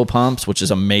electric fuel pumps, which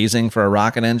is amazing for a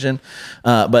rocket engine.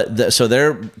 So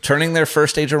they're turning their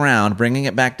first stage around, bringing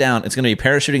it back down. It's going to be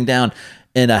parachuting down,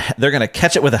 and they're going to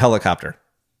catch it with a helicopter.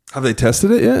 Have they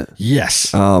tested it yet?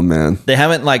 Yes. Oh, man. They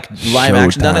haven't like live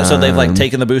action done it, so they've like Showtime.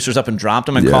 taken the boosters up and dropped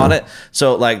them and Yeah. caught it.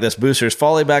 So like this booster is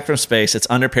falling back from space. It's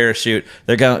under parachute.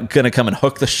 They're going to come and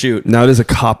hook the chute. Now it is a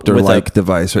copter-like With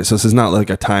device, right? So this is not like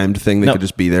a timed thing that No. could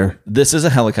just be there. This is a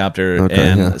helicopter, Okay,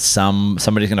 and yeah.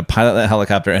 somebody's going to pilot that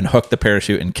helicopter and hook the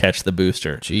parachute and catch the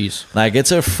booster. Jeez. Like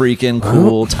it's a freaking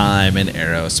cool time in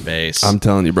aerospace. I'm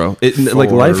telling you, bro. Like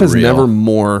For life has real. never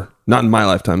more, not in my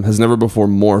lifetime, has never before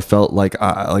more felt like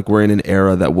we're in an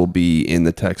era that will be in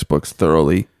the textbooks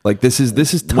thoroughly. Like this is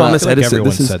Thomas I feel like Edison. everyone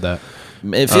This is said that.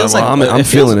 It feels well, like I'm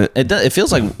feeling it. It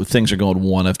feels like things are going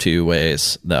one of two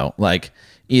ways, though. Like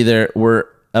either we're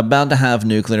about to have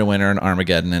nuclear winter and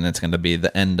Armageddon, and it's going to be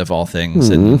the end of all things.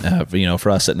 Mm-hmm. And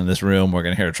for us sitting in this room, we're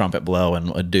going to hear a trumpet blow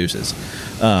and deuces.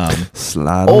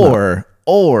 slide on up.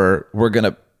 Or we're going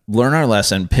to learn our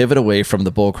lesson, pivot away from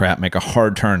the bullcrap, make a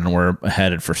hard turn, and we're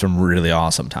headed for some really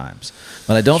awesome times.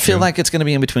 But I don't feel like it's going to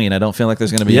be in between. I don't feel like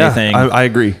there's going to be Yeah, anything. I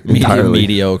agree entirely.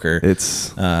 Mediocre. It's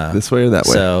this way or that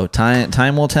way. So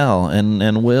time will tell,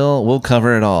 and we'll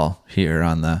cover it all here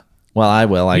on the. Well, I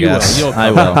will. I You will. guess You'll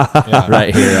I will.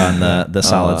 Right here on the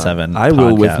Solid 7. I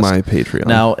will with podcast. my Patreon.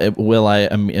 Now, will I?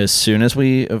 As soon as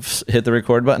we hit the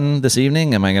record button this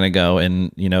evening, am I going to go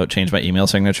and change my email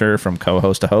signature from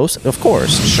co-host to host? Of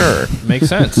course, sure. Makes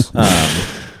sense.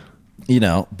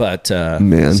 But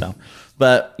Man. So,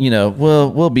 but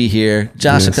we'll be here.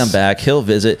 Josh will Yes. come back. He'll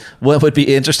visit. What would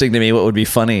be interesting to me, what would be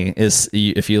funny, is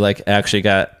if you like actually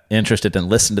got interested and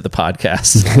listen to the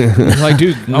podcast. You're like,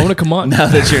 dude, I want to come on. now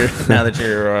that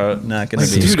you're not going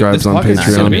to be subscribes on podcast is not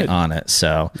going Patreon. to good. be on it.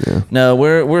 So no,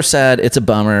 we're sad. It's a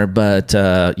bummer, but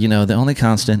the only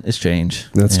constant is change.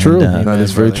 That's And, true. That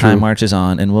is very Time true. marches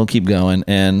on, and we'll keep going.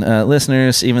 And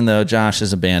listeners, even though Josh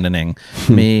is abandoning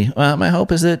me, my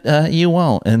hope is that you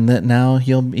won't, and that now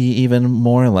you'll be even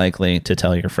more likely to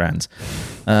tell your friends.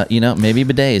 Maybe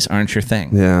bidets aren't your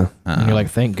thing. Yeah. And you're like,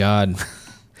 thank God.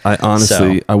 I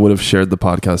honestly, So- I would have shared the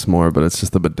podcast more, but it's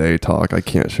just the bidet talk. I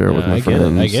can't share it with my I get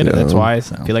friends. it. I get it. That's why I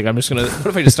feel like I'm just gonna. What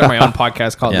if I just start my own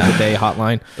podcast called Yeah. the Day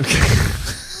Hotline?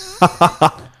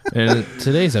 And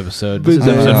today's episode, this is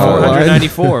episode Hotline.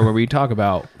 494, where we talk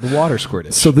about the water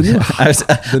squirtage. So the new,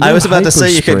 I was about to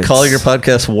say you could Hyper call your Spritz.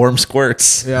 podcast "Warm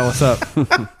Squirts." yeah, what's up?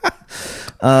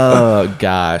 Oh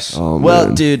gosh. Oh, well,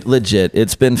 man. dude, legit,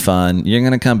 it's been fun. You're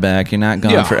gonna come back. You're not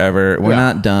gone Yeah. forever. We're Yeah.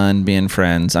 not done being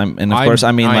friends. Of I course,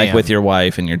 I mean am. like with your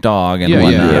wife and your dog and Yeah,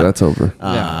 whatnot. yeah, that's over.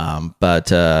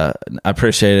 But I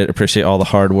appreciate it. Appreciate all the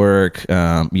hard work.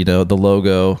 The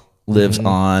logo lives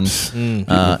on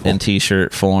in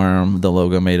t-shirt form. The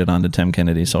logo made it onto Tim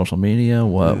Kennedy's social media.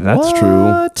 That's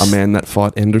true. A man that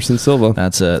fought Anderson Silva.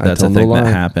 That's a I tell no thing that lie.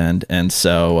 happened, and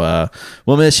so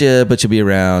we'll miss you, but you'll be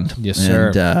around. Yes,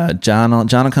 sir. And John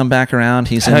will come back around.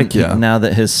 He's Heck yeah. now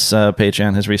that his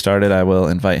Patreon has restarted. I will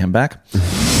invite him back,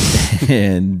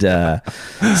 and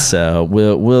so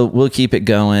we'll keep it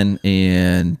going.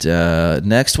 And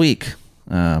next week,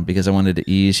 because I wanted to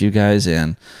ease you guys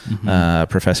in,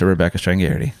 Professor Rebecca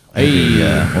Strangarity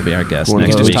will be our guest One of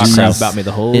next those week. Talk Jeez. crap about me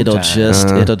the whole It'll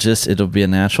time. it'll be a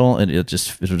natural. It'll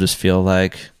just feel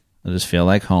like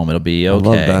home. It'll be okay. I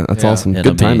love that. That's Yeah. awesome.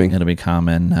 It'll Good be, timing. It'll be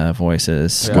common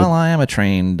voices. Yeah. Well, I am a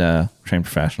trained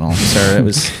professional, sir. It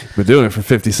was Been doing it for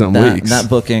 50-some weeks. that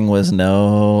booking was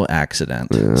no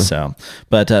accident. So,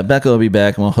 but Becca will be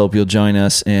back, and we'll hope you'll join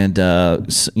us. And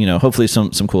hopefully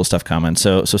some cool stuff coming.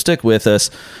 So stick with us.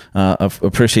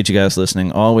 Appreciate you guys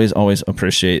listening. Always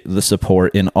appreciate the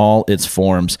support in all its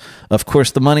forms. Of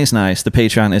course, the money's nice, the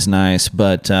Patreon is nice,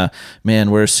 but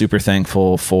man, we're super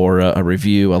thankful for a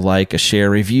review, a like, a share.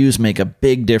 Reviews make a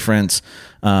big difference.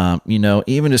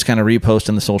 Even just kind of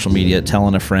reposting the social media,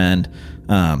 telling a friend.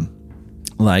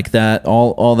 Like that,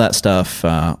 all that stuff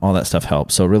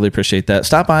helps. So really appreciate that.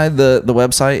 Stop by the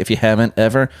website if you haven't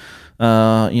ever.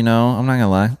 I'm not gonna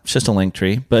lie, it's just a link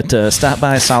tree. But stop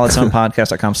by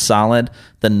solid7podcast.com,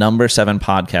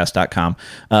 solid7podcast.com.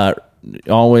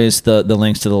 Always the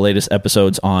links to the latest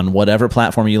episodes on whatever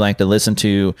platform you like to listen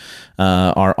to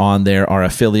are on there. Our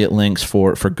affiliate links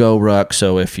for GoRuck.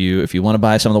 So if you want to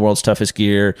buy some of the world's toughest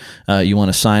gear, you want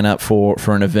to sign up for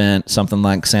an event, something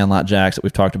like Sandlot Jacks that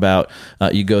we've talked about,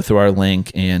 you go through our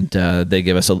link and they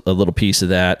give us a little piece of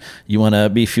that. You want to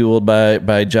be fueled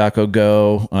by Jocko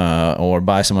Go or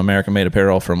buy some American made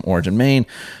apparel from Origin Maine,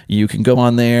 you can go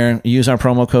on there, use our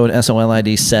promo code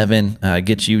SOLID7,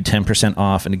 get you 10%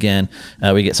 off. And again,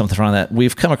 we get something from that.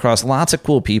 We've come across lots of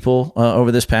cool people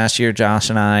over this past year, Josh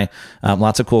and I,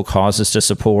 lots of cool causes to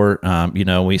support.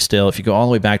 We still, if you go all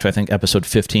the way back to, I think, episode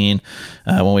 15,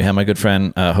 when we had my good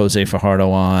friend Jose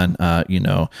Fajardo on,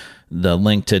 the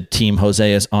link to Team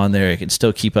Jose is on there. You can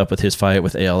still keep up with his fight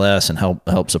with ALS and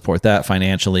help support that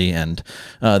financially, and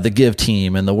the Give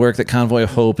Team and the work that Convoy of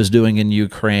Hope is doing in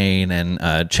Ukraine, and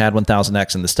Chad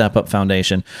 1000X and the Step Up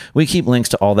Foundation. We keep links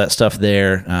to all that stuff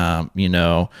there.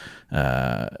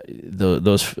 All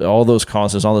those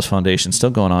causes, all those foundations still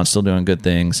going on, still doing good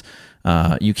things.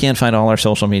 You can find all our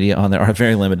social media on there, our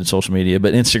very limited social media,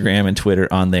 but Instagram and Twitter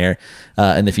on there.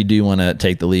 And if you do want to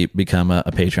take the leap, become a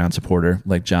Patreon supporter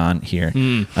like John here,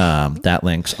 that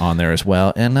link's on there as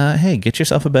well. And hey, get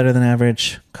yourself a better than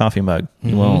average coffee mug.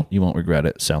 You won't regret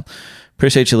it. So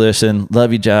appreciate you listening.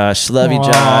 Love you, Josh. Love you,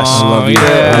 Josh. Love you.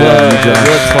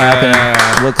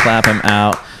 We'll clap him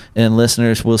out. And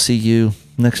listeners, we'll see you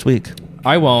next week.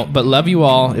 I won't, but love you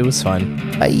all. It was fun.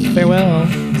 Bye. Farewell.